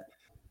bad.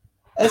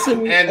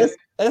 SMU's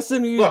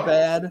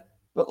bad,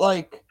 but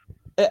like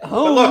at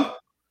home. But look,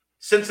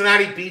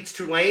 Cincinnati beats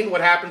Tulane.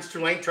 What happens?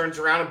 Tulane turns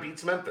around and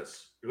beats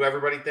Memphis, who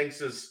everybody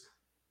thinks is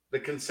the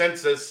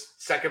consensus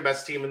second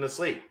best team in this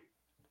league.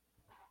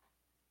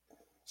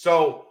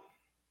 So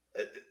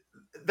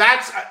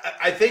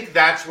I think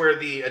that's where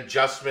the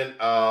adjustment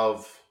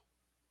of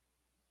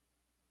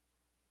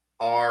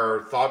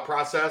our thought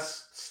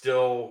process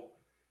still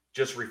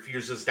just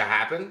refuses to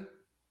happen,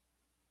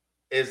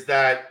 is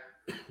that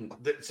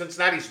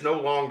Cincinnati's no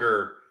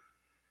longer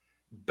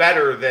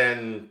better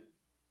than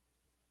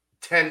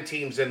 10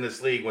 teams in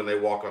this league when they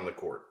walk on the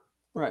court.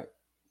 Right.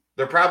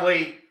 They're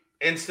probably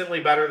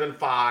instantly better than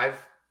 5.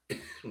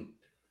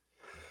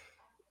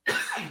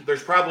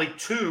 There's probably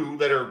 2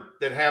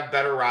 that have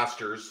better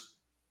rosters.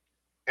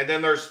 And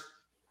then there's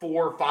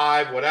 4 or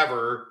 5,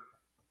 whatever,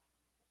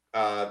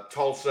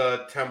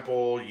 Tulsa,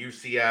 Temple,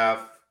 UCF,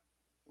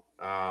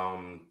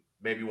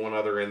 maybe one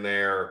other in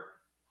there,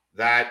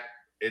 that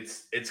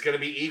it's going to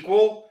be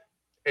equal.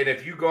 And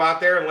if you go out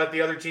there and let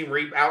the other team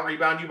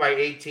out-rebound you by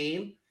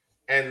 18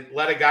 and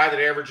let a guy that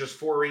averages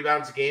 4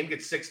 rebounds a game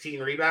get 16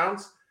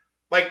 rebounds,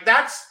 like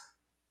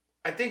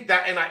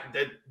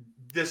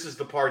this is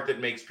the part that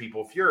makes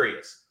people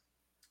furious.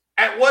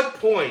 At what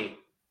point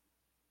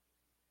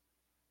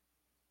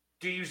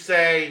do you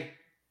say,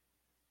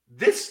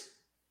 this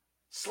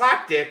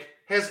slapdick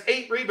has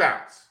 8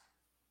 rebounds?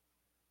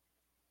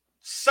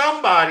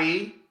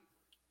 Somebody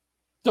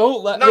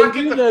don't let knock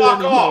it the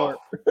fuck off.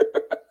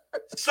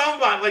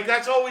 Somebody, like,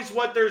 that's always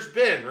what there's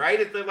been,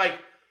 right? Like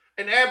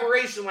an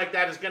aberration like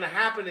that is going to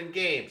happen in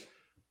games.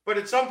 But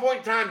at some point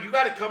in time, you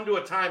got to come to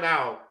a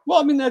timeout. Well,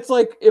 I mean, that's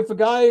like if a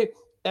guy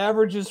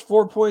averages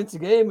 4 points a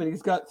game and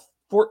he's got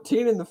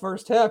 14 in the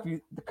first half, the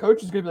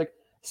coach is going to be like,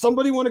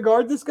 somebody want to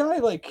guard this guy?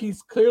 Like,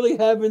 he's clearly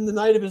having the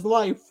night of his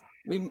life.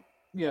 I mean,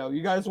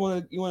 you guys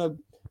want to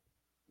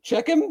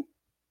check him?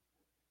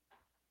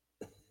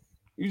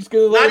 You're just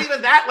going to not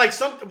even that,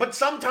 but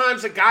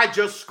sometimes a guy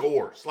just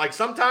scores. Like,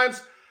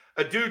 sometimes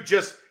a dude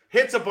just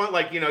hits a bunch,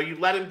 like, you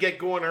let him get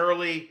going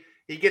early.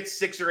 He gets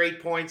 6 or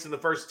 8 points in the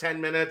first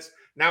 10 minutes.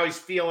 Now he's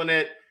feeling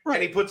it. Right.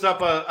 And he puts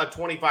up a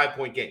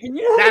 25-point game.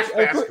 That's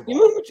basketball. You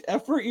know how much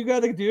effort you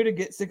got to do to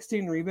get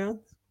 16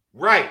 rebounds?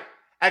 Right.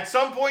 At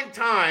some point in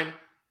time,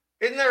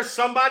 isn't there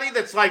somebody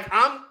that's like,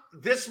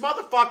 this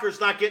motherfucker's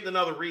not getting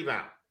another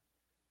rebound?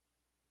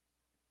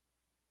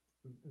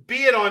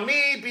 Be it on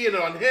me, be it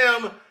on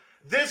him.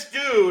 This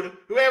dude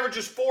who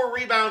averages 4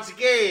 rebounds a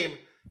game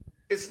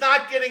is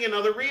not getting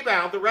another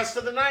rebound the rest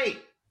of the night.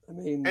 I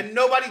mean, and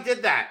nobody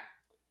did that.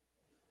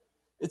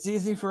 It's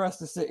easy for us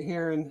to sit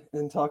here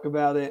and talk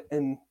about it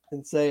and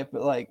say it,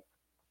 but like,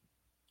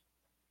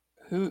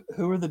 who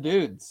are the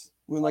dudes?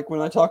 When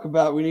I talk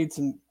about we need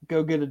to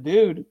go get a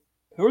dude,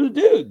 who are the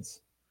dudes?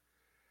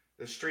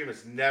 This stream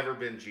has never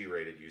been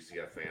G-rated,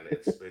 UCF fan.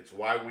 It's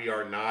why we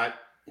are not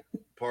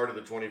part of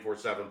the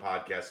 24/7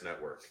 podcast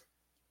network.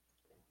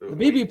 The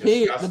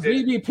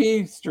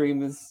BBP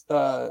stream is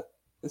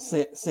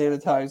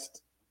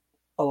sanitized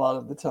a lot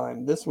of the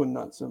time. This one,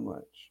 not so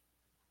much.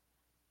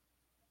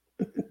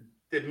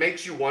 It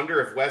makes you wonder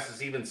if Wes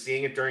is even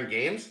seeing it during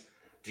games.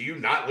 Do you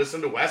not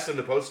listen to Wes in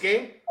the post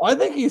game? I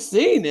think he's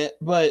seeing it,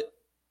 but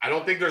I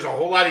don't think there's a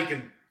whole lot he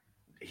can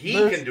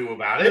do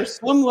about it. There's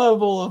some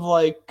level of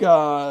like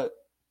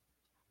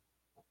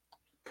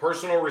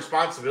personal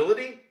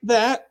responsibility.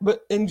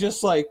 And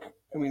just like,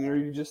 I mean, are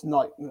you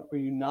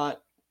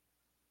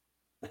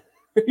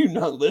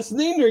not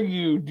listening?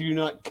 Do you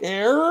not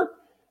care?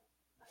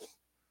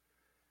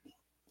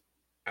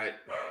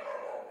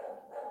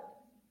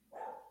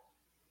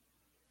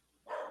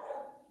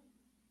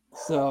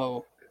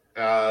 So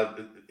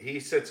he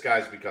sits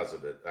guys because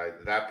of it.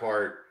 That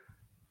part,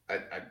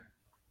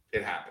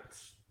 it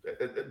happens.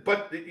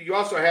 But you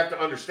also have to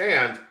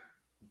understand,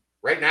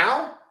 right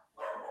now,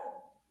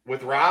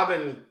 with Rob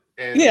and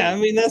yeah, I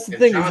mean that's the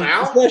thing,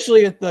 is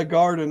especially at the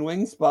guard and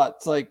wing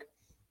spots, like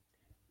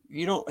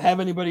you don't have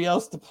anybody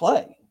else to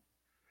play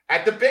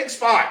at the big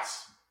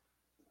spots.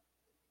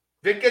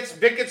 Vic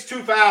gets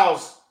 2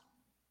 fouls.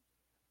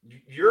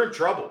 You're in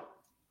trouble.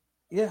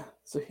 Yeah,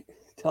 so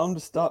tell him to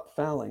stop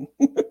fouling.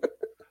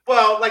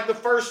 Well, like the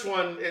first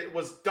one, it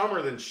was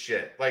dumber than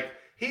shit. Like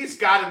he's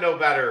got to know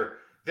better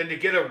than to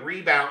get a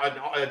rebound,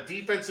 a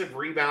defensive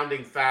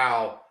rebounding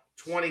foul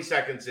 20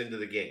 seconds into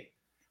the game.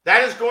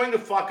 That is going to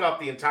fuck up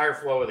the entire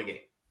flow of the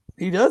game.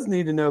 He does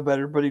need to know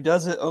better, but he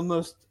does it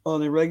almost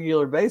on a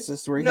regular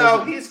basis. Where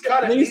he's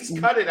cut it. He's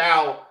cut it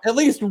out. At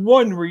least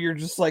one where you're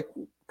just like,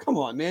 come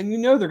on, man. You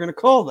know they're going to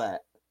call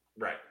that.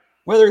 Right.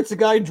 Whether it's a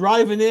guy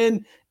driving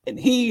in and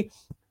he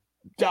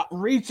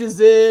reaches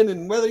in,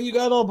 and whether you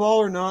got all ball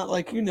or not,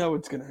 like, you know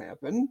what's going to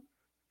happen.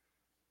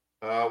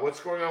 What's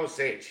going on with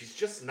Sage? He's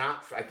just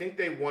not. I think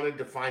they wanted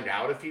to find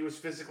out if he was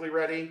physically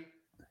ready.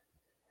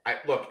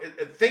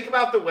 Think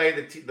about the way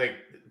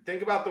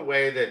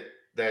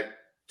that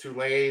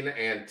Tulane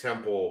and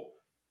Temple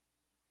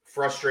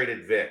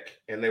frustrated Vic,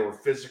 and they were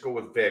physical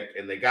with Vic,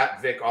 and they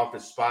got Vic off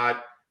his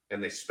spot,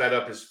 and they sped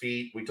up his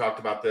feet. We talked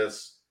about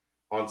this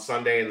on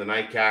Sunday in the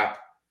nightcap.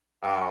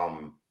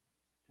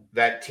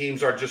 That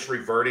teams are just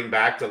reverting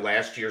back to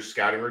last year's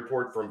scouting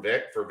report for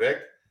Vic.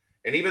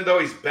 And even though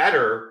he's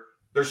better,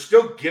 they're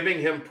still giving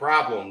him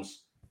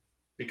problems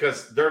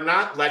because they're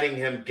not letting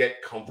him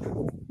get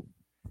comfortable.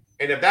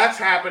 And if that's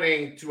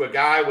happening to a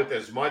guy with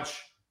as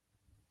much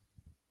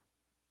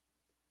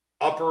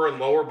upper and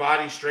lower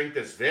body strength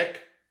as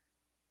Vic,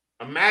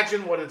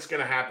 imagine what it's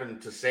going to happen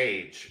to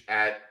Sage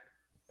at,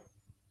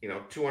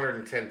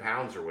 210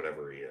 pounds or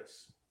whatever he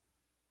is.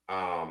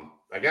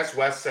 I guess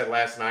Wes said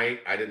last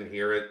night, I didn't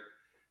hear it.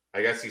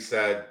 I guess he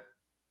said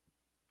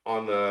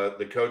on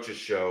the coach's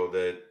show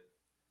that,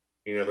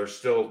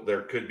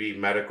 there could be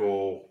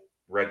medical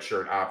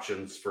redshirt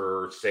options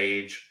for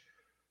Sage.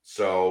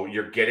 So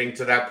you're getting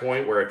to that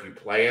point where if you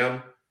play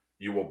him,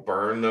 you will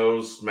burn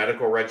those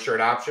medical redshirt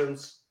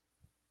options.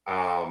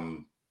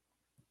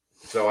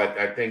 So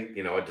I think,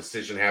 a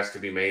decision has to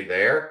be made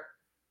there.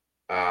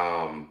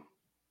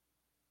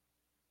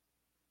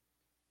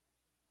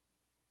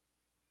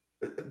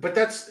 But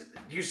that's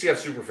UCF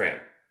superfan.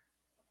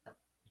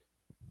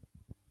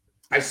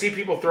 I see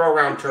people throw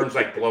around terms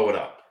like blow it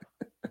up.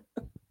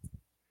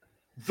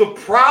 The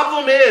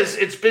problem is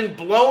it's been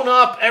blown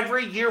up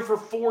every year for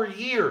 4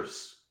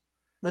 years.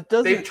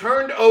 They've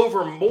turned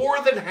over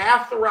more than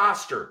half the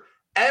roster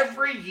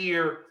every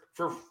year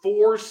for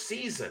 4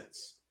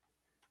 seasons.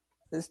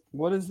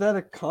 What does that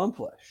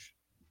accomplish?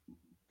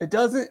 It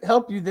doesn't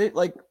help you.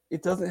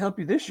 It doesn't help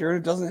you this year, and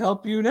it doesn't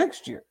help you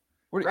next year.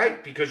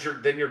 Right, because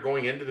you're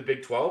going into the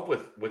Big 12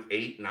 with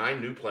 8-9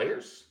 new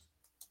players.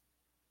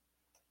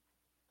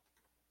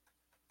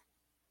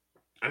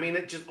 I mean,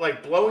 it just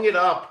like blowing it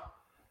up.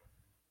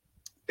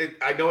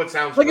 I know it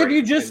sounds like if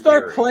you just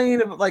start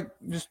playing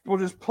we'll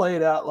just play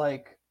it out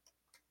like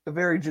a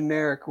very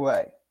generic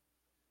way.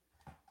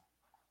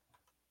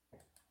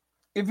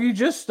 If you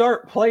just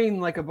start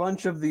playing like a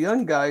bunch of the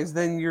young guys,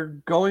 then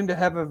you're going to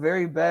have a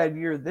very bad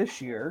year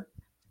this year,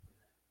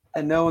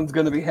 and no one's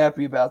going to be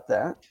happy about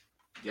that.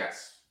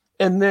 Yes.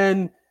 And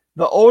then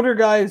the older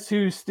guys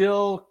who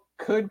still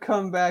could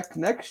come back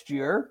next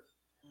year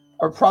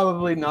are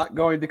probably not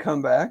going to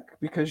come back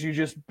because you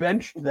just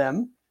benched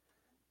them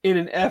in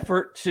an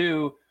effort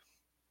to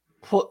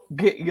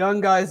get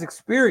young guys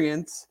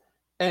experience,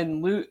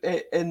 and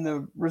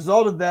the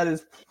result of that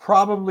is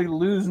probably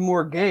lose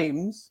more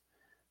games.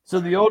 So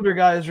the older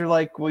guys are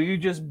like, well, you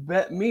just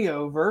bet me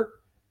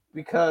over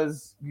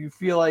because you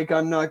feel like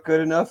I'm not good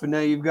enough, and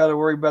now you've got to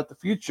worry about the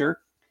future.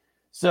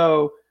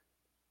 So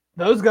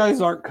those guys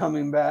aren't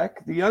coming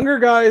back. The younger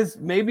guys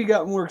maybe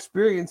got more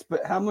experience,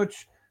 but how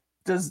much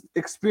does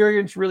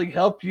experience really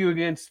help you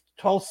against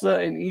Tulsa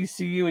and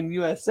ECU and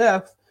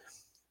USF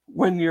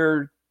when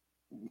you're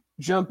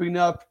jumping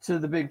up to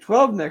the Big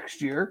 12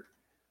 next year?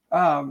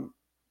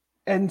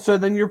 And so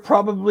then you're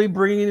probably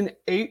bringing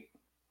in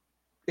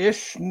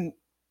 8-ish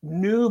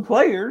new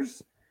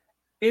players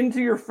into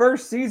your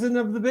first season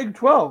of the Big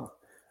 12.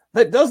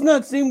 That does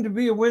not seem to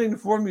be a winning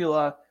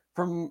formula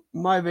from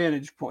my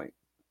vantage point.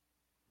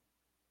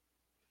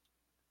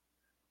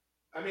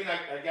 I mean,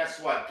 I guess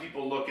what?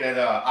 People look at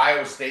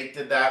Iowa State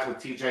did that with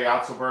TJ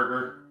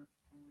Otzelberger.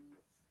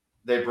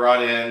 They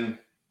brought in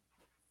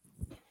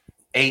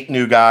 8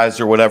 new guys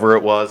or whatever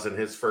it was in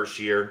his first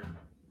year.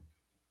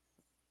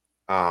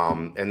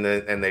 And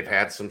they've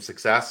had some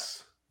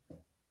success.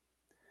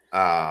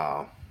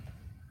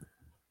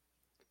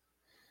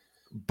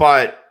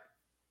 But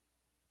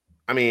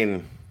I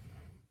mean,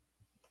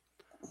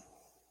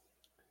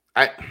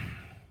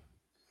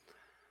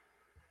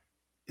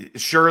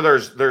 sure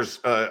there's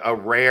a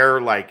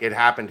rare, like it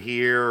happened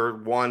here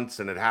once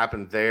and it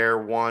happened there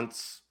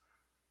once.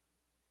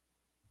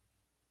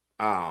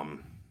 But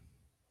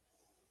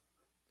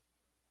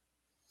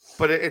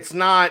it's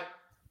not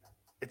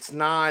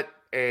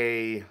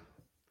a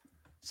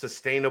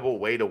sustainable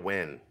way to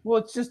win. Well,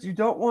 it's just you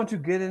don't want to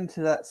get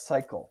into that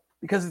cycle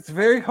because it's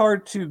very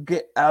hard to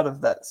get out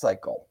of that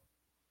cycle.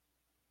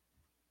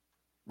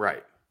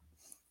 Right.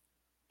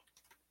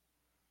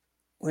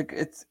 Like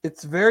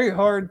it's very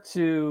hard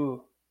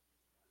to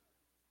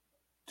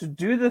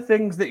do the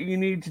things that you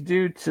need to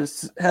do to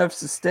have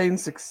sustained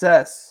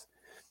success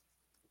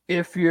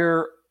if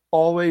you're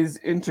always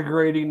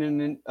integrating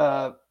and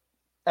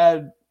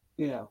add,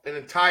 an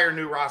entire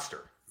new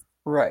roster.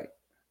 Right.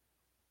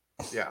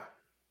 Yeah.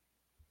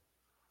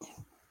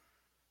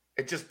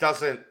 It just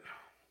doesn't.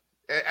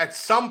 At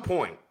some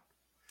point,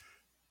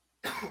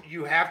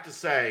 you have to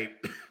say,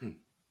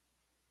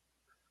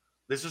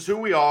 this is who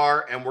we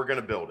are, and we're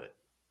going to build it,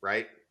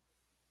 right?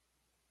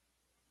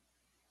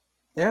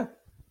 Yeah.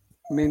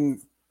 I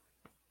mean,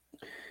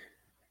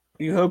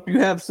 you hope you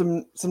have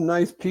some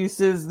nice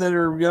pieces that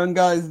are young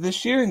guys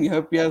this year, and you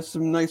hope you have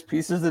some nice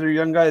pieces that are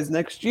young guys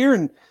next year.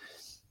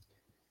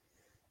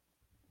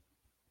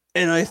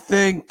 And I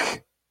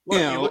think,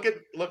 you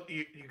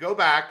go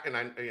back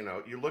and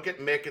you look at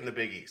Mick in the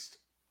Big East.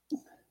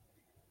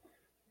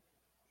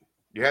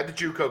 You had the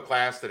JUCO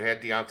class that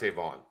had Deontay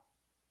Vaughn.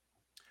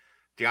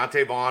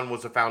 Deontay Vaughn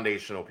was a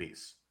foundational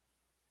piece.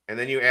 And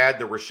then you add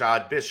the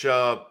Rashad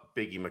Bishop,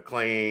 Biggie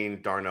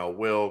McLean, Darnell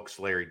Wilkes,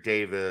 Larry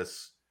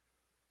Davis,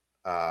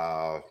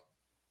 Alvin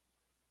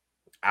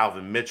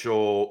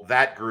Mitchell,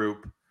 that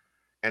group.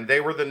 And they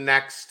were the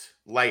next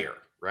layer,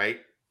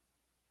 right?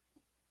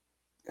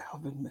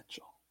 Alvin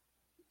Mitchell.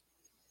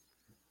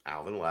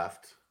 Alvin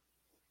left.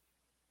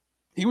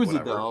 He was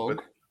a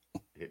dog.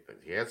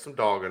 He had some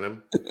dog in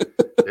him.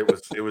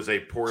 It was a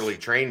poorly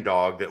trained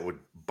dog that would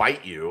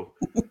bite you.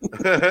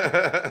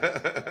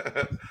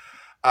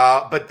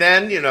 But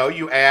then,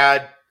 you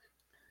add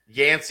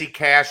Yancey,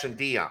 Cash, and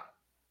Dion.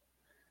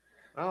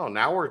 Oh,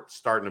 now we're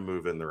starting to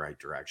move in the right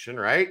direction,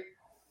 right?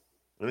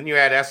 And then you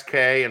add SK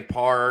and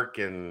Park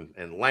and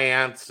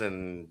Lance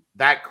and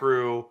that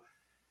crew.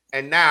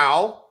 And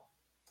now,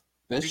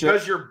 Bishop.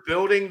 Because you're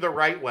building the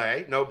right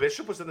way. No,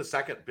 Bishop was in the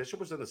second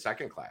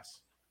class.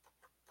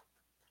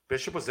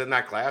 Bishop was in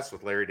that class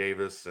with Larry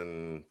Davis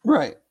and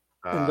right.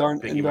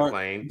 Biggie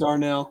McLean.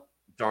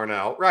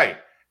 Darnell. Right.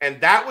 And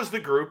that was the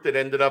group that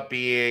ended up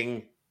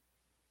being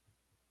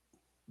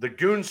the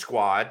Goon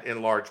Squad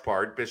in large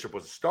part. Bishop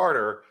was a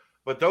starter,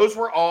 but those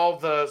were all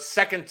the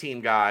second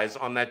team guys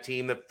on that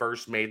team that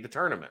first made the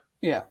tournament.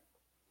 Yeah.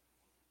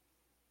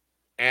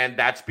 And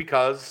that's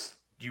because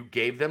you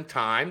gave them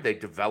time. They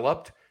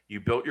developed. You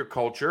built your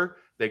culture.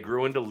 They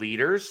grew into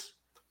leaders.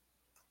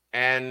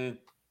 And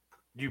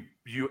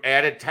you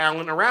added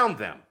talent around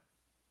them.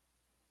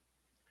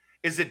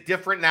 Is it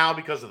different now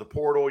because of the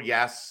portal?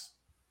 Yes.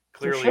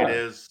 Clearly it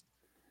is.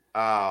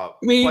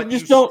 You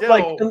just don't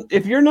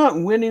if you're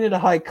not winning at a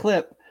high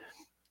clip,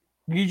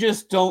 you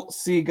just don't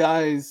see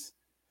guys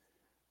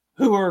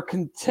who are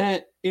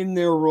content in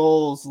their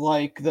roles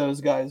like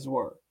those guys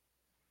were.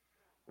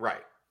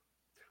 Right.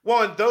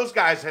 Well, and those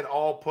guys had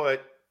all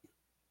put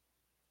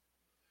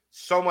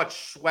so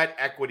much sweat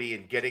equity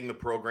in getting the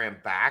program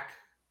back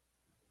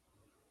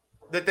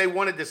that they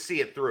wanted to see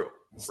it through.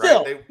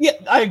 Still, right? Yeah,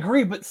 I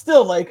agree, but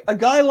still, like a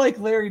guy like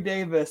Larry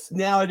Davis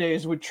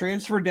nowadays would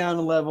transfer down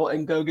a level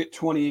and go get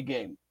 20 a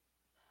game.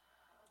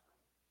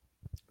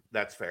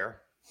 That's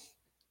fair.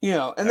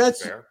 And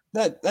that's fair.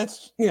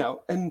 That's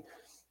and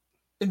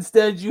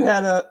instead you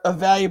had a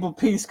valuable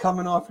piece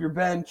coming off your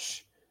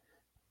bench,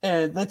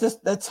 and that's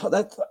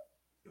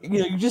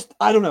you just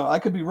I don't know, I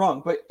could be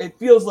wrong, but it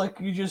feels like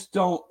you just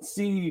don't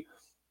see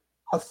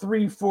a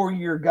 3-4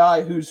 year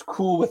guy who's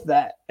cool with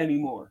that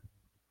anymore.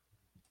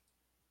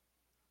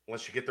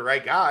 Once you get the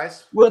right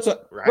guys. Well,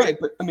 that's right.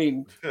 But I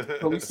mean,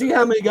 but we see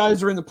how many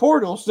guys are in the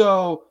portal.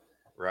 So,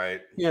 right.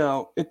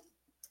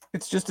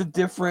 It's just a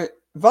different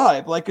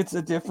vibe. Like it's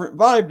a different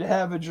vibe to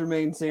have a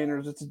Jermaine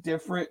Sanders. It's a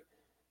different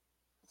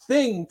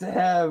thing to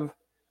have,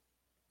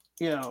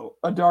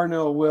 a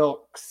Darnell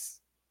Wilkes.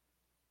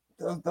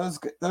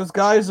 Those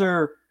guys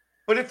are.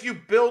 But if you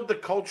build the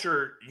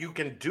culture, you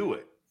can do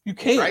it. You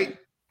can. Right.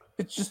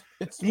 It's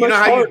you know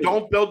how harder. You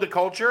don't build the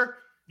culture?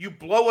 You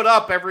blow it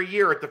up every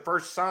year at the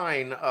first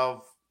sign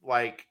of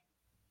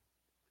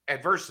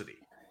adversity.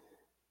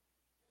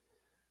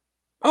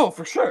 Oh,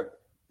 for sure.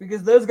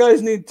 Because those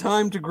guys need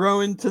time to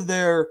grow into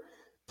their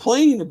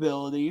playing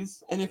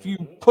abilities. And if you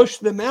push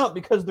them out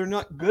because they're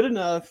not good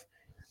enough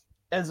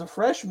as a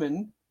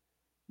freshman,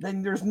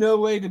 then there's no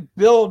way to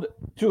build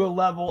to a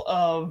level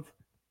of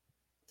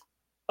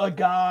a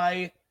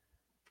guy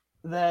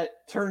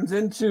that turns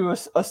into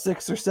a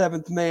sixth or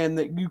seventh man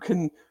that you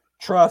can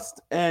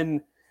trust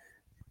and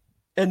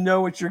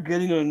know what you're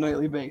getting on a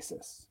nightly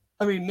basis.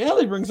 I mean,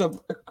 Natalie brings up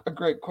a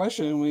great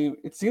question, and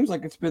it seems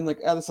like it's been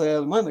out of sight,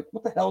 out of mind. Like,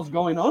 what the hell is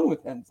going on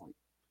with Hensley?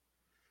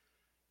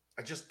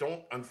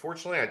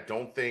 Unfortunately, I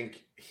don't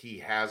think he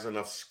has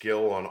enough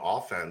skill on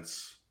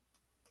offense,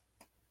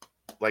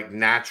 like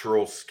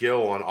natural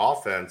skill on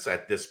offense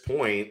at this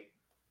point,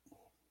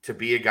 to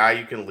be a guy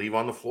you can leave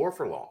on the floor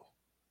for long.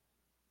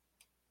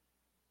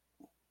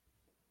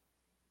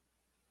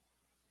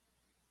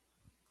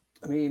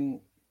 I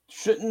mean,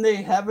 shouldn't they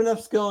have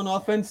enough skill on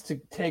offense to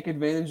take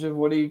advantage of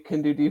what he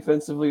can do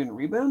defensively and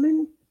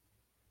rebounding?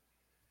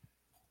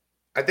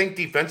 I think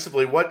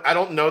defensively, I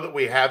don't know that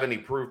we have any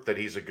proof that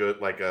he's a good,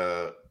 like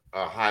a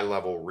high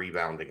level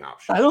rebounding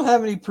option. I don't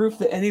have any proof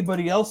that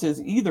anybody else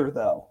is either,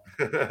 though.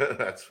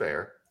 That's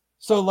fair.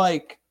 So,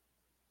 like,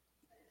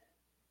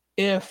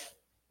 if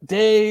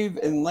Dave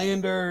and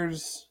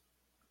Landers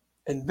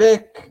and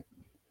Vic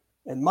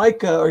and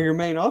Micah are your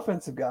main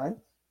offensive guy,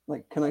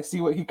 like, can I see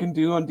what he can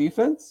do on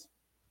defense?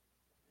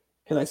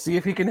 Can I see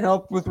if he can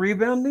help with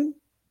rebounding?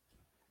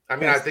 I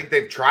mean, I think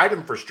they've tried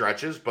him for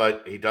stretches,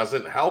 but he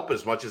doesn't help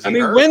as much as he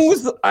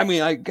hurts.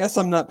 I guess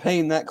I'm not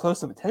paying that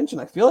close of attention.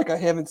 I feel like I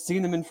haven't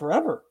seen him in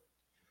forever.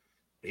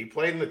 He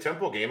played in the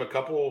Temple game a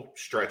couple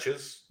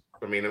stretches.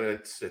 I mean,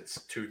 it's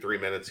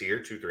 2-3 minutes here,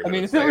 2-3 minutes there. I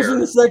mean, if it was in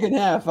the second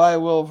half, I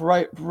will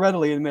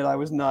readily admit I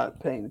was not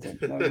paying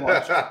attention.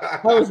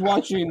 I was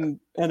watching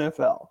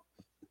NFL.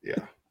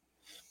 Yeah.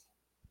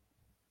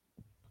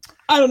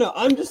 I don't know.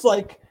 I'm just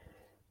like,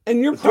 and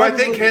you're probably, do I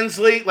think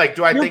Hensley? Like,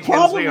 do I think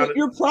Hensley?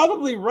 You're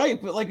probably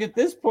right, but like at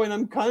this point,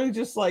 I'm kind of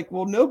just like,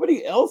 well,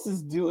 nobody else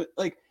is doing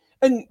like.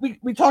 And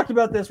we talked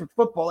about this with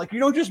football. Like, you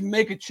don't just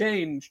make a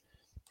change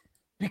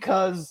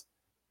because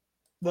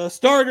the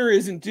starter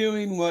isn't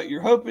doing what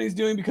you're hoping he's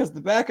doing, because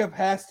the backup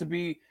has to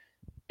be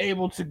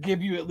able to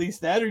give you at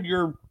least that, or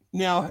you're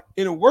now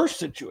in a worse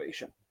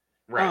situation.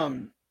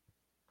 Right.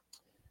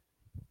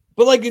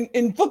 But like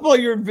in football,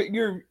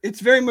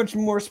 it's very much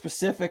more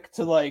specific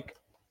to like,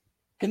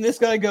 can this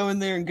guy go in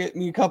there and get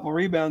me a couple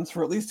rebounds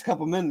for at least a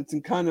couple minutes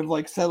and kind of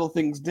like settle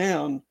things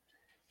down?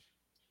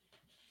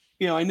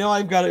 You know, I know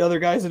I've got other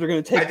guys that are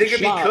going to take. I think if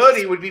he could,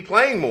 he would be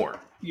playing more.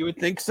 You would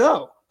think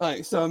so.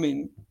 So I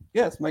mean,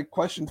 yes, my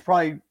question's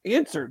probably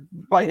answered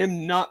by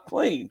him not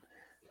playing.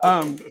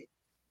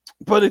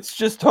 But it's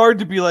just hard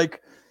to be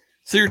like,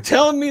 so you're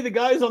telling me the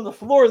guys on the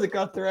floor that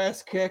got their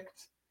ass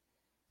kicked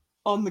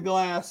on the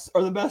glass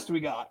are the best we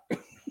got?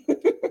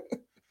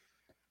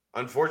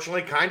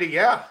 Unfortunately, kind of,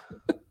 yeah.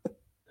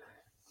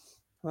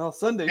 Well,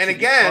 Sunday. And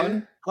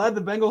again, glad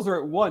the Bengals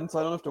are at 1, so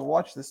I don't have to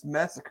watch this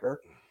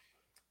massacre.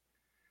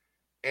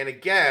 And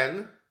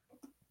again,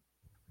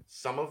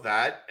 some of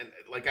that, and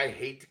like, I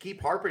hate to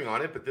keep harping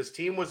on it, but this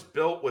team was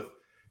built with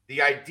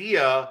the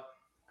idea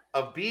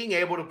of being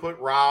able to put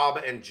Rob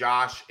and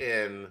Josh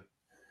in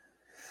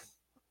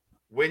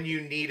when you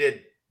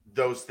needed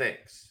those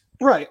things.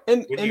 Right.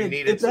 And when you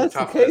needed some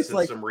toughness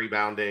and some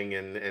rebounding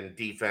and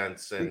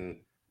defense. And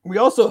we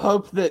also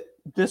hope that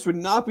this would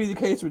not be the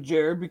case with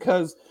Jared,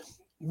 because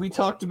we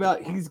talked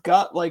about he's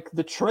got like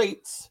the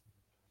traits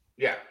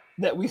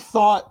that we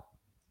thought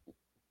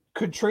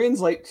could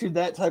translate to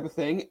that type of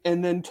thing,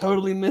 and then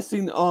totally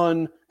missing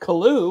on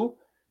Kalu,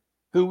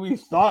 who we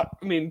thought,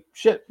 I mean,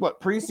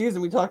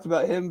 preseason we talked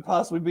about him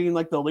possibly being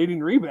like the leading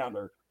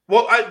rebounder.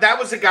 Well, that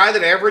was a guy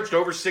that averaged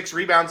over 6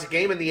 rebounds a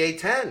game in the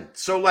A-10.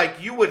 So, like,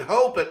 you would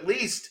hope at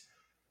least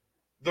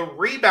the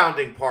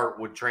rebounding part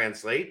would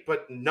translate,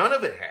 but none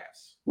of it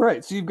has.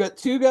 Right. So you've got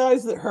two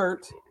guys that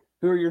hurt,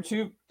 who are your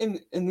two,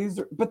 and these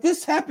are, but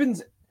this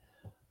happens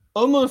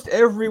almost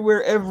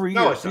everywhere every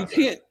year. So you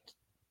can't.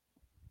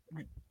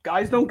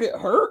 Guys don't get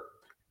hurt.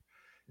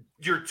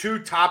 Your two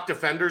top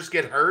defenders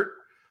get hurt,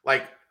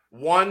 like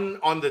one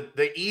on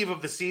the eve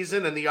of the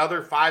season and the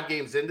other 5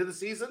 games into the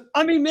season.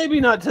 I mean, maybe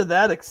not to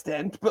that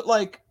extent, but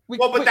like,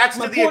 but that's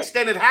to the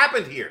extent it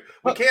happened here.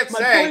 We can't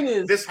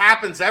say this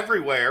happens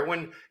everywhere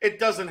when it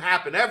doesn't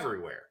happen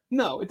everywhere.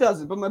 No, it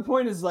doesn't. But my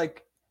point is,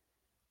 like,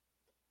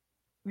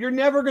 you're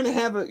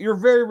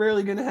very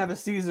rarely going to have a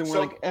season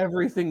where like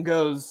everything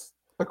goes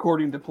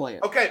according to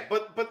plan. Okay,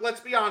 but let's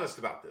be honest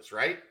about this,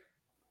 right?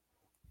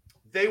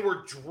 They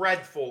were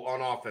dreadful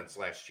on offense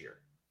last year.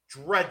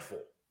 Dreadful.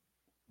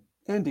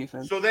 And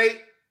defense.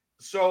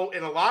 So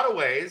in a lot of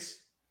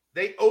ways,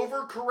 they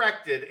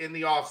overcorrected in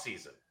the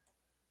offseason.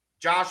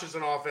 Josh is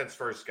an offense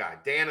first guy.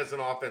 Dan is an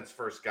offense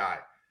first guy.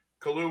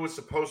 Kalu was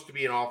supposed to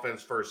be an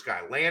offense first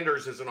guy.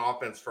 Landers is an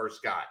offense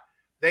first guy.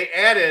 They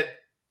added,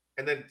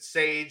 and then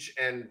Sage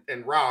and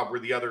Rob were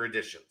the other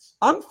additions.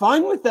 I'm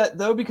fine with that,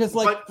 though, because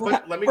like for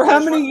how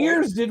many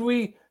years did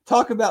we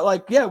talk about,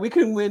 like, yeah, we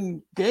can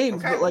win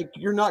games, but like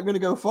you're not going to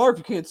go far if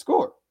you can't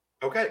score.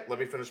 Okay, let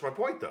me finish my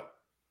point, though.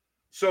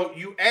 So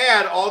you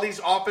add all these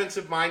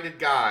offensive-minded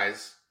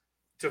guys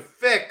to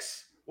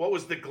fix what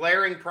was the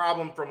glaring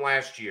problem from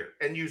last year.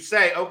 And you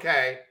say,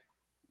 okay,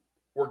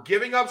 we're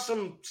giving up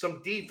some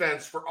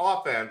defense for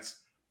offense,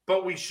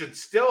 but we should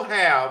still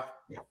have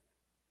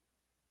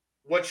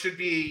what should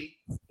be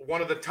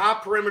one of the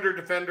top perimeter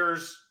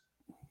defenders,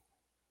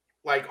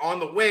 like on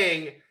the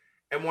wing,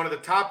 and one of the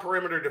top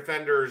perimeter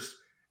defenders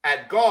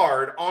at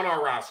guard on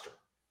our roster.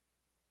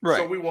 Right.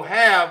 So we will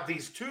have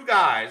these two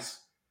guys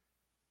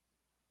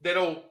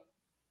that'll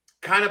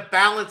kind of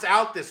balance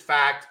out this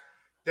fact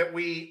that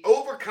we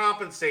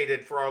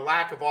overcompensated for our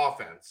lack of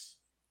offense,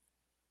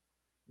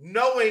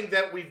 knowing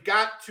that we've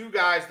got two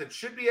guys that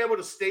should be able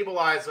to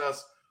stabilize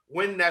us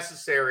when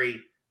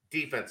necessary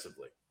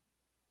defensively.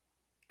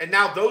 And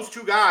now those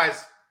two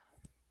guys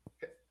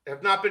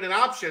have not been an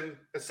option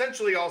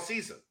essentially all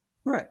season.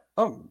 Right.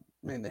 Oh,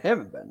 I mean, they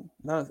haven't been.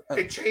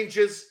 It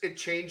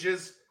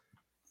changes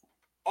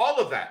all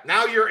of that.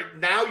 Now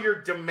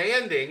you're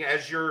demanding,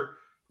 as you're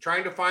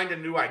trying to find a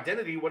new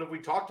identity. What have we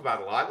talked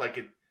about a lot? Like,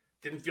 it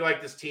didn't feel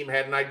like this team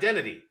had an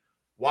identity.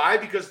 Why?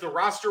 Because the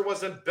roster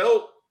wasn't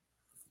built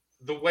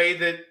the way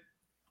that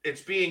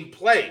it's being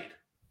played.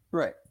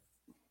 Right.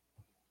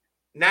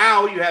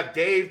 Now you have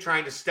Dave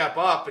trying to step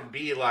up and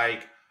be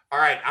like, all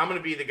right, I'm going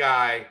to be the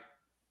guy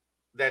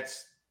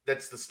that's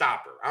the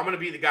stopper. I'm going to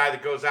be the guy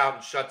that goes out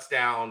and shuts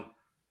down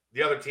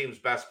the other team's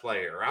best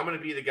player. I'm going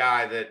to be the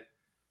guy that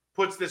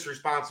puts this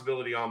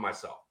responsibility on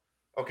myself.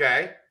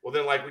 Okay? Well,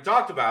 then, like we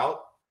talked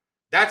about,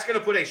 that's going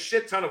to put a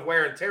shit ton of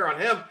wear and tear on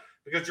him,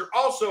 because you're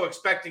also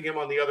expecting him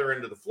on the other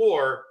end of the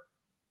floor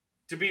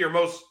to be your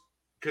most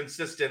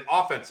consistent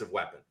offensive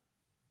weapon.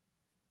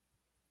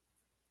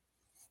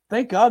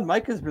 Thank God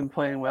Mike has been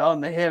playing well,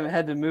 and they haven't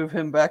had to move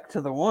him back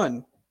to the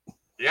 1.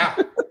 Yeah.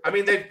 I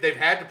mean, they've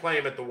had to play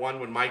him at the 1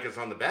 when Mike is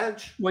on the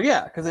bench. Well,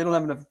 yeah, because they don't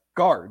have enough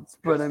guards.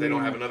 But they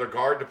don't have another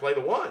guard to play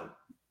the 1.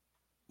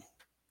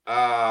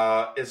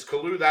 Is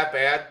Kalu that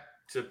bad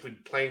to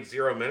playing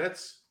 0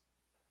 minutes?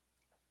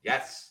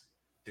 Yes.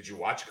 Did you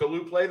watch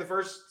Kalu play the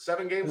first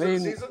 7 games of the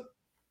season?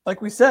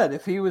 Like we said,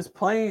 if he was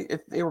playing,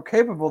 if they were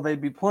capable, they'd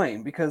be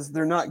playing, because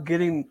they're not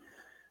getting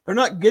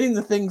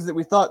the things that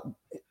we thought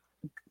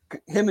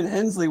him and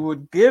Hensley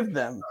would give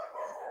them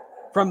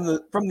from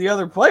the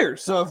other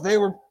players. So if they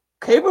were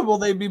capable,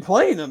 they'd be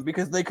playing them,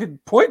 because they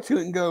could point to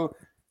it and go,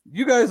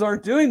 you guys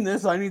aren't doing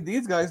this. I need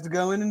these guys to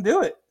go in and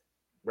do it.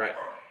 Right.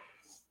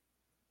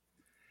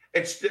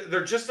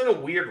 They're just in a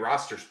weird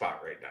roster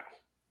spot right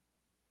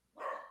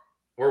now,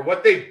 where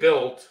what they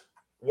built,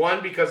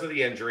 1, because of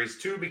the injuries,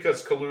 2,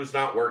 because Kalu's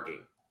not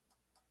working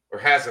or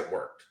hasn't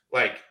worked.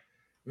 Like,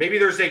 maybe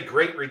there's a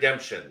great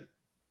redemption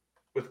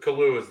with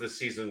Kalu as this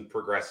season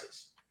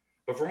progresses.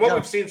 But from what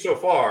we've seen so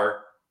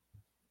far,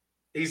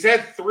 he's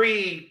had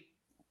 3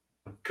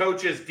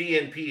 coaches'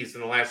 DNPs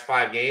in the last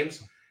 5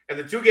 games, and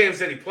the 2 games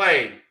that he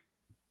played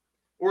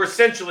were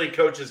essentially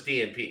coaches'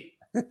 DNP.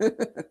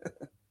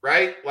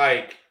 Right?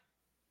 Like,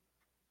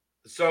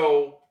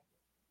 so,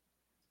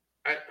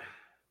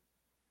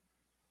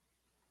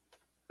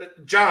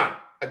 John,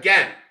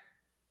 again,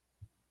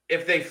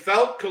 if they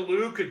felt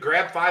Kalu could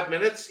grab 5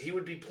 minutes, he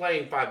would be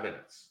playing 5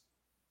 minutes.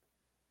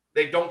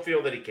 They don't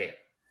feel that he can.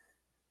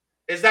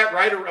 Is that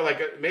right? Or like,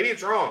 maybe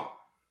it's wrong.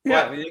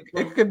 Yeah, I mean,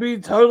 it could be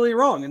totally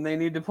wrong, and they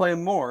need to play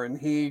him more, and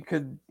he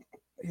could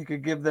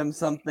give them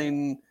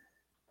something,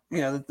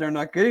 that they're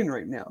not getting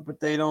right now. But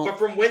they don't. But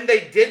from when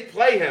they did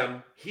play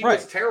him, he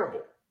was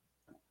terrible.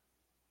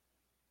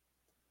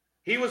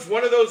 He was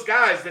one of those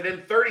guys that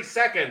in 30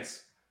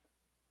 seconds,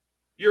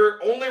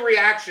 your only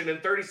reaction in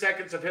 30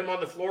 seconds of him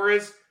on the floor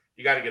is,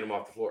 you got to get him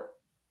off the floor.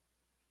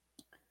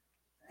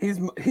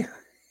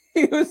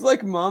 He was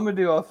like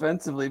Mamadou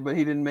offensively, but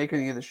he didn't make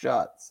any of the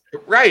shots.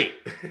 Right.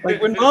 Like,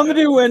 when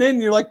Mamadou went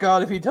in, you're like,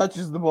 God, if he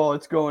touches the ball,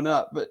 it's going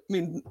up. But, I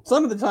mean,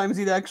 some of the times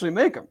he'd actually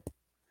make them.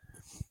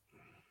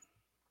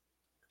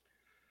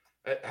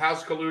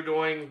 How's Kalu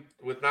doing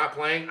with not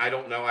playing? I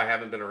don't know. I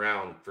haven't been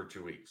around for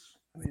 2 weeks.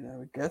 I mean, I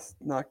would guess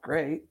not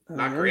great.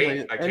 Not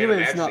great. I can't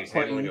imagine not he's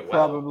handling it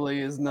well. Probably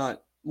is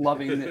not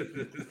loving it.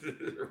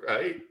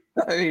 Right.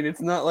 I mean,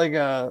 it's not like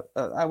I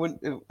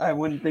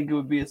wouldn't think it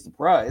would be a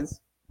surprise.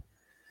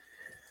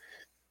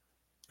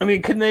 I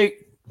mean, can they,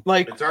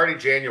 like, it's already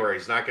January.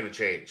 It's not going to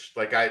change.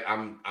 Like,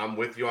 I'm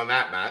with you on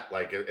that, Matt.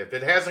 Like, if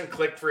it hasn't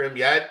clicked for him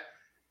yet,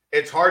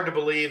 it's hard to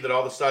believe that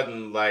all of a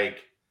sudden,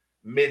 like,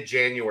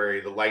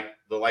 mid-January, the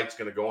light's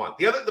going to go on.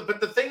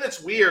 But the thing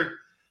that's weird,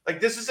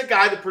 like, this is a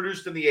guy that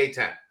produced in the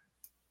A10.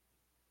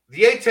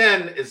 The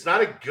A10 is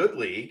not a good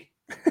league.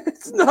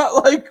 It's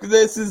not like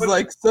this is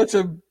like such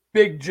a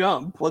big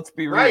jump. Let's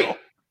be real.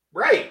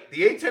 Right.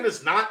 The A10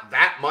 is not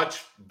that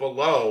much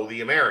below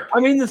the American. I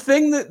mean, the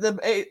thing that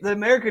the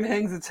American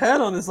hangs its head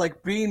on is,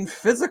 like, being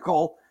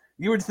physical.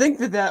 You would think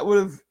that would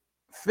have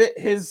fit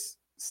his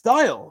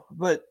style,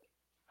 but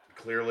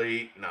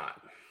clearly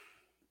not.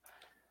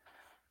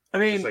 I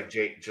mean,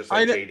 just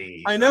like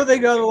JD. I know they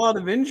got a lot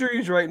of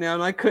injuries right now,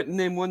 and I couldn't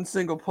name one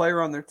single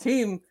player on their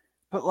team,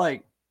 but,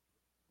 like,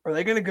 are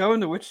they going to go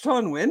into Wichita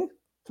and win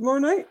tomorrow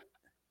night?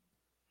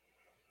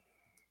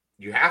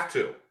 You have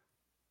to.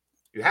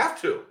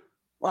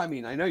 Well, I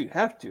mean, I know you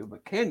have to,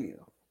 but can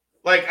you?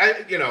 Like,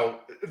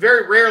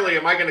 very rarely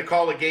am I going to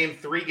call a game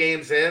 3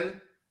 games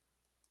in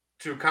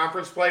to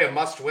conference play a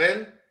must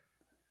win.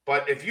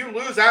 But if you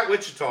lose at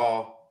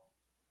Wichita,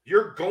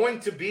 you're going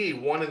to be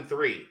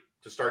 1-3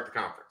 to start the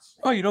conference.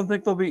 Oh, you don't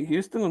think they'll beat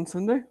Houston on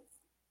Sunday?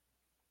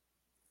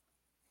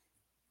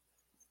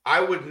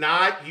 I would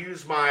not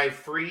use my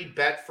free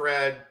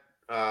Betfred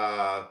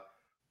 $200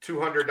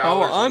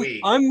 a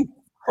week. I'm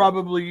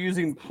probably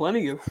using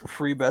plenty of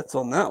free bets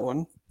on that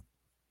one.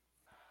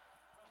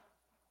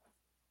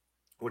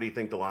 What do you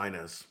think the line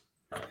is?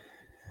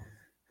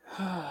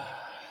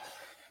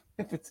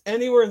 If it's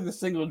anywhere in the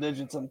single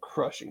digits, I'm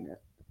crushing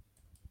it.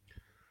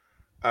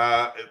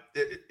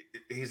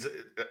 He's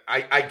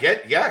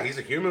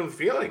a human with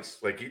feelings.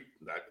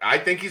 I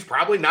think he's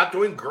probably not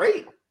doing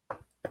great.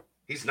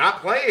 He's not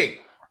playing.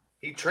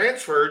 He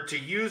transferred to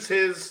use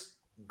his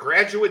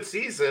graduate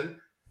season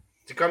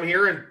to come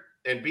here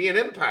and be an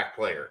impact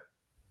player.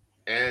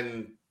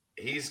 And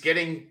he's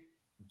getting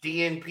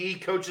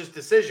DNP coaches'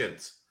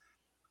 decisions.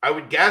 I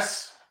would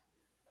guess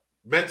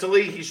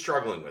mentally he's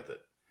struggling with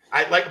it.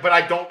 I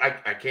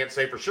can't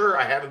say for sure.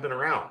 I haven't been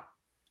around.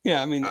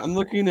 Yeah, I mean, I'm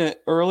looking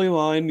at early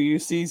line.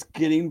 UC's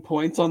getting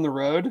points on the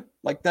road.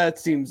 That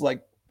seems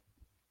like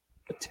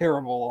a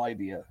terrible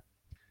idea.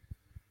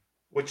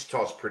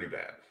 Wichita's pretty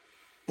bad.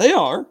 They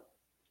are.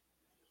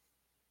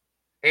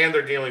 And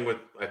they're dealing with,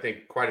 I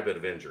think, quite a bit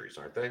of injuries,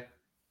 aren't they?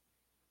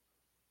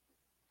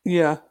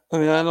 Yeah. I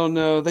mean, I don't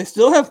know. They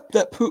still have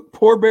that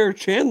poor Bear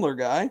Chandler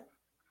guy.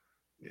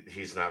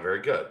 He's not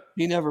very good.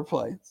 He never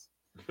plays.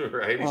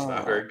 Right? He's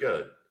not very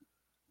good.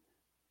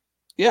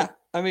 Yeah.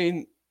 I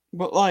mean,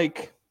 but I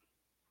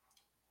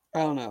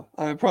don't know.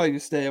 I would probably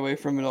just stay away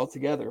from it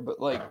altogether. But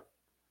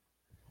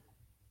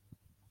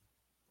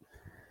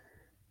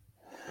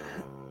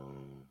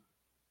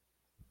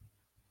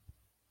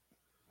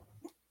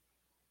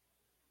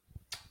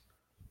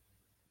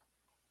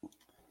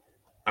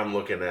I'm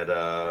looking at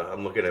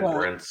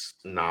Brent's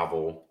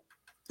novel.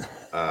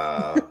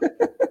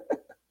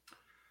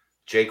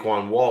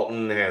 Jaquan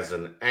Walton has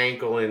an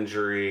ankle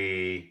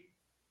injury.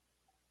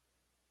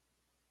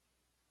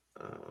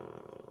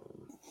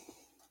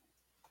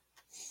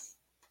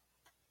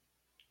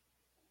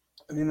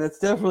 I mean, that's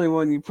definitely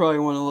one you probably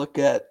want to look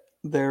at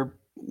their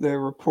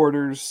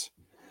reporters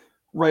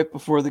right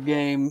before the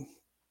game.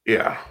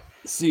 Yeah.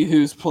 See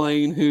who's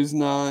playing, who's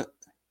not.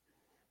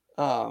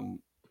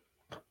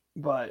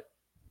 But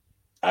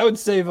I would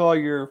save all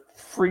your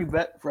free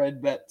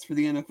Fred bets for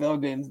the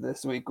NFL games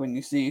this week when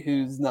you see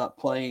who's not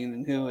playing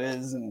and who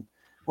is and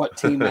what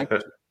team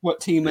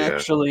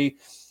actually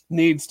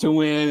needs to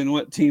win and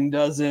what team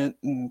doesn't.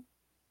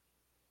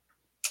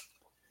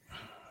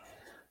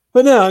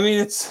 But no, I mean,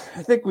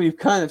 I think we've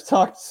kind of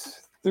talked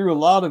through a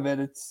lot of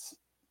it.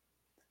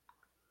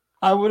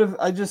 I don't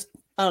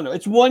know.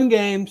 It's one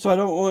game, so I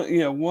don't want,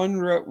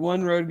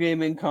 one road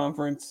game in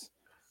conference.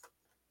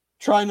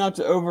 Try not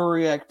to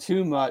overreact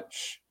too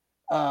much.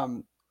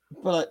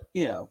 But,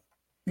 you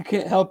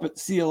can't help but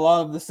see a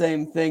lot of the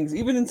same things,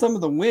 even in some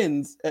of the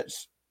wins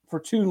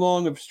for too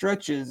long of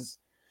stretches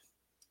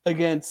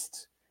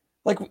against,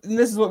 and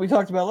this is what we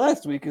talked about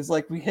last week, is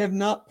we have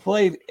not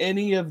played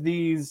any of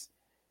these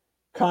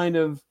kind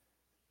of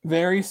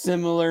very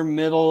similar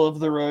middle of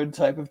the road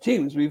type of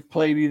teams. We've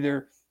played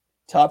either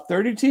top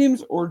 30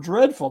 teams or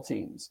dreadful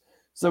teams.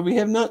 So we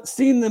have not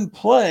seen them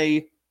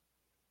play,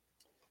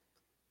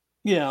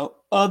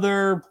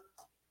 other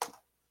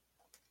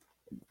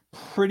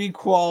pretty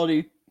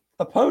quality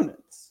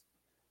opponents.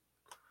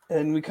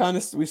 And we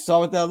saw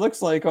what that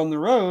looks like on the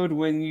road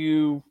when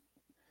you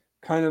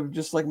kind of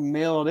just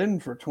mail it in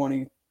for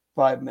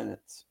 25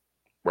 minutes.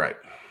 Right.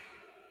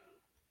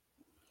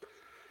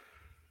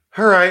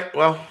 All right.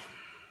 Well,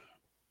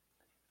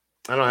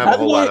 I don't have a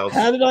whole lot else.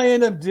 How did I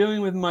end up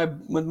doing with my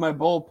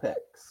bowl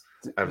picks?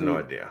 I have no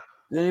idea.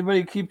 Did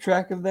anybody keep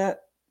track of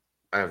that?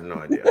 I have no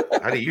idea.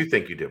 How do you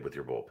think you did with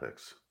your bowl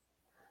picks?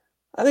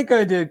 I think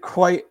I did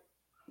quite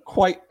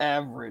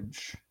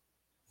average.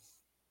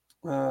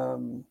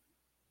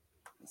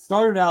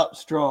 Started out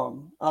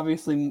strong.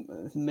 Obviously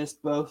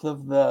missed both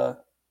of the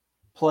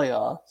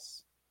playoff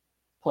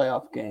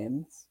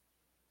games.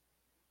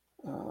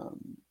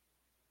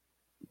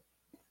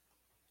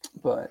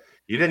 But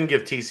you didn't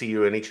give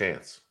TCU any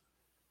chance.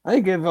 I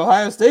didn't give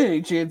Ohio State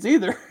any chance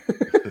either.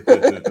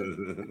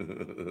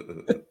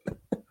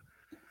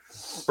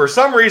 For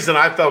some reason,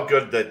 I felt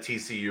good that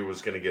TCU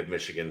was going to give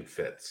Michigan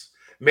fits.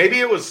 Maybe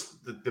it was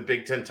the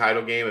Big Ten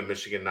title game and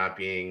Michigan not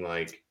being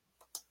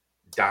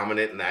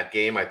dominant in that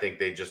game. I think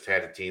they just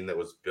had a team that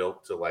was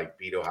built to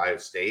beat Ohio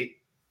State,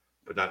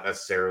 but not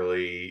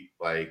necessarily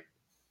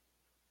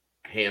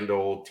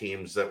handle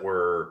teams that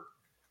were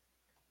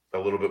a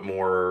little bit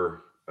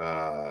more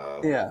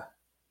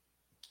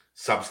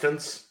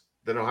substance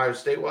than Ohio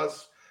State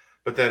was.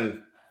 But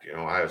then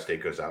Ohio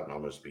State goes out and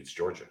almost beats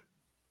Georgia.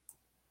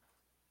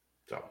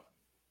 So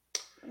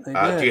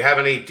do you have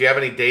any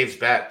Dave's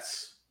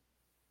bets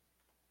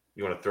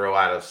you want to throw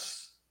at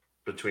us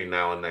between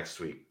now and next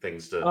week?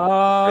 Things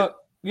to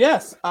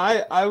yes,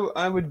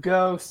 I would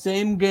go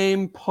same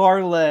game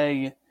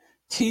parlay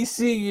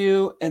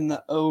TCU and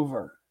the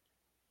over.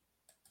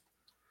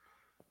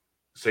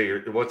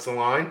 So what's the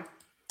line?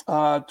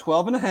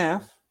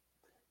 12.5.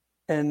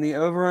 And the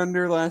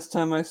over-under last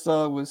time I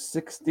saw was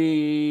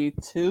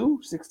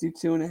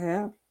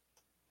 62.5.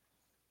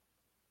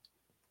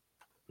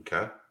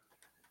 Okay.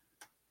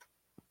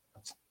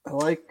 I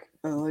like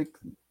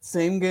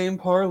same game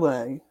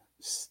parlay.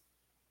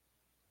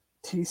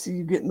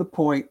 TCU getting the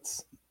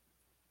points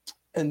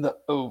and the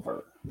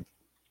over.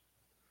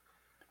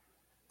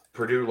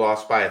 Purdue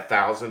lost by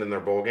 1,000 in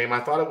their bowl game. I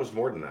thought it was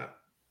more than that.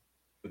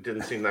 It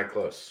didn't seem that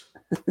close.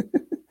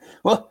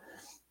 Well,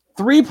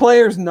 3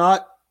 players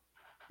not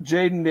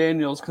Jaden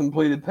Daniels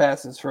completed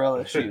passes for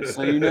LSU,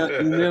 so you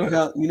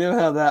know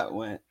how that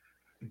went.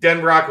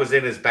 Denbrock was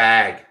in his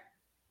bag.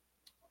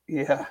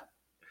 Yeah.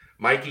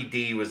 Mikey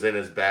D was in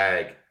his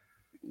bag.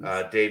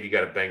 Dave, you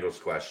got a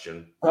Bengals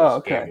question. Oh,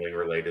 okay. Gambling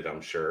related,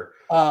 I'm sure.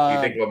 Do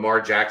you think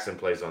Lamar Jackson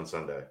plays on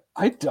Sunday?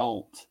 I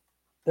don't.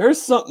 There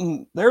is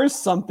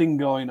something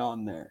going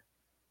on there.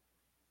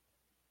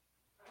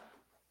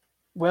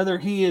 Whether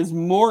he is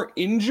more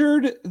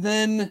injured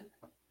than,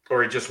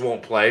 or he just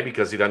won't play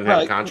because he doesn't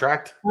have a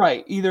contract.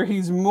 Right. Either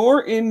he's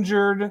more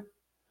injured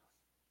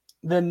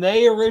than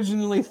they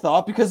originally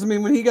thought, because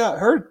when he got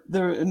hurt,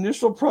 the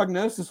initial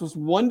prognosis was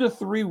 1 to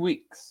 3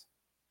 weeks.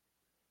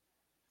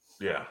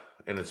 Yeah,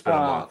 and it's been a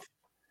month.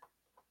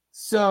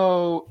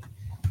 So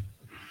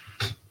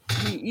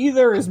he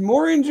either is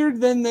more injured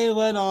than they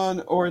let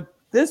on, or at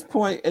this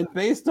point, and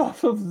based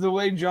off of the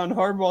way John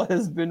Harbaugh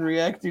has been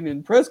reacting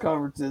in press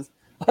conferences,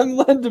 I'm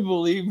led to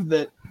believe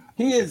that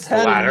he has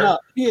had enough.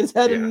 He has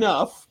had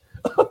enough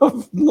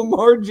of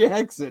Lamar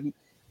Jackson,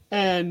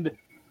 and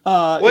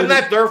wasn't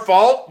that their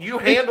fault? You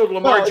handled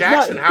Lamar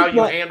Jackson how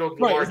you handled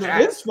Lamar Jackson. It's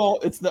not his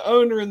fault. It's the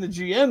owner and the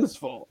GM's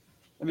fault.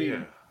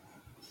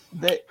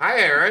 Hi,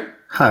 Aaron.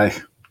 Hi.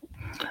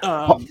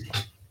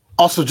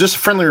 Also, just a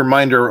friendly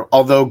reminder,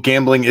 although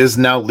gambling is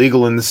now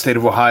legal in the state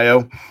of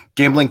Ohio,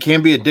 gambling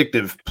can be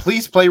addictive.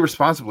 Please play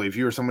responsibly. If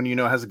you or someone you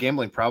know has a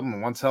gambling problem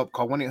and wants help,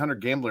 call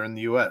 1-800-GAMBLER in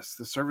the U.S.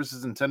 The service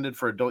is intended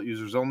for adult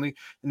users only.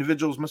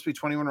 Individuals must be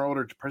 21 or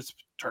older to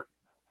participate.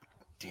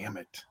 Damn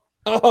it.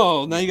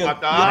 Oh, now you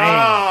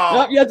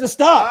got you have to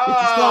stop.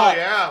 Oh,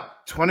 yeah.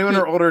 21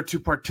 or older to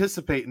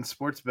participate in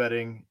sports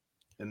betting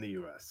in the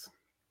U.S.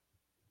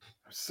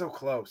 So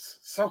close.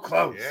 So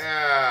close.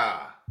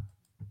 Yeah.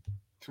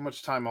 Too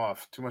much time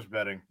off. Too much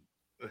betting.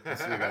 I'll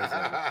see you guys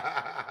later.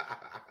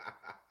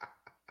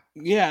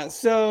 Yeah,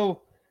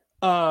 so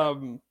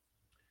and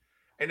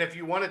if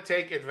you want to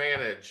take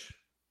advantage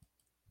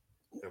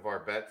of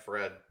our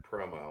Betfred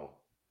promo,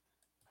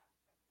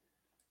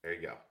 there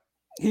you go.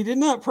 He did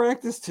not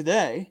practice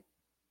today.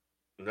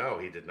 No,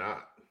 he did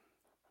not.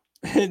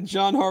 And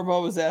John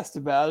Harbaugh was asked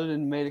about it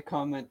and made a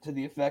comment to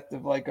the effect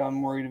of, like,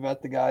 I'm worried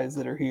about the guys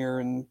that are here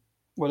and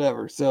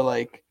whatever. So,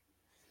 like,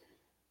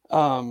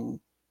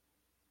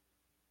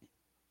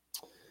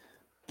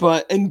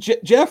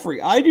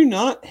 Jeffrey, I do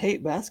not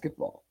hate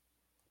basketball.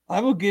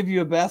 I will give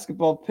you a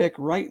basketball pick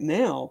right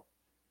now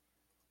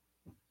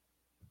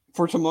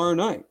for tomorrow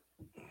night.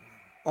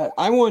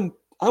 I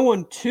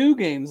won 2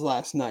 games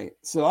last night,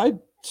 so I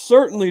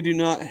certainly do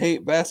not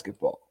hate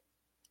basketball.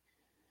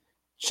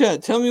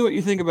 Chad, tell me what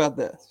you think about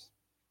this.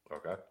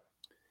 Okay.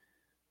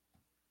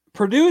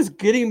 Purdue is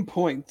getting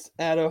points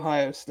at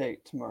Ohio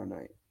State tomorrow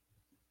night.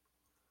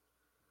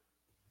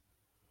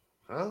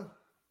 Huh?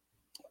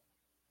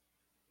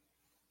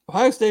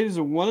 Ohio State is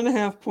a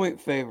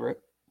 1.5-point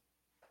favorite.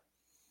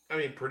 I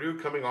mean, Purdue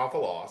coming off a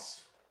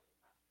loss.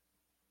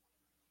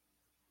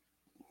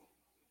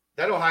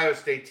 That Ohio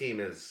State team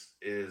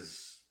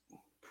is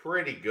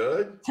pretty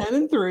good.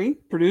 10-3.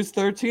 Purdue's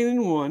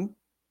 13-1.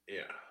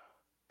 Yeah.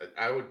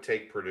 I would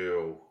take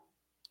Purdue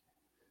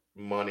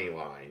money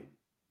line.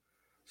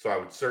 So I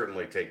would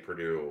certainly take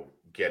Purdue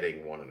getting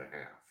 1.5.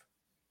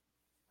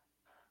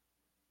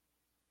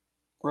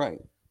 Right.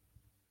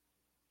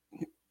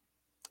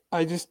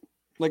 I just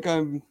I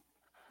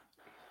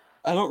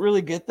don't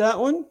really get that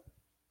one.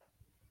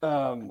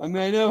 I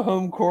know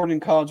home court in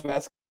college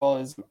basketball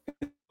is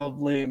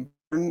wildly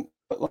important,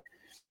 but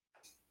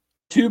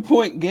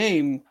 2-point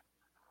game,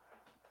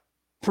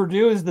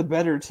 Purdue is the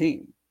better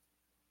team.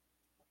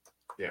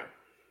 Yeah.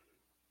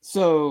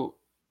 So,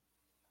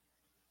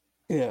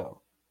 yeah,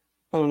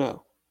 I don't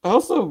know.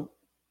 Also,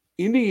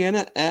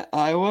 Indiana at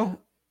Iowa.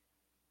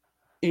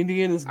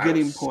 Indiana's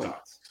getting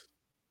points.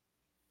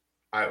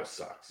 Iowa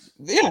sucks.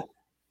 Yeah.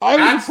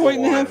 Iowa's a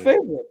 1.5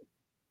 favorite.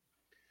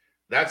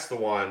 That's the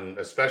one,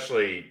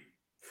 especially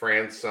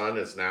Fran's son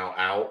is now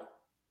out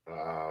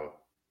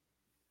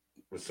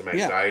with some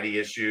anxiety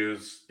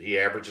issues. He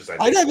averages, I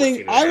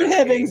think, I would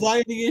have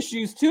anxiety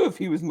issues too if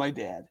he was my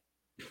dad.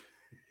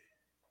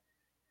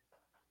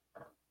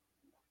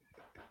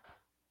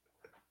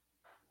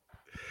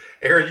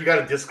 Aaron, you got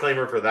a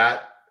disclaimer for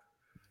that?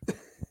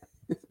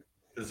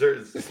 That's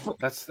if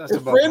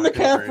above Fran my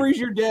McCaffrey's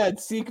your dad,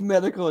 seek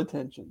medical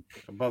attention.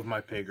 Above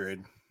my pay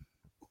grade.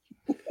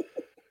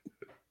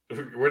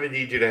 We're going to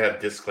need you to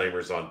have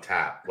disclaimers on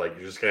tap. Like,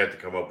 you're just going to have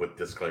to come up with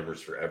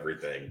disclaimers for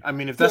everything. I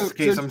mean, if that's the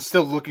case, I'm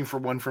still looking for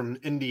one from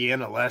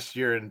Indiana last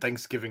year in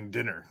Thanksgiving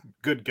dinner.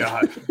 Good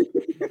God.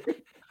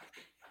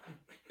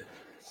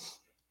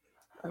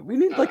 We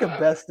need like a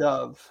best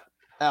of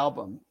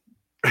album.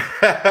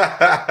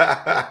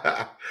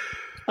 But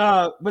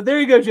there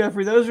you go,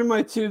 Jeffrey. Those are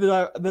my 2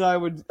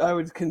 that I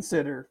would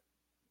consider.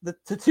 The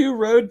 2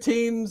 road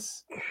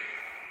teams.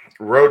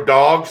 Road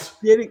dogs.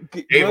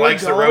 Dave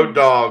likes the road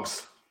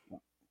dogs.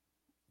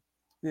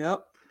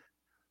 Yep.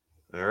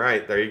 All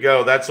right, there you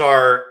go. That's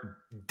our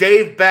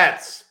Dave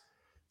Betts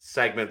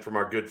segment from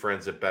our good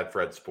friends at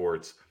Betfred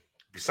Sports.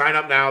 If you sign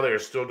up now, they're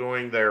still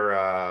doing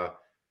their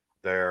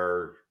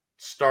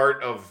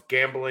start of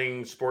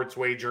gambling, sports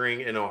wagering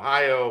in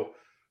Ohio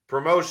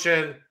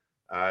promotion.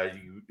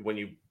 When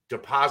you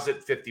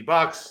deposit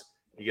 $50,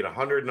 you get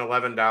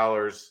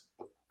 $111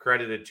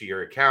 credited to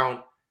your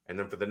account. And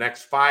then for the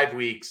next 5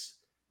 weeks,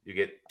 you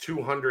get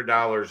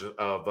 $200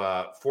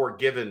 of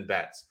forgiven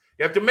bets.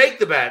 You have to make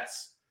the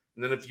bets,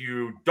 and then if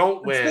you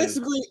don't win, it's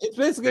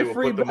basically a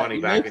free put the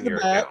money back in your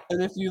account.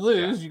 And if you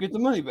lose, you get the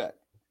money back.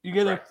 You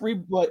get a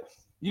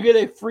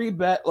free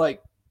bet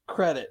like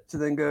credit to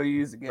then go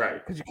use again,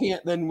 because you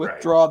can't then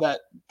withdraw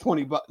that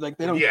 $20. Like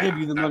they don't give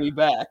you the money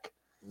back.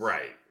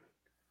 Right.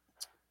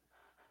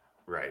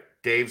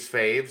 Dave's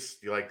faves.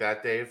 You like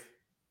that, Dave?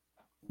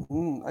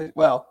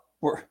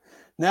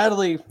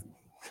 Natalie,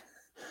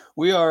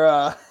 we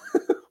are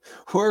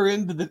we're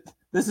into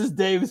this is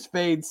Dave's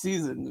fade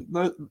season.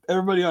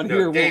 Everybody on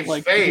here Dave's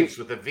won't like faves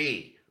with a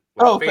V.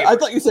 I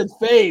thought you said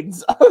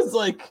fades. I was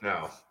like,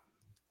 no.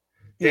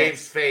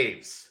 Dave's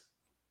faves.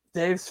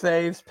 Dave's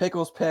faves,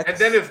 Pickles picks. And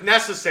then if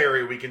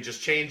necessary, we can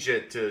just change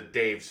it to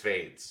Dave's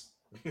fades.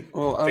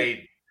 Well,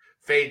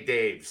 Fade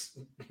Dave's.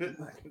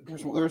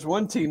 There's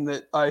one team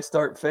that I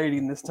start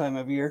fading this time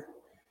of year.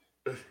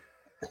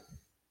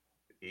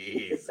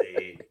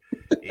 Easy.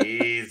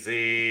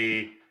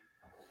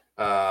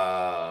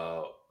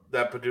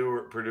 That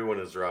Purdue one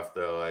is rough,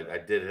 though. I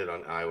did hit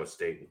on Iowa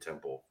State and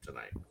Temple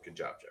tonight. Good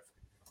job, Jeffrey.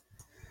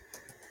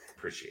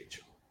 Appreciate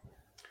you.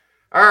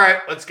 All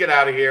right, let's get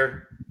out of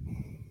here.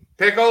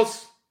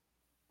 Pickles.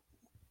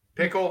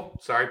 Pickle.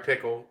 Sorry,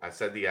 Pickle. I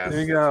said the S.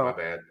 There you go. That's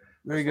my bad.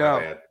 There you go.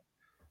 Bad.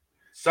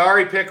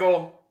 Sorry,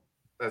 Pickle.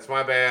 That's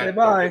my bad. Say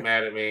bye. Don't get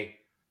mad at me.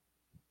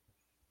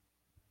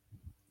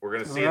 We're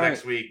going to see you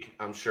next week,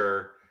 I'm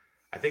sure.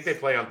 I think they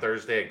play on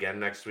Thursday again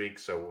next week,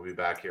 so we'll be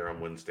back here on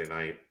Wednesday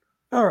night.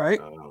 All right.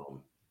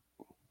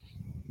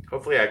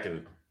 Hopefully I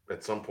can,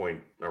 at some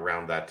point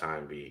around that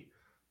time, be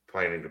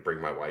planning to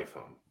bring my wife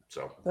home.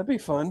 So that'd be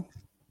fun.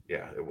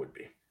 Yeah, it would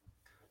be.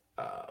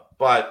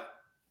 But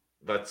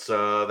that's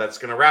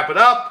going to wrap it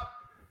up.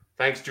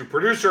 Thanks to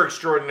producer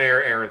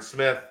extraordinaire Aaron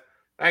Smith.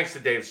 Thanks to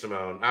Dave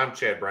Simone. I'm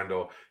Chad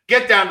Brendel.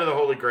 Get down to the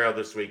Holy Grail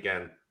this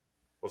weekend.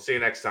 We'll see you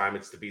next time.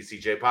 It's the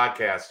BCJ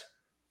Podcast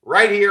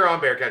right here on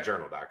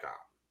BearcatJournal.com.